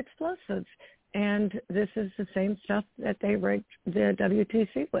 all these explosives. And this is the same stuff that they rigged the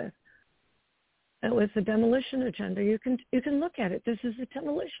WTC with. It was a demolition agenda. You can look at it. This is a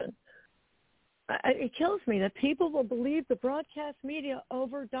demolition. It kills me that people will believe the broadcast media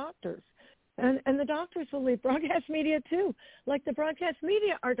over doctors. And the doctors will believe broadcast media too. Like the broadcast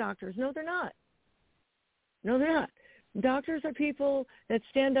media are doctors. No, they're not. No, they're not. Doctors are people that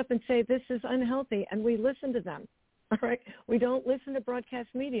stand up and say this is unhealthy, and we listen to them. All right? We don't listen to broadcast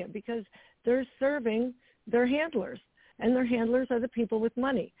media because they're serving their handlers, and their handlers are the people with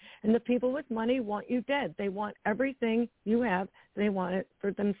money. And the people with money want you dead. They want everything you have. They want it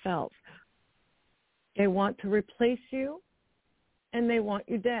for themselves. They want to replace you, and they want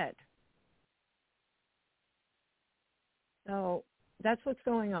you dead. So that's what's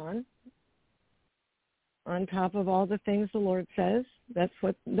going on top of all the things the Lord says. That's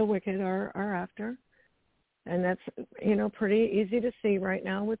what the wicked are after. And that's, pretty easy to see right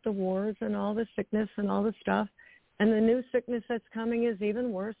now with the wars and all the sickness and all the stuff. And the new sickness that's coming is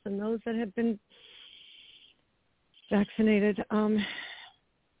even worse than those that have been vaccinated.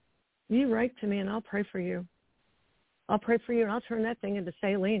 You write to me and I'll pray for you. I'll pray for you and I'll turn that thing into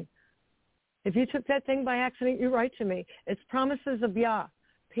saline. If you took that thing by accident, you write to me. It's Promises of Yah.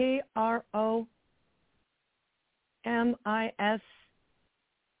 PROMISIS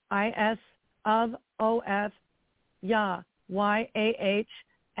of OF Yah, YAH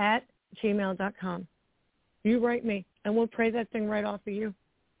 @gmail.com. You write me, and we'll pray that thing right off of you.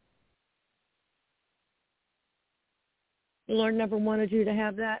 The Lord never wanted you to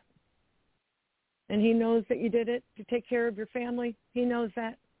have that. And he knows that you did it to take care of your family. He knows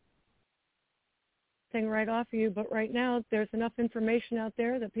that. Thing right off of you. But right now, there's enough information out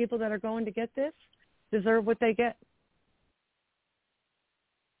there that people that are going to get this deserve what they get.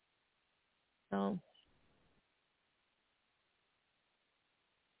 So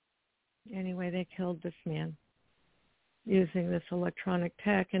anyway, they killed this man using this electronic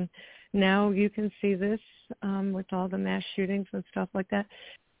tech. And now you can see this with all the mass shootings and stuff like that.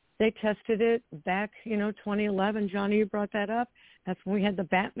 They tested it back, 2011. Johnny, you brought that up. That's when we had the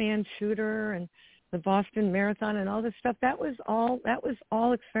Batman shooter and the Boston Marathon and all this stuff. That was all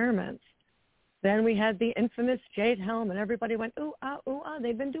experiments. Then we had the infamous Jade Helm, and everybody went, ooh, ah, ooh, ah.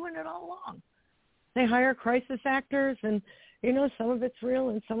 They've been doing it all along. They hire crisis actors, and, you know, some of it's real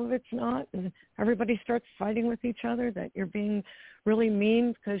and some of it's not. And everybody starts fighting with each other that you're being really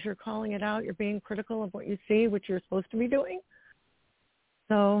mean because you're calling it out. You're being critical of what you see, which you're supposed to be doing.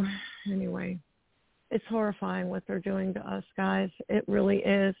 So anyway, it's horrifying what they're doing to us, guys. It really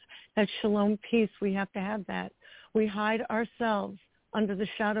is. That shalom peace, we have to have that. We hide ourselves under the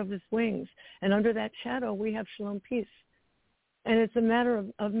shadow of his wings. And under that shadow, we have shalom peace. And it's a matter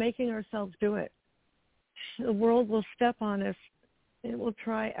of making ourselves do it. The world will step on us. It will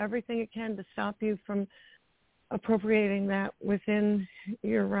try everything it can to stop you from appropriating that within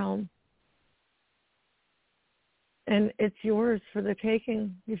your realm. And it's yours for the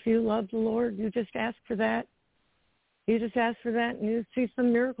taking. If you love the Lord, you just ask for that. You just ask for that, and you see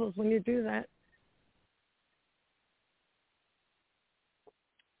some miracles when you do that.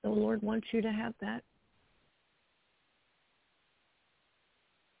 The Lord wants you to have that.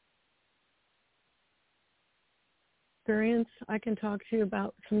 Experience, I can talk to you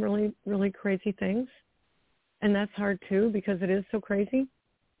about some really, really crazy things. And that's hard too, because it is so crazy.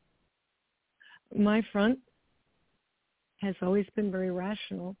 My front has always been very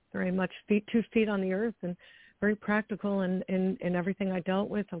rational, very much 2 feet on the earth, and very practical in everything I dealt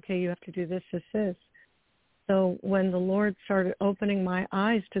with. Okay, you have to do this, this, this. So when the Lord started opening my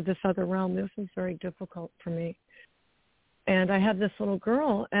eyes to this other realm, this was very difficult for me. And I have this little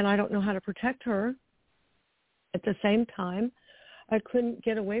girl, and I don't know how to protect her. At the same time, I couldn't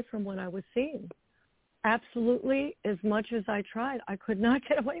get away from what I was seeing. Absolutely, as much as I tried, I could not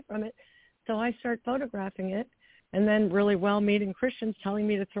get away from it. So I started photographing it, and then really well-meaning Christians telling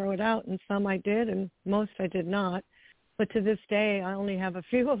me to throw it out, and some I did, and most I did not. But to this day, I only have a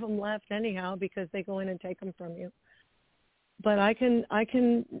few of them left anyhow, because they go in and take them from you. But I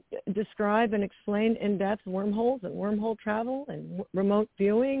can describe and explain in depth wormholes and wormhole travel and remote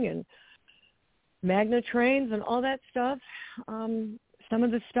viewing and magnet trains and all that stuff. Some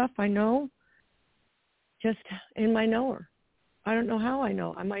of the stuff I know just in my knower. I don't know how I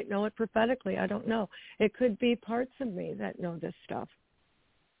know. I might know it prophetically. I don't know. It could be parts of me that know this stuff.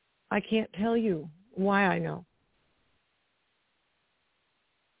 I can't tell you why I know.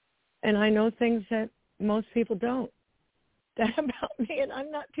 And I know things that most people don't. That about me, and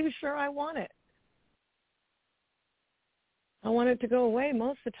I'm not too sure I want it. I want it to go away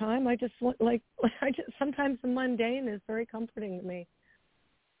most of the time. I just want, sometimes the mundane is very comforting to me.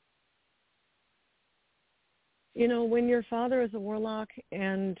 You know, when your father is a warlock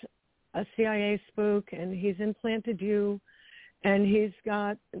and a CIA spook, and he's implanted you, and he's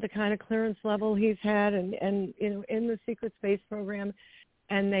got the kind of clearance level he's had, and you know, in the secret space program,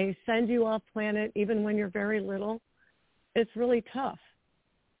 and they send you off planet even when you're very little, it's really tough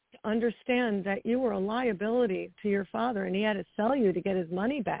to understand that you were a liability to your father, and he had to sell you to get his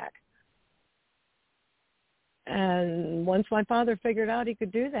money back. And once my father figured out he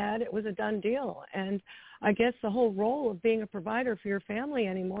could do that, it was a done deal. And I guess the whole role of being a provider for your family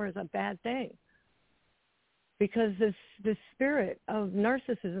anymore is a bad thing, because this spirit of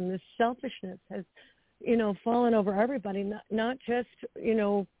narcissism, this selfishness has, you know, fallen over everybody, not just, you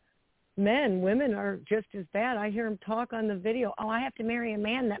know, men. Women are just as bad. I hear them talk on the video, oh, I have to marry a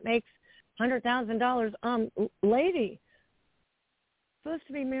man that makes $100,000. Lady, supposed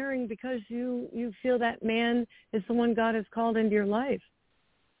to be marrying because you feel that man is the one God has called into your life.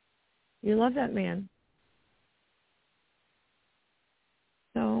 You love that man.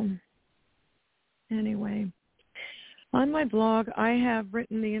 So anyway, on my blog, I have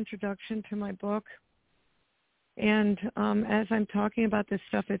written the introduction to my book. And as I'm talking about this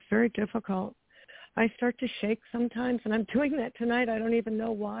stuff, it's very difficult. I start to shake sometimes, and I'm doing that tonight. I don't even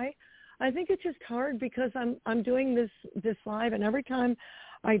know why. I think it's just hard because I'm doing this live, and every time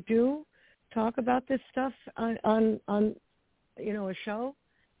I do talk about this stuff on you know, a show,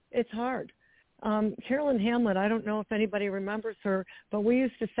 it's hard. Carolyn Hamlet, I don't know if anybody remembers her, but we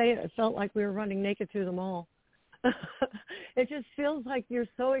used to say it felt like we were running naked through the mall. It just feels like you're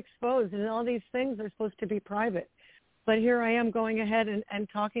so exposed, and all these things are supposed to be private. But here I am going ahead and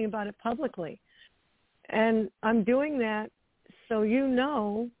talking about it publicly. And I'm doing that so you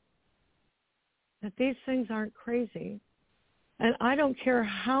know that these things aren't crazy. And I don't care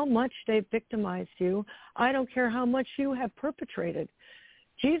how much they've victimized you. I don't care how much you have perpetrated.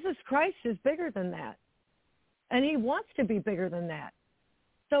 Jesus Christ is bigger than that. And he wants to be bigger than that.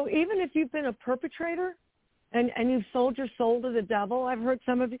 So even if you've been a perpetrator and you've sold your soul to the devil, I've heard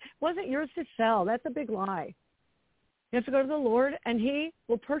some of you, wasn't yours to sell. That's a big lie. You have to go to the Lord, and he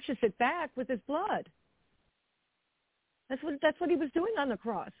will purchase it back with his blood. That's what he was doing on the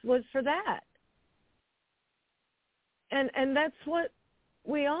cross, was for that. And that's what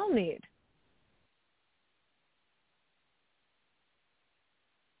we all need.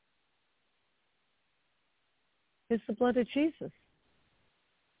 is the blood of Jesus.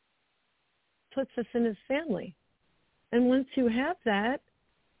 Puts us in his family. And once you have that,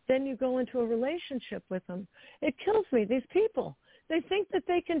 then you go into a relationship with them. It kills me, these people. They think that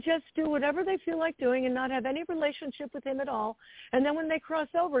they can just do whatever they feel like doing and not have any relationship with him at all. And then when they cross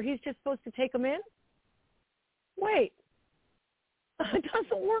over, he's just supposed to take them in? Wait. It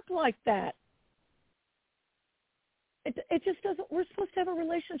doesn't work like that. It just doesn't. We're supposed to have a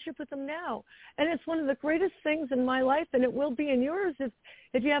relationship with him now. And it's one of the greatest things in my life, and it will be in yours.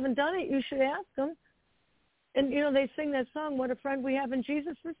 If you haven't done it, you should ask him. And, you know, they sing that song, What a Friend We Have in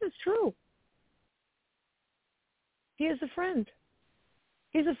Jesus. This is true. He is a friend.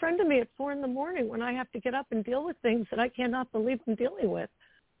 He's a friend to me at 4 a.m. when I have to get up and deal with things that I cannot believe I'm dealing with.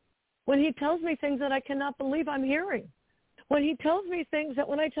 When he tells me things that I cannot believe I'm hearing. When he tells me things that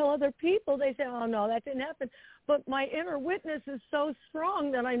when I tell other people, they say, oh, no, that didn't happen. But my inner witness is so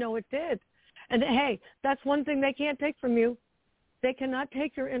strong that I know it did. And, hey, that's one thing they can't take from you. They cannot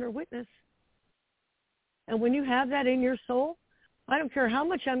take your inner witness. And when you have that in your soul, I don't care how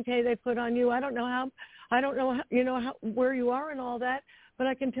much MK they put on you. I don't know how, you know, how, where you are and all that. But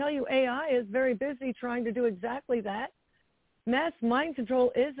I can tell you AI is very busy trying to do exactly that. Mass mind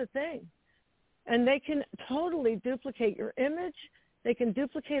control is a thing. And they can totally duplicate your image. They can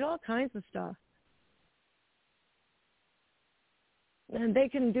duplicate all kinds of stuff. And they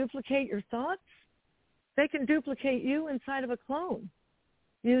can duplicate your thoughts. They can duplicate you inside of a clone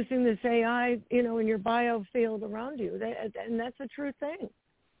using this AI, you know, in your biofield around you. And that's a true thing.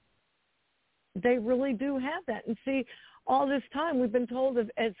 They really do have that. And see, all this time we've been told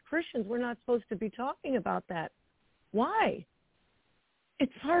as Christians we're not supposed to be talking about that. Why?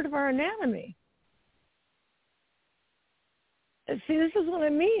 It's part of our anatomy. See, this is what I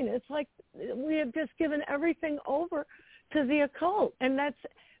mean. It's like we have just given everything over to the occult.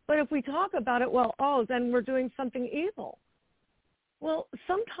 But if we talk about it, well, then we're doing something evil. Well,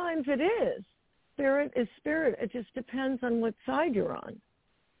 sometimes it is. Spirit is spirit. It just depends on what side you're on.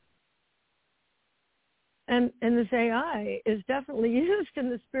 And this AI is definitely used in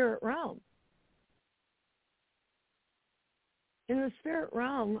the spirit realm. In the spirit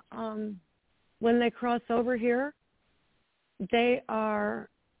realm, when they cross over here, they are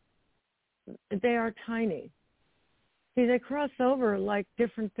tiny. See, they cross over like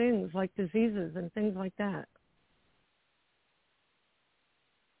different things, like diseases and things like that.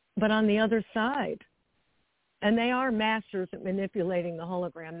 But on the other side, and they are masters at manipulating the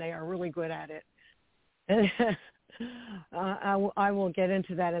hologram. They are really good at it. I will get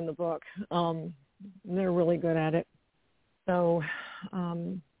into that in the book. They're really good at it. So,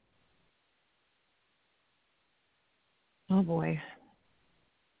 oh boy.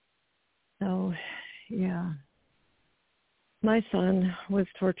 So, yeah. My son was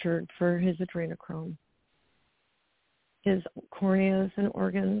tortured for his adrenochrome. His corneas and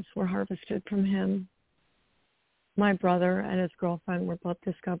organs were harvested from him. My brother and his girlfriend were both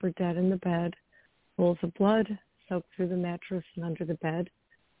discovered dead in the bed. Pools of blood soaked through the mattress and under the bed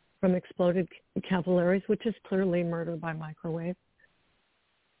from exploded capillaries, which is clearly murder by microwave.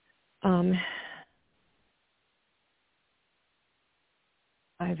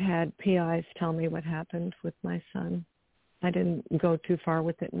 I've had PIs tell me what happened with my son. I didn't go too far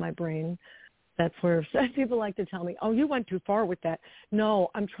with it in my brain. That's where people like to tell me, oh, you went too far with that.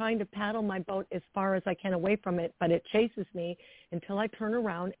 No, I'm trying to paddle my boat as far as I can away from it, but it chases me until I turn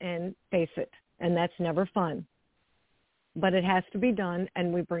around and face it. And that's never fun. But it has to be done,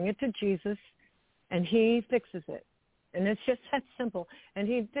 and we bring it to Jesus, and he fixes it. And it's just that simple. And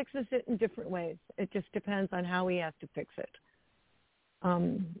he fixes it in different ways. It just depends on how he has to fix it.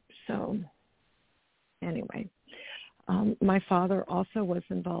 So anyway. My father also was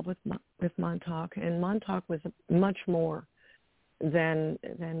involved with Montauk, and Montauk was much more than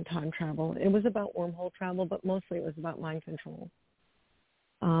time travel. It was about wormhole travel, but mostly it was about mind control.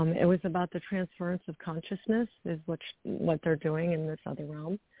 It was about the transference of consciousness is what they're doing in this other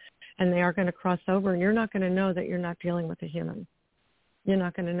realm, and they are going to cross over, and you're not going to know that you're not dealing with a human. You're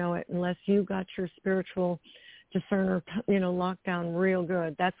not going to know it unless you got your spiritual discerner, locked down real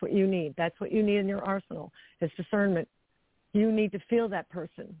good. That's what you need. That's what you need in your arsenal is discernment. You need to feel that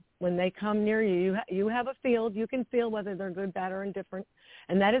person. When they come near you, you have a field. You can feel whether they're good, bad, or indifferent.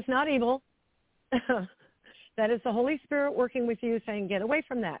 And that is not evil. That is the Holy Spirit working with you saying, get away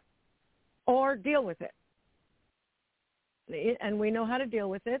from that or deal with it. And we know how to deal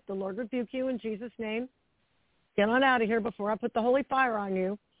with it. The Lord rebuke you in Jesus' name. Get on out of here before I put the holy fire on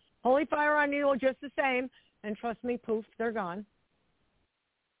you. Holy fire on you just the same. And trust me, poof, they're gone.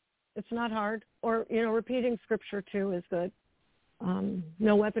 It's not hard. Or, repeating scripture too is good.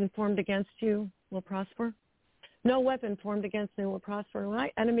 No weapon formed against you will prosper. No weapon formed against me will prosper. When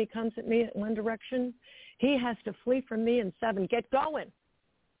my enemy comes at me in one direction, he has to flee from me in 7. Get going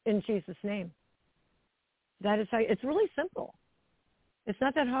in Jesus' name. That is how, it's really simple. It's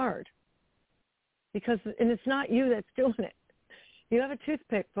not that hard. And it's not you that's doing it. You have a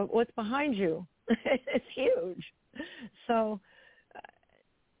toothpick, but what's behind you, it's huge. So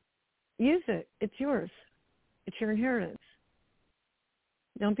use it. It's yours. It's your inheritance.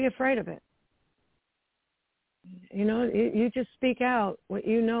 Don't be afraid of it. You know, you just speak out what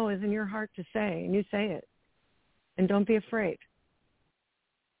you know is in your heart to say, and you say it. And don't be afraid.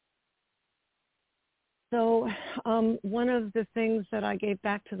 So one of the things that I gave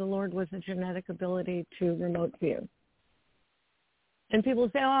back to the Lord was a genetic ability to remote view. And people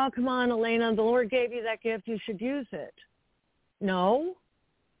say, oh, come on, Eleyna, the Lord gave you that gift. You should use it. No.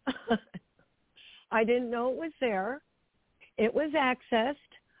 I didn't know it was there. It was accessed.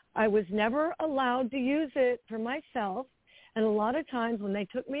 I was never allowed to use it for myself. And a lot of times when they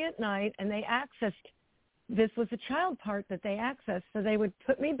took me at night and they accessed, this was a child part that they accessed. So they would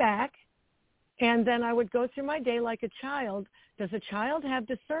put me back, and then I would go through my day like a child. Does a child have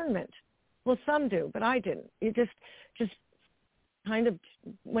discernment? Well, some do, but I didn't. You just kind of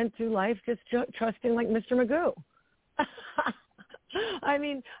went through life just trusting like Mr. Magoo. I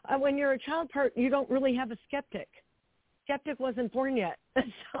mean, when you're a child part, you don't really have a skeptic. Skeptic wasn't born yet.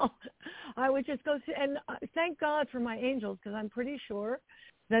 So I would just go through, and thank God for my angels, because I'm pretty sure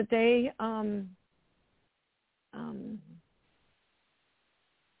that they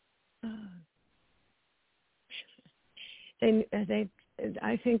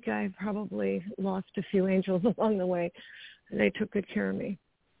I think I probably lost a few angels along the way. They took good care of me.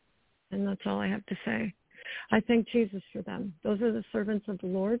 And that's all I have to say. I thank Jesus for them. Those are the servants of the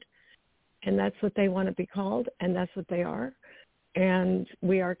Lord, and that's what they want to be called, and that's what they are. And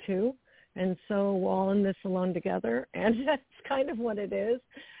we are too. And so we're all in this alone together, and that's kind of what it is.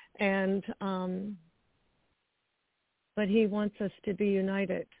 And but he wants us to be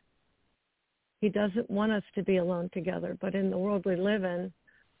united. He doesn't want us to be alone together. But in the world we live in,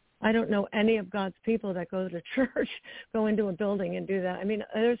 I don't know any of God's people that go to church, go into a building and do that. I mean,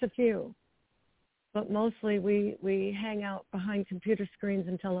 there's a few. But mostly we hang out behind computer screens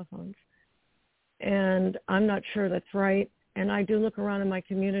and telephones. And I'm not sure that's right. And I do look around in my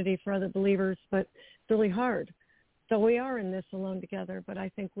community for other believers, but it's really hard. So we are in this alone together, but I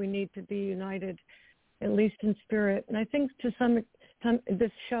think we need to be united, at least in spirit. And I think to some extent,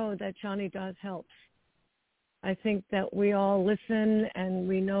 this show that Johnny does helps. I think that we all listen and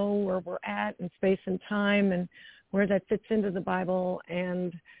we know where we're at in space and time and where that fits into the Bible.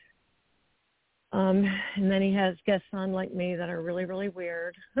 And then he has guests on like me that are really, really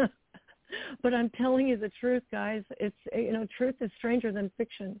weird. But I'm telling you the truth, guys. It's, truth is stranger than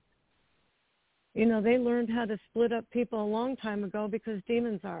fiction. They learned how to split up people a long time ago because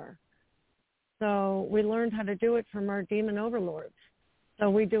demons are. So we learned how to do it from our demon overlords. So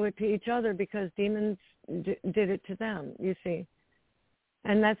we do it to each other because demons did it to them, you see.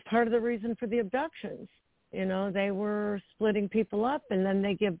 And that's part of the reason for the abductions. They were splitting people up, and then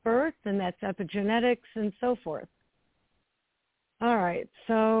they give birth, and that's epigenetics and so forth. All right,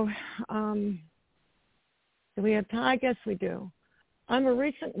 so do we have time? I guess we do. I'm a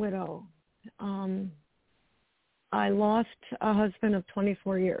recent widow. I lost a husband of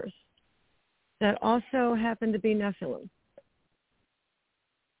 24 years that also happened to be Nephilim.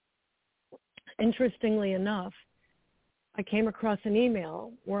 Interestingly enough, I came across an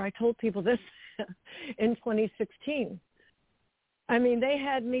email where I told people this in 2016. I mean, they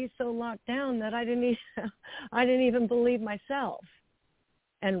had me so locked down that I didn't even believe myself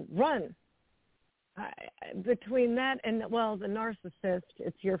and run. Between that and, the narcissist,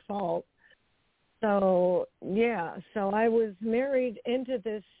 it's your fault. So, yeah, so I was married into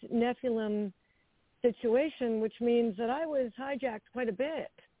this Nephilim situation, which means that I was hijacked quite a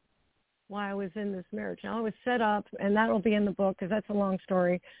bit while I was in this marriage. Now, I was set up, and that will be in the book because that's a long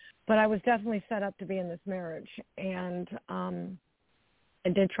story, but I was definitely set up to be in this marriage. And I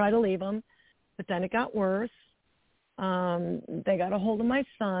did try to leave him, but then it got worse. They got a hold of my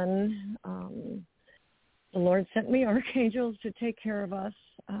son. The Lord sent me archangels to take care of us.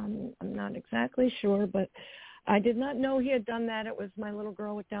 I'm not exactly sure, but I did not know he had done that. It was my little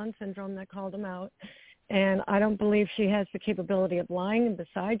girl with Down syndrome that called him out. And I don't believe she has the capability of lying. And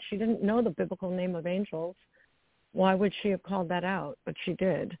besides, she didn't know the biblical name of angels. Why would she have called that out? But she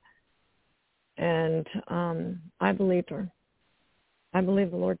did. And I believed her. I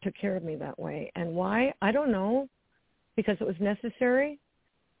believe the Lord took care of me that way. And why? I don't know, because it was necessary.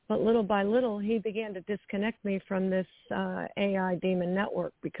 But little by little, he began to disconnect me from this AI demon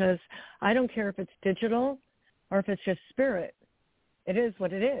network, because I don't care if it's digital. or if it's just spirit. It is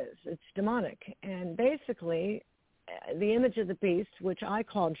what it is. It's demonic. And basically, the image of the beast, which I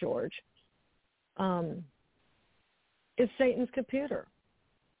call George, is Satan's computer.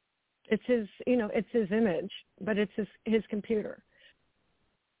 It's his, it's his image, but it's his computer.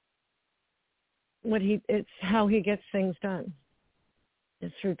 It's how he gets things done.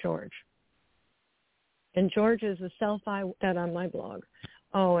 It's through George. And George is a self-I that on my blog.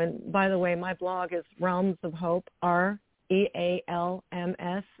 Oh, and by the way, my blog is Realms of Hope,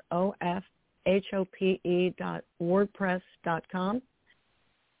 REALMSOFHOPE.wordpress.com.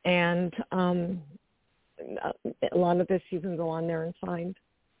 And a lot of this you can go on there and find.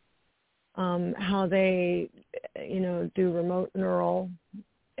 How they, do remote neural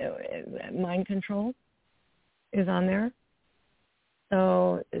mind control is on there.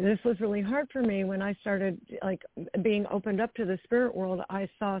 So this was really hard for me when I started being opened up to the spirit world. I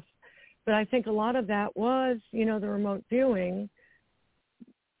saw, but I think a lot of that was, the remote viewing.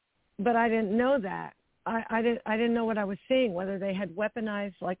 But I didn't know that. I didn't know what I was seeing, whether they had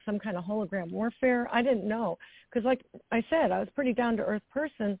weaponized some kind of hologram warfare. I didn't know because, like I said, I was a pretty down to earth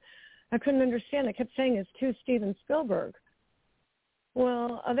person. I couldn't understand. I kept saying it's too Steven Spielberg.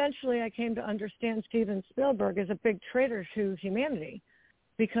 Well, eventually I came to understand Steven Spielberg is a big traitor to humanity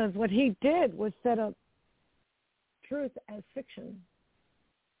because what he did was set up truth as fiction.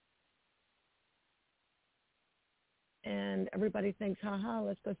 And everybody thinks,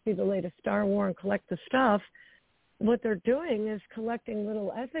 let's go see the latest Star Wars and collect the stuff. What they're doing is collecting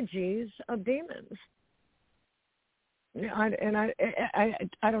little effigies of demons.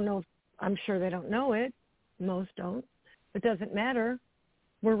 I don't know. I'm sure they don't know it. Most don't. It doesn't matter.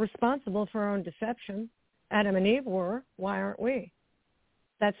 We're responsible for our own deception. Adam and Eve were. Why aren't we?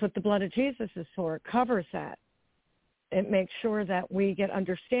 That's what the blood of Jesus is for. It covers that. It makes sure that we get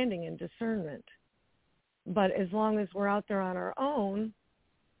understanding and discernment. But as long as we're out there on our own,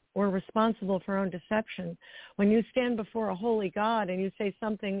 we're responsible for our own deception. When you stand before a holy God and you say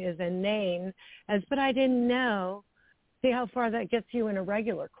something is inane, but I didn't know, see how far that gets you in a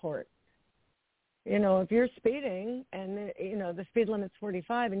regular court. If you're speeding and, the speed limit's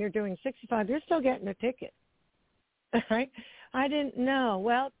 45 and you're doing 65, you're still getting a ticket. Right? I didn't know.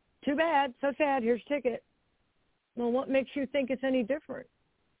 Well, too bad. So sad. Here's your ticket. Well, what makes you think it's any different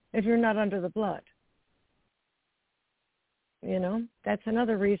if you're not under the blood? That's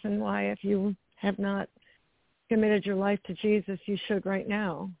another reason why if you have not committed your life to Jesus, you should right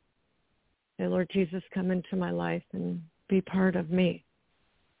now. Say, Lord Jesus, come into my life and be part of me.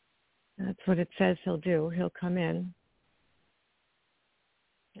 That's what it says he'll do. He'll come in.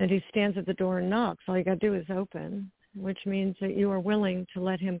 And he stands at the door and knocks. All you got to do is open, which means that you are willing to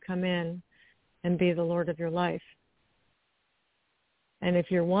let him come in and be the Lord of your life. And if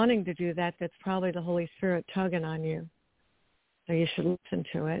you're wanting to do that, that's probably the Holy Spirit tugging on you. So you should listen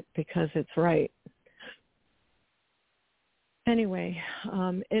to it because it's right. Anyway,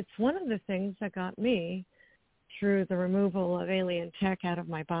 it's one of the things that got me through the removal of alien tech out of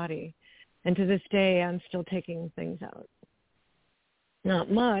my body. And to this day, I'm still taking things out.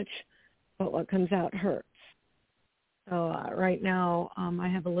 Not much, but what comes out hurts. So right now, I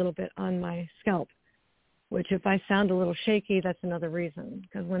have a little bit on my scalp, which if I sound a little shaky, that's another reason.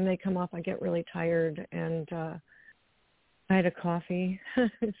 Because when they come off, I get really tired and I had a coffee.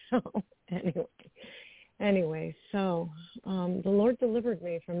 So anyway, so the Lord delivered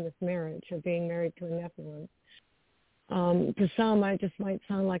me from this marriage of being married to a Nephilim. To some, I just might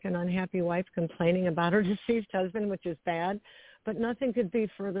sound like an unhappy wife complaining about her deceased husband, which is bad, but nothing could be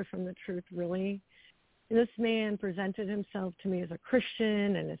further from the truth, really. This man presented himself to me as a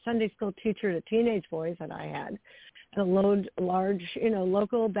Christian and a Sunday school teacher to teenage boys that I had at a large,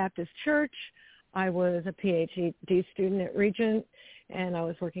 local Baptist church. I was a PhD student at Regent, and I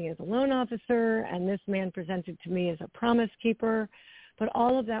was working as a loan officer, and this man presented to me as a promise keeper, but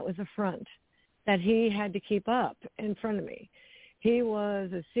all of that was a front that he had to keep up in front of me. He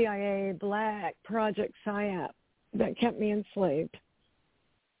was a CIA black project psyop that kept me enslaved,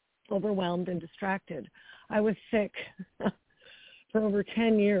 overwhelmed and distracted. I was sick for over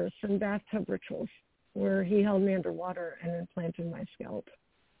 10 years from bathtub rituals where he held me underwater and implanted my scalp.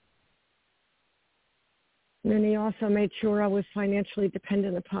 And then he also made sure I was financially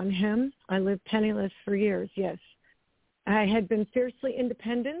dependent upon him. I lived penniless for years, yes. I had been fiercely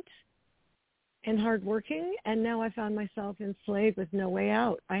independent and hardworking, and now I found myself enslaved with no way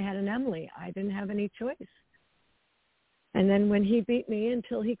out. I had an Emily. I didn't have any choice. And then when he beat me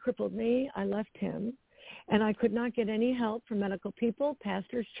until he crippled me, I left him, and I could not get any help from medical people,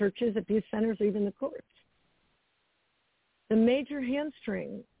 pastors, churches, abuse centers, or even the courts. the major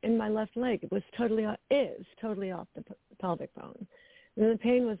hamstring in my left leg is totally off the pelvic bone. And the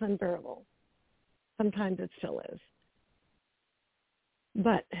pain was unbearable. Sometimes it still is.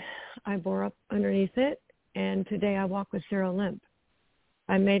 But I bore up underneath it, and today I walk with zero limp.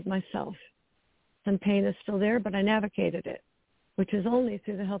 I made myself. Some pain is still there, but I navigated it, which is only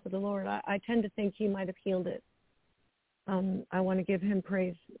through the help of the Lord. I tend to think he might have healed it. I want to give him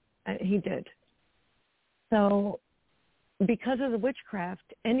praise. He did. So because of the witchcraft,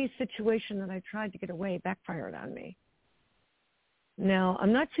 any situation that I tried to get away backfired on me. Now,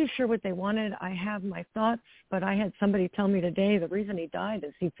 I'm not too sure what they wanted. I have my thoughts, but I had somebody tell me today the reason he died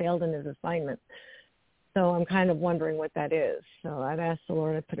is he failed in his assignment. So I'm kind of wondering what that is. So I've asked the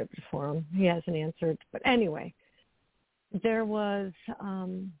Lord to put it before him. He hasn't answered. But anyway, there was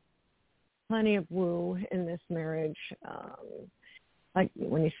plenty of woo in this marriage, like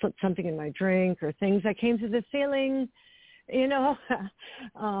when you slipped something in my drink or things that came to the ceiling,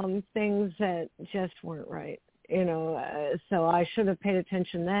 things that just weren't right. So I should have paid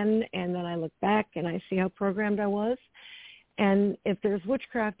attention then, and then I look back and I see how programmed I was. And if there's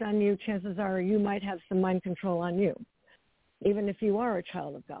witchcraft on you, chances are you might have some mind control on you, even if you are a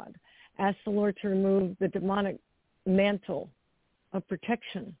child of God. Ask the Lord to remove the demonic mantle of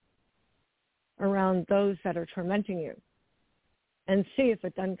protection around those that are tormenting you, and see if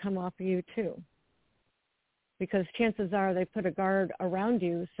it doesn't come off of you too. Because chances are they put a guard around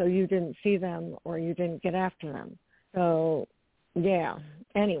you so you didn't see them or you didn't get after them. So, yeah.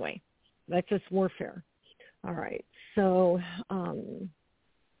 Anyway, that's just warfare. All right. So,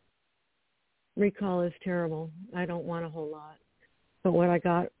 recall is terrible. I don't want a whole lot. But what I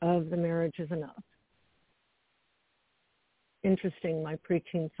got of the marriage is enough. Interesting, my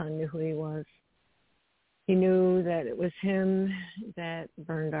preteen son knew who he was. He knew that it was him that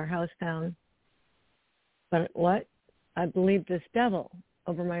burned our house down. But what? I believed this devil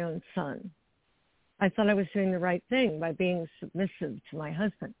over my own son. I thought I was doing the right thing by being submissive to my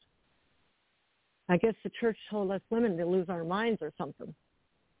husband. I guess the church told us women to lose our minds or something.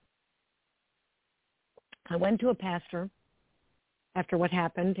 I went to a pastor after what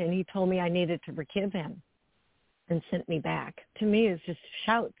happened, and he told me I needed to forgive him and sent me back. To me, it's just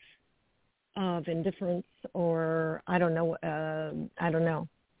shouts of indifference or I don't know.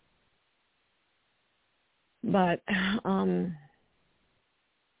 But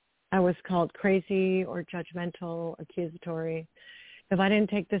I was called crazy or judgmental, accusatory, if I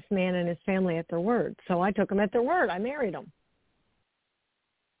didn't take this man and his family at their word. So I took them at their word. I married them.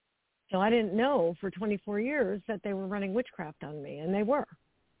 So I didn't know for 24 years that they were running witchcraft on me, and they were.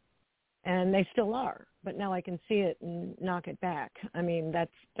 And they still are. But now I can see it and knock it back. I mean,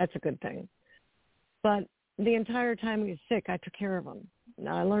 that's a good thing. But the entire time he was sick, I took care of him.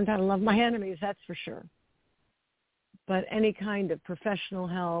 Now, I learned how to love my enemies, that's for sure. But any kind of professional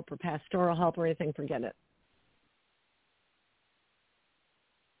help or pastoral help or anything, forget it.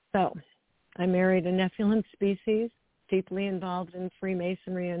 So I married a Nephilim species, deeply involved in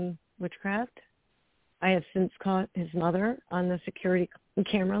Freemasonry and witchcraft. I have since caught his mother on the security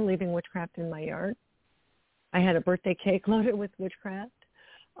camera leaving witchcraft in my yard. I had a birthday cake loaded with witchcraft.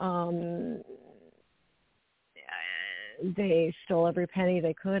 They stole every penny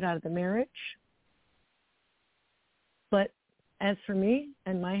they could out of the marriage. But as for me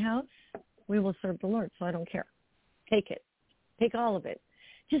and my house, we will serve the Lord, so I don't care. Take it. Take all of it.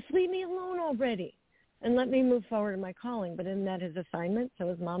 Just leave me alone already and let me move forward in my calling. But isn't that his assignment? So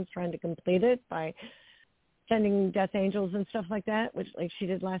his mom's trying to complete it by sending death angels and stuff like that, which like she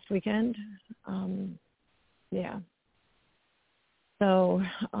did last weekend. Yeah. So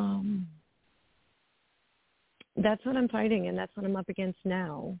that's what I'm fighting, and that's what I'm up against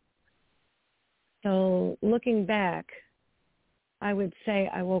now. So looking back, I would say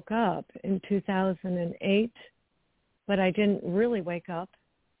I woke up in 2008, but I didn't really wake up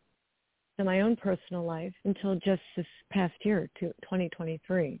to my own personal life until just this past year,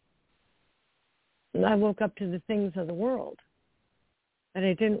 2023. And I woke up to the things of the world, but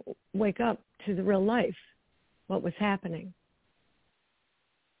I didn't wake up to the real life, what was happening.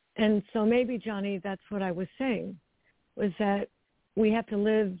 And so maybe, Johnny, that's what I was saying, was that we have to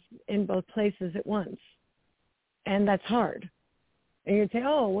live in both places at once. And that's hard. And you'd say,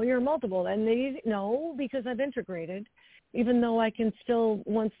 oh, well, you're multiple. And no, because I've integrated, even though I can still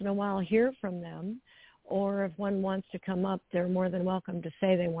once in a while hear from them, or if one wants to come up, they're more than welcome to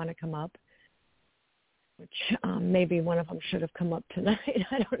say they want to come up, which maybe one of them should have come up tonight.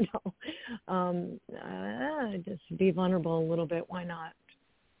 I don't know. Just be vulnerable a little bit. Why not?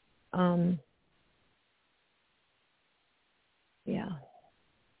 Yeah.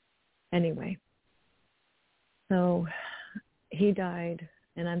 Anyway. So he died,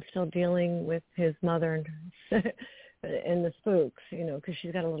 and I'm still dealing with his mother and the spooks, because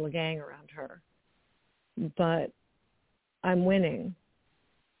she's got a little gang around her. But I'm winning,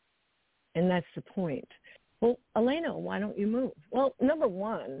 and that's the point. Well, Eleyna, why don't you move? Well, number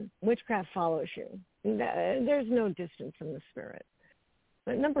one, witchcraft follows you. There's no distance in the spirit.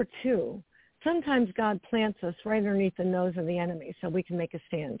 But number two, sometimes God plants us right underneath the nose of the enemy so we can make a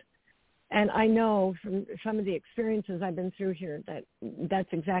stand. And I know from some of the experiences I've been through here that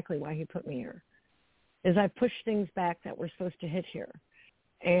that's exactly why he put me here, is I pushed things back that were supposed to hit here.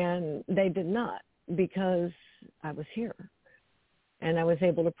 And they did not, because I was here. And I was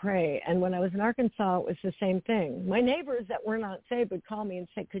able to pray. And when I was in Arkansas, it was the same thing. My neighbors that were not saved would call me and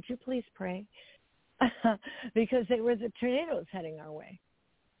say, could you please pray? Because they were the tornadoes heading our way.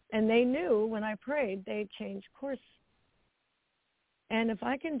 And they knew when I prayed, they'd change course. And if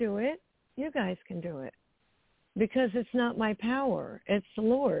I can do it, you guys can do it. Because it's not my power. It's the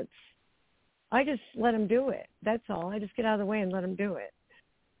Lord's. I just let him do it. That's all. I just get out of the way and let him do it.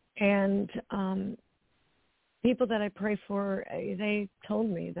 And people that I pray for, they told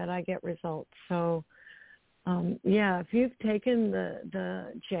me that I get results. So, if you've taken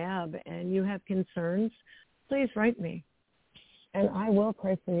the jab and you have concerns, please write me. And I will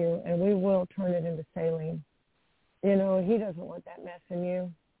pray for you, and we will turn it into saline. He doesn't want that mess in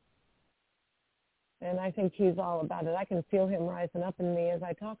you. And I think he's all about it. I can feel him rising up in me as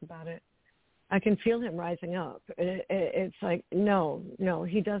I talk about it. I can feel him rising up. It's like, no,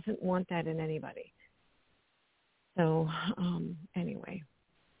 he doesn't want that in anybody. So, anyway.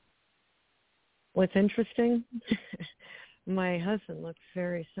 What's interesting, my husband looks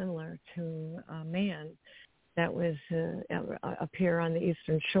very similar to a man that was up here on the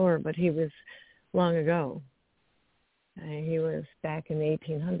Eastern Shore, but he was long ago. He was back in the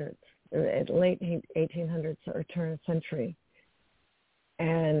 1800s, late 1800s or turn of century.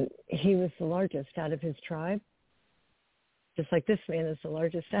 And he was the largest out of his tribe, just like this man is the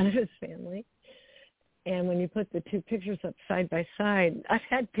largest out of his family. And when you put the two pictures up side by side, I've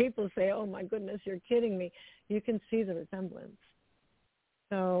had people say, oh, my goodness, you're kidding me. You can see the resemblance.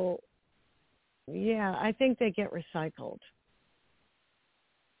 So, yeah, I think they get recycled.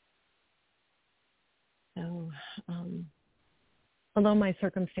 So, although my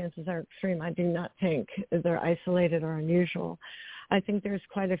circumstances are extreme, I do not think they're isolated or unusual. I think there's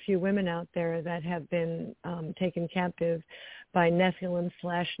quite a few women out there that have been taken captive by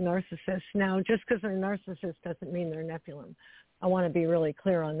Nephilim/narcissists. Now, just because they're narcissists doesn't mean they're Nephilim. I want to be really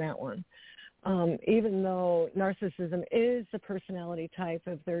clear on that one. Even though narcissism is the personality type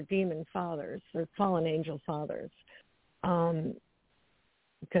of their demon fathers, their fallen angel fathers,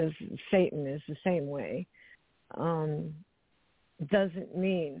 because Satan is the same way, doesn't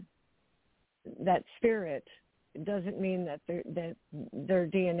mean that spirit, doesn't mean that their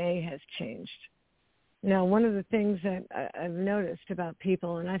DNA has changed. Now, one of the things that I've noticed about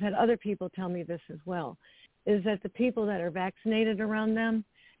people, and I've had other people tell me this as well, is that the people that are vaccinated around them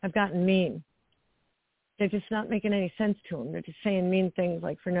have gotten mean. They're just not making any sense to them. They're just saying mean things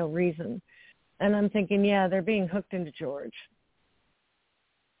like for no reason. And I'm thinking, yeah, they're being hooked into George.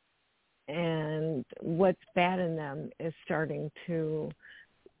 And what's bad in them is starting to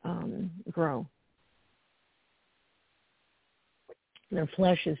grow. Their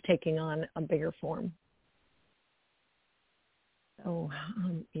flesh is taking on a bigger form. So,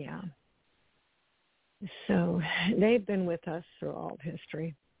 yeah. So they've been with us through all of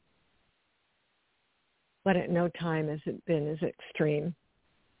history. But at no time has it been as extreme.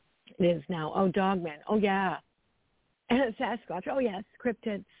 It is now. Oh, Dogman. Oh, yeah. And Sasquatch. Oh, yes.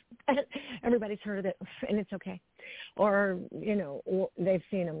 Cryptids. Everybody's heard of it, and it's okay. Or, they've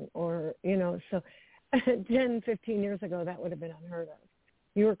seen them. Or, so 10, 15 years ago, that would have been unheard of.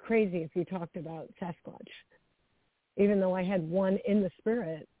 You were crazy if you talked about Sasquatch. Even though I had one in the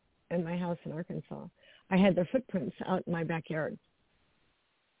spirit in my house in Arkansas. I had their footprints out in my backyard.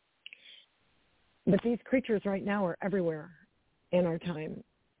 But these creatures right now are everywhere in our time.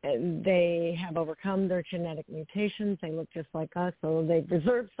 And they have overcome their genetic mutations. They look just like us. So they've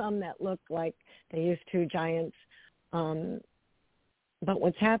preserved some that look like they used to, giants. But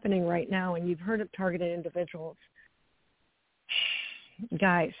what's happening right now, and you've heard of targeted individuals,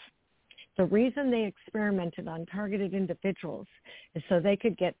 guys, the reason they experimented on targeted individuals is so they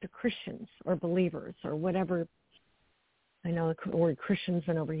could get to Christians or believers or whatever. I know the word Christian's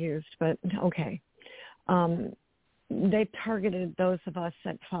been overused, but okay. They targeted those of us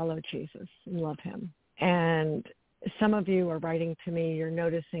that follow Jesus and love him. And some of you are writing to me, you're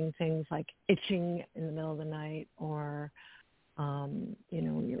noticing things like itching in the middle of the night or,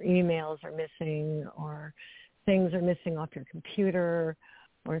 your emails are missing or things are missing off your computer,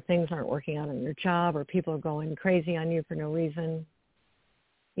 or things aren't working out on your job, or people are going crazy on you for no reason,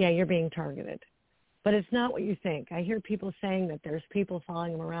 yeah, you're being targeted. But it's not what you think. I hear people saying that there's people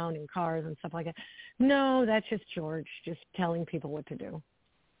following them around in cars and stuff like that. No, that's just George just telling people what to do.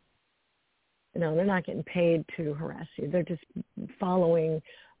 No, they're not getting paid to harass you. They're just following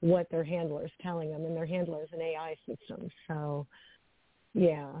what their handler is telling them, and their handler is an AI system. So,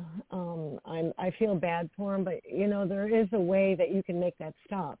 yeah, I feel bad for them, but, there is a way that you can make that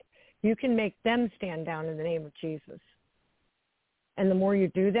stop. You can make them stand down in the name of Jesus. And the more you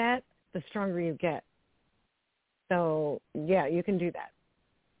do that, the stronger you get. So, yeah, you can do that.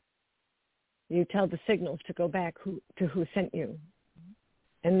 You tell the signals to go back to who sent you.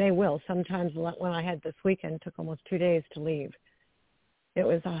 And they will. Sometimes when I had this weekend, it took almost 2 days to leave. It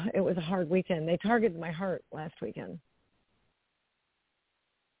was a hard weekend. They targeted my heart last weekend.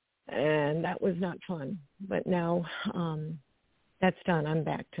 And that was not fun. But now that's done. I'm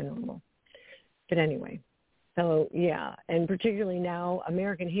back to normal. But anyway, so yeah, and particularly now,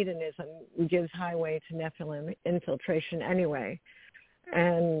 American hedonism gives highway to Nephilim infiltration anyway.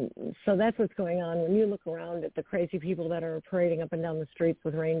 And so that's what's going on. When you look around at the crazy people that are parading up and down the streets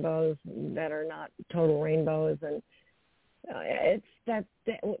with rainbows that are not total rainbows, and it's that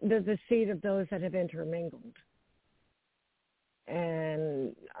the seed of those that have intermingled.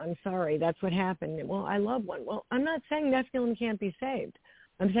 And I'm sorry, that's what happened. Well, I love one. Well, I'm not saying Nephilim can't be saved.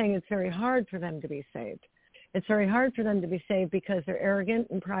 I'm saying it's very hard for them to be saved. It's very hard for them to be saved because they're arrogant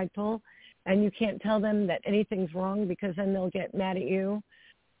and prideful, and you can't tell them that anything's wrong because then they'll get mad at you.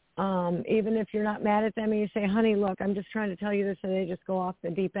 Even if you're not mad at them and you say, honey, look, I'm just trying to tell you this, and they just go off the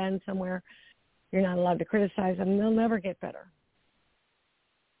deep end somewhere, you're not allowed to criticize them. They'll never get better.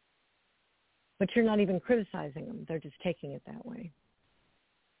 But you're not even criticizing them. They're just taking it that way.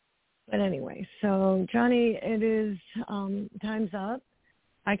 But anyway, so Johnny, it is time's up.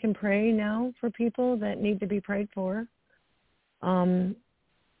 I can pray now for people that need to be prayed for.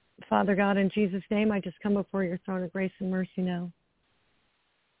 Father God, in Jesus' name, I just come before your throne of grace and mercy now.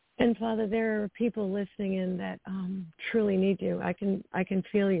 And Father, there are people listening in that truly need you. I can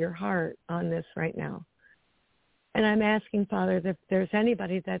feel your heart on this right now. And I'm asking, Father, that if there's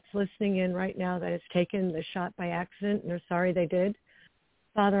anybody that's listening in right now that has taken the shot by accident and they're sorry they did,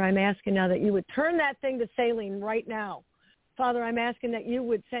 Father, I'm asking now that you would turn that thing to saline right now. Father, I'm asking that you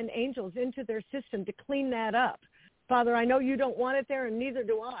would send angels into their system to clean that up. Father, I know you don't want it there, and neither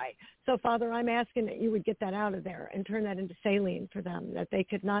do I. So, Father, I'm asking that you would get that out of there and turn that into saline for them, that they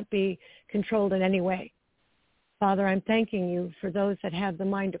could not be controlled in any way. Father, I'm thanking you for those that have the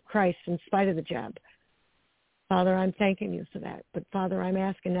mind of Christ in spite of the jab. Father, I'm thanking you for that. But, Father, I'm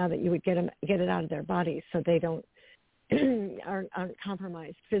asking now that you would get it out of their bodies so they don't aren't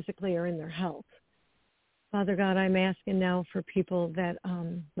compromised physically or in their health. Father God, I'm asking now for people that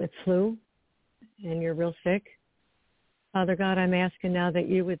with flu and you're real sick. Father God, I'm asking now that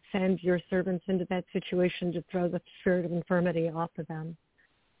you would send your servants into that situation to throw the spirit of infirmity off of them.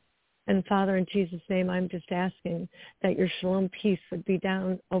 And Father, in Jesus' name, I'm just asking that your shalom peace would be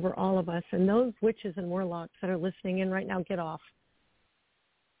down over all of us. And those witches and warlocks that are listening in right now, get off.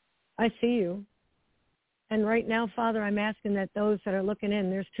 I see you. And right now, Father, I'm asking that those that are looking in,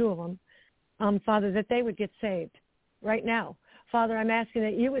 there's 2 of them, Father, that they would get saved right now. Father, I'm asking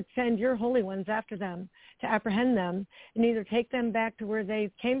that you would send your holy ones after them to apprehend them and either take them back to where they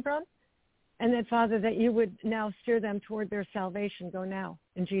came from, and that, Father, that you would now steer them toward their salvation. Go now,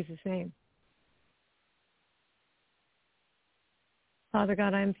 in Jesus' name. Father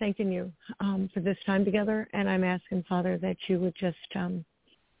God, I'm thanking you for this time together, and I'm asking, Father, that you would just send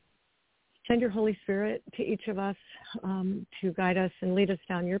your Holy Spirit to each of us to guide us and lead us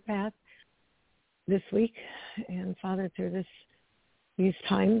down your path this week. And, Father, through these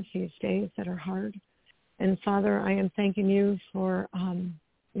times, these days that are hard. And, Father, I am thanking you for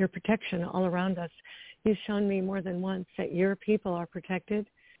your protection all around us. You've shown me more than once that your people are protected.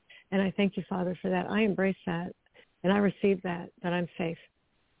 And I thank you, Father, for that. I embrace that, and I receive that I'm safe.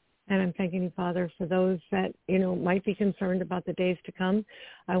 And I'm thanking you, Father, for those that, might be concerned about the days to come.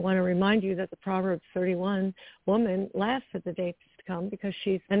 I want to remind you that the Proverbs 31 woman laughs at the days to come because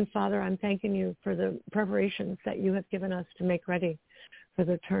and Father, I'm thanking you for the preparations that you have given us to make ready for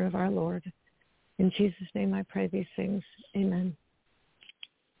the return of our Lord. In Jesus' name I pray these things. Amen.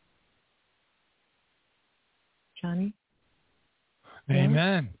 Johnny?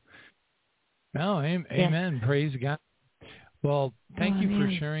 Amen. No, amen. Yes. Praise God. Well, thank you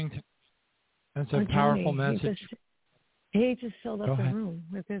for sharing. That's a powerful Johnny, message. He just filled up the room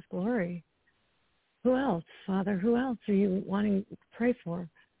with his glory. Who else, Father? Who else are you wanting to pray for?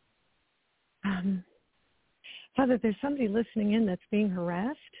 Father, there's somebody listening in that's being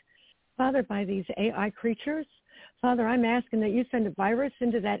harassed, Father, by these AI creatures. Father, I'm asking that you send a virus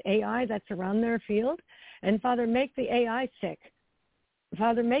into that AI that's around their field, and Father, make the AI sick.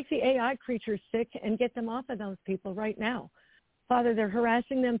 Father, make the AI creatures sick and get them off of those people right now. Father, they're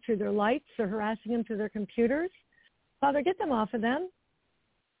harassing them through their lights. They're harassing them through their computers. Father, get them off of them.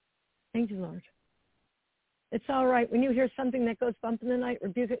 Thank you, Lord. It's all right. When you hear something that goes bump in the night,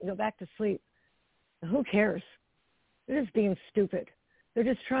 rebuke it and go back to sleep. Who cares? They're just being stupid. They're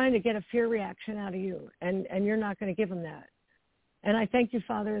just trying to get a fear reaction out of you, and you're not going to give them that. And I thank you,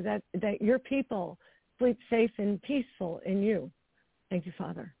 Father, that your people sleep safe and peaceful in you. Thank you,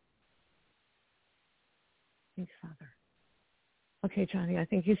 Father. Thank you, Father. Okay, Johnny, I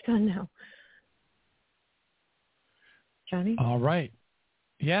think he's done now. Johnny? All right.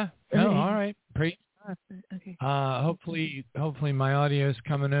 Yeah. No, Okay. all right. Praise God. Okay. Hopefully my audio is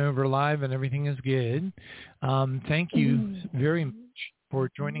coming over live and everything is good. Thank you very much for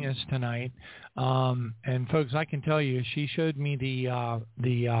joining us tonight. And folks, I can tell you, she showed me the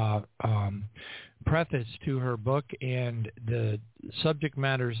preface to her book and the subject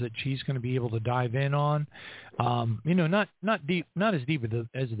matters that she's going to be able to dive in on. Not as deep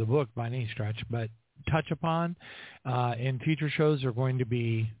as the book by any stretch, but touch upon in future shows are going to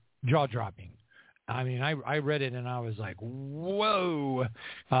be jaw-dropping. I mean, I read it and I was like, whoa!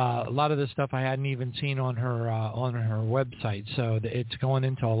 A lot of the stuff I hadn't even seen on her website. So it's going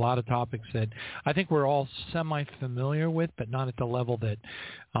into a lot of topics that I think we're all semi-familiar with, but not at the level that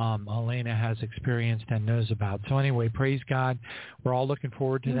Eleyna has experienced and knows about. So anyway, praise God. We're all looking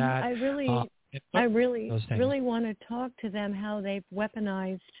forward to that. I really want to talk to them how they've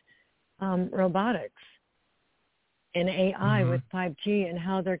weaponized robotics and AI with 5G and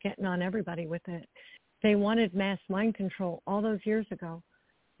how they're getting on everybody with it. They wanted mass mind control all those years ago,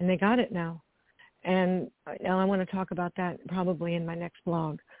 and they got it now. And now I want to talk about that probably in my next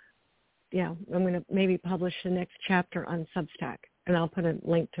blog. Yeah, I'm going to maybe publish the next chapter on Substack, and I'll put a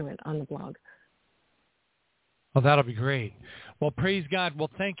link to it on the blog. Well, that'll be great. Well, praise God. Well,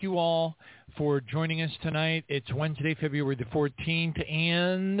 thank you all for joining us tonight. It's Wednesday, February the 14th,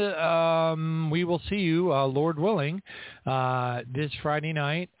 and we will see you, Lord willing, this Friday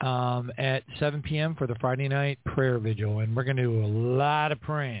night at 7 p.m. for the Friday night prayer vigil. And we're going to do a lot of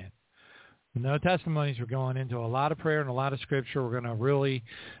praying. No testimonies. We're going into a lot of prayer and a lot of scripture. We're going to really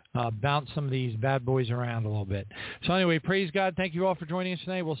bounce some of these bad boys around a little bit. So anyway, praise God. Thank you all for joining us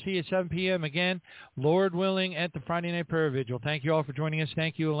tonight. We'll see you at 7 p.m. again, Lord willing, at the Friday Night Prayer Vigil. Thank you all for joining us.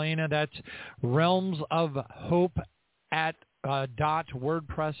 Thank you, Eleyna. That's Realms of Hope at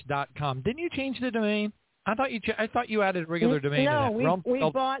 .wordpress.com. Didn't you change the domain? I thought you added a regular domain to that.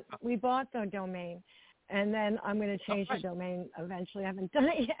 We bought the domain. And then I'm going to change the domain eventually. I haven't done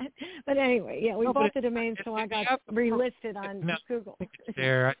it yet. But anyway, yeah, we bought the domain, so I got relisted on Google. I think it's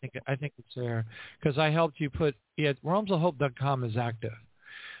there. I think it's there because I helped you put realmsofhope.com is active.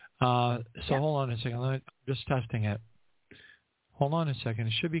 Hold on a second. I'm just testing it. Hold on a second.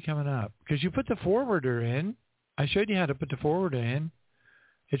 It should be coming up because you put the forwarder in. I showed you how to put the forwarder in.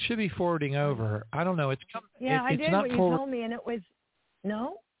 It should be forwarding over. I don't know. It's coming. Yeah, I did what you told me, and it was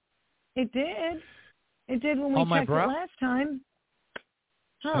it did. It did when we checked it last time.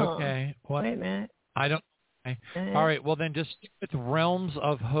 Huh. Okay. Well, wait a minute. I don't. Okay. All right. Well, then just stick with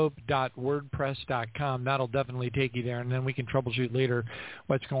realmsofhope.wordpress.com. That'll definitely take you there, and then we can troubleshoot later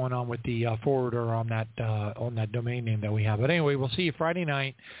what's going on with the forwarder on that domain name that we have. But anyway, we'll see you Friday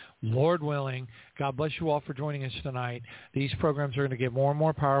night, Lord willing. God bless you all for joining us tonight. These programs are going to get more and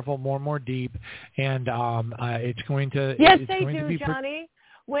more powerful, more and more deep, and it's going to. Yes, it's they going do, to be Johnny.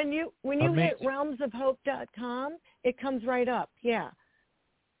 When you hit realmsofhope.com, it comes right up. Yeah.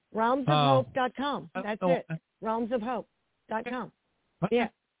 Realmsofhope.com. That's it. Realmsofhope.com. Yeah.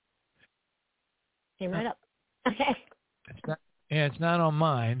 Came right up. Okay. It's not on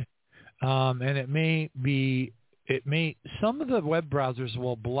mine. And it may some of the web browsers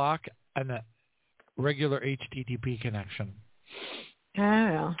will block a regular HTTP connection.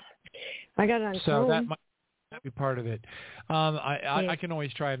 Oh. I got it on so Chrome. That might be part of it. I can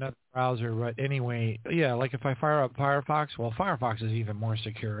always try another browser, but anyway, yeah, like if I fire up Firefox, well, Firefox is even more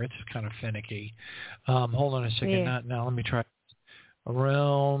secure. It's kind of finicky. Hold on a second. Yeah. Now let me try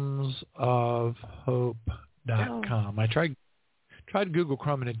realmsofhope.com. I tried Google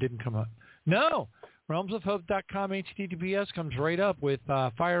Chrome and it didn't come up. No, realmsofhope.com HTTPS comes right up with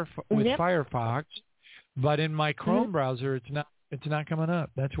Firefox, but in my Chrome browser, it's not coming up.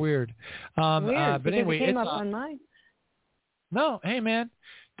 That's weird. Weird, but anyway, it came up on mine. No, hey man,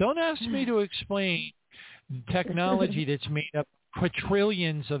 don't ask me to explain technology that's made up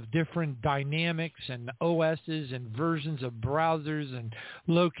quadrillions of different dynamics and OSs and versions of browsers and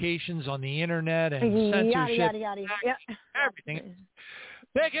locations on the internet and censorship, everything.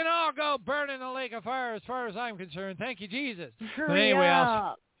 They can all go burn in the lake of fire as far as I'm concerned. Thank you, Jesus. Hurry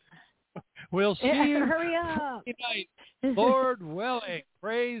up. We'll see you Hurry up. tonight, Lord willing.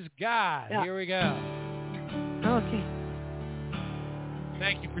 Praise God. Yeah. Here we go. Okay.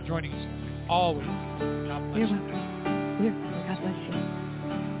 Thank you for joining us. Always. God bless you. God bless you.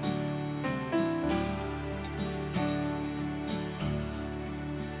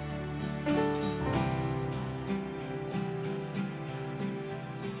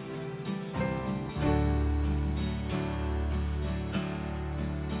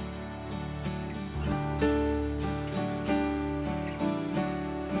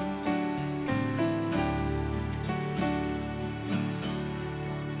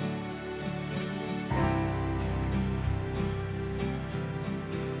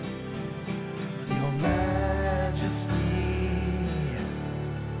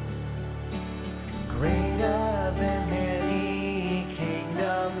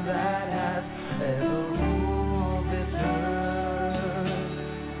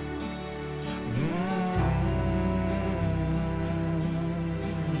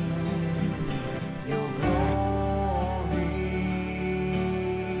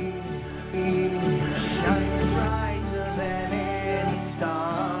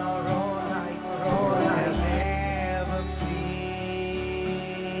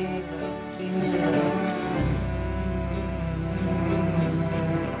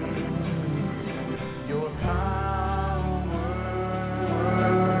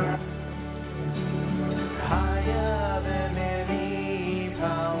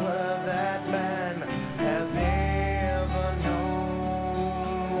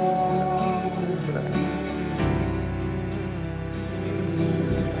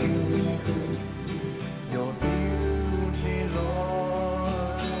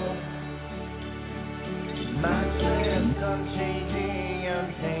 Unchanging,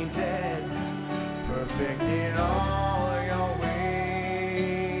 untainted, perfect in all your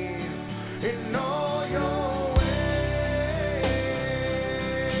ways, in all your ways.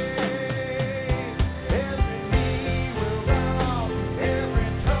 Every knee will bow, every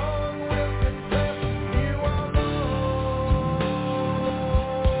tongue will confess you are Lord.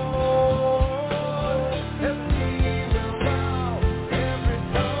 Every knee will bow, every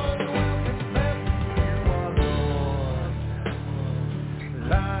tongue will confess you are Lord.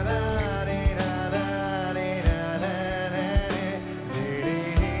 La da dee da da dee da da.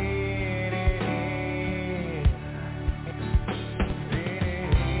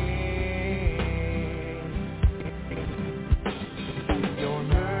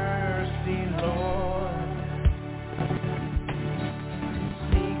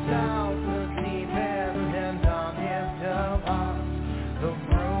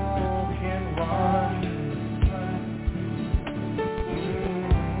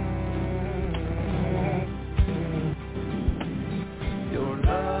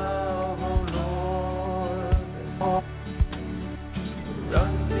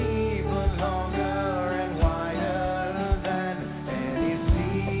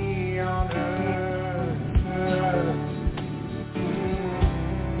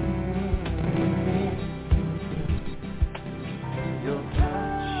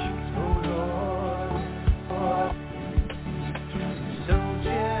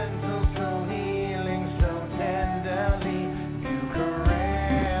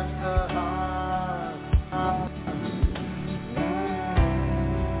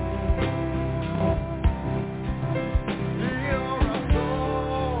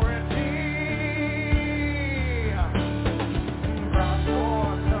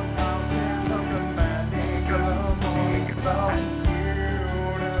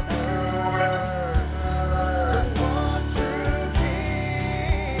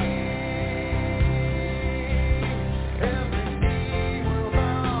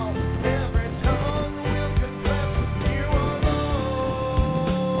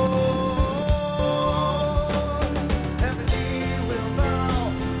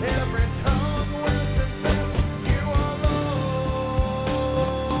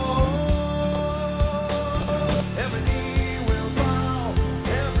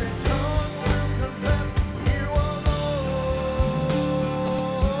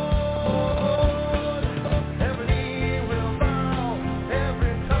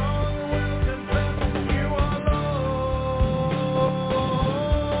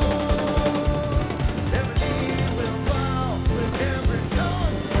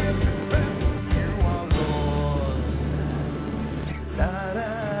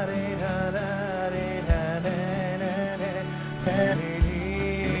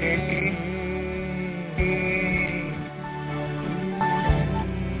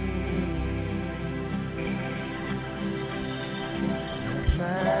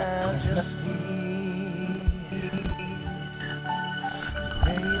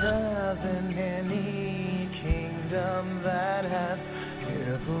 Greater than any kingdom that has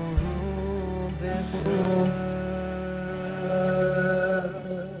ever ruled this earth.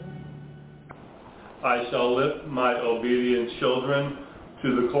 I shall lift my obedient children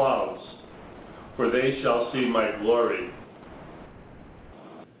to the clouds, for they shall see my glory.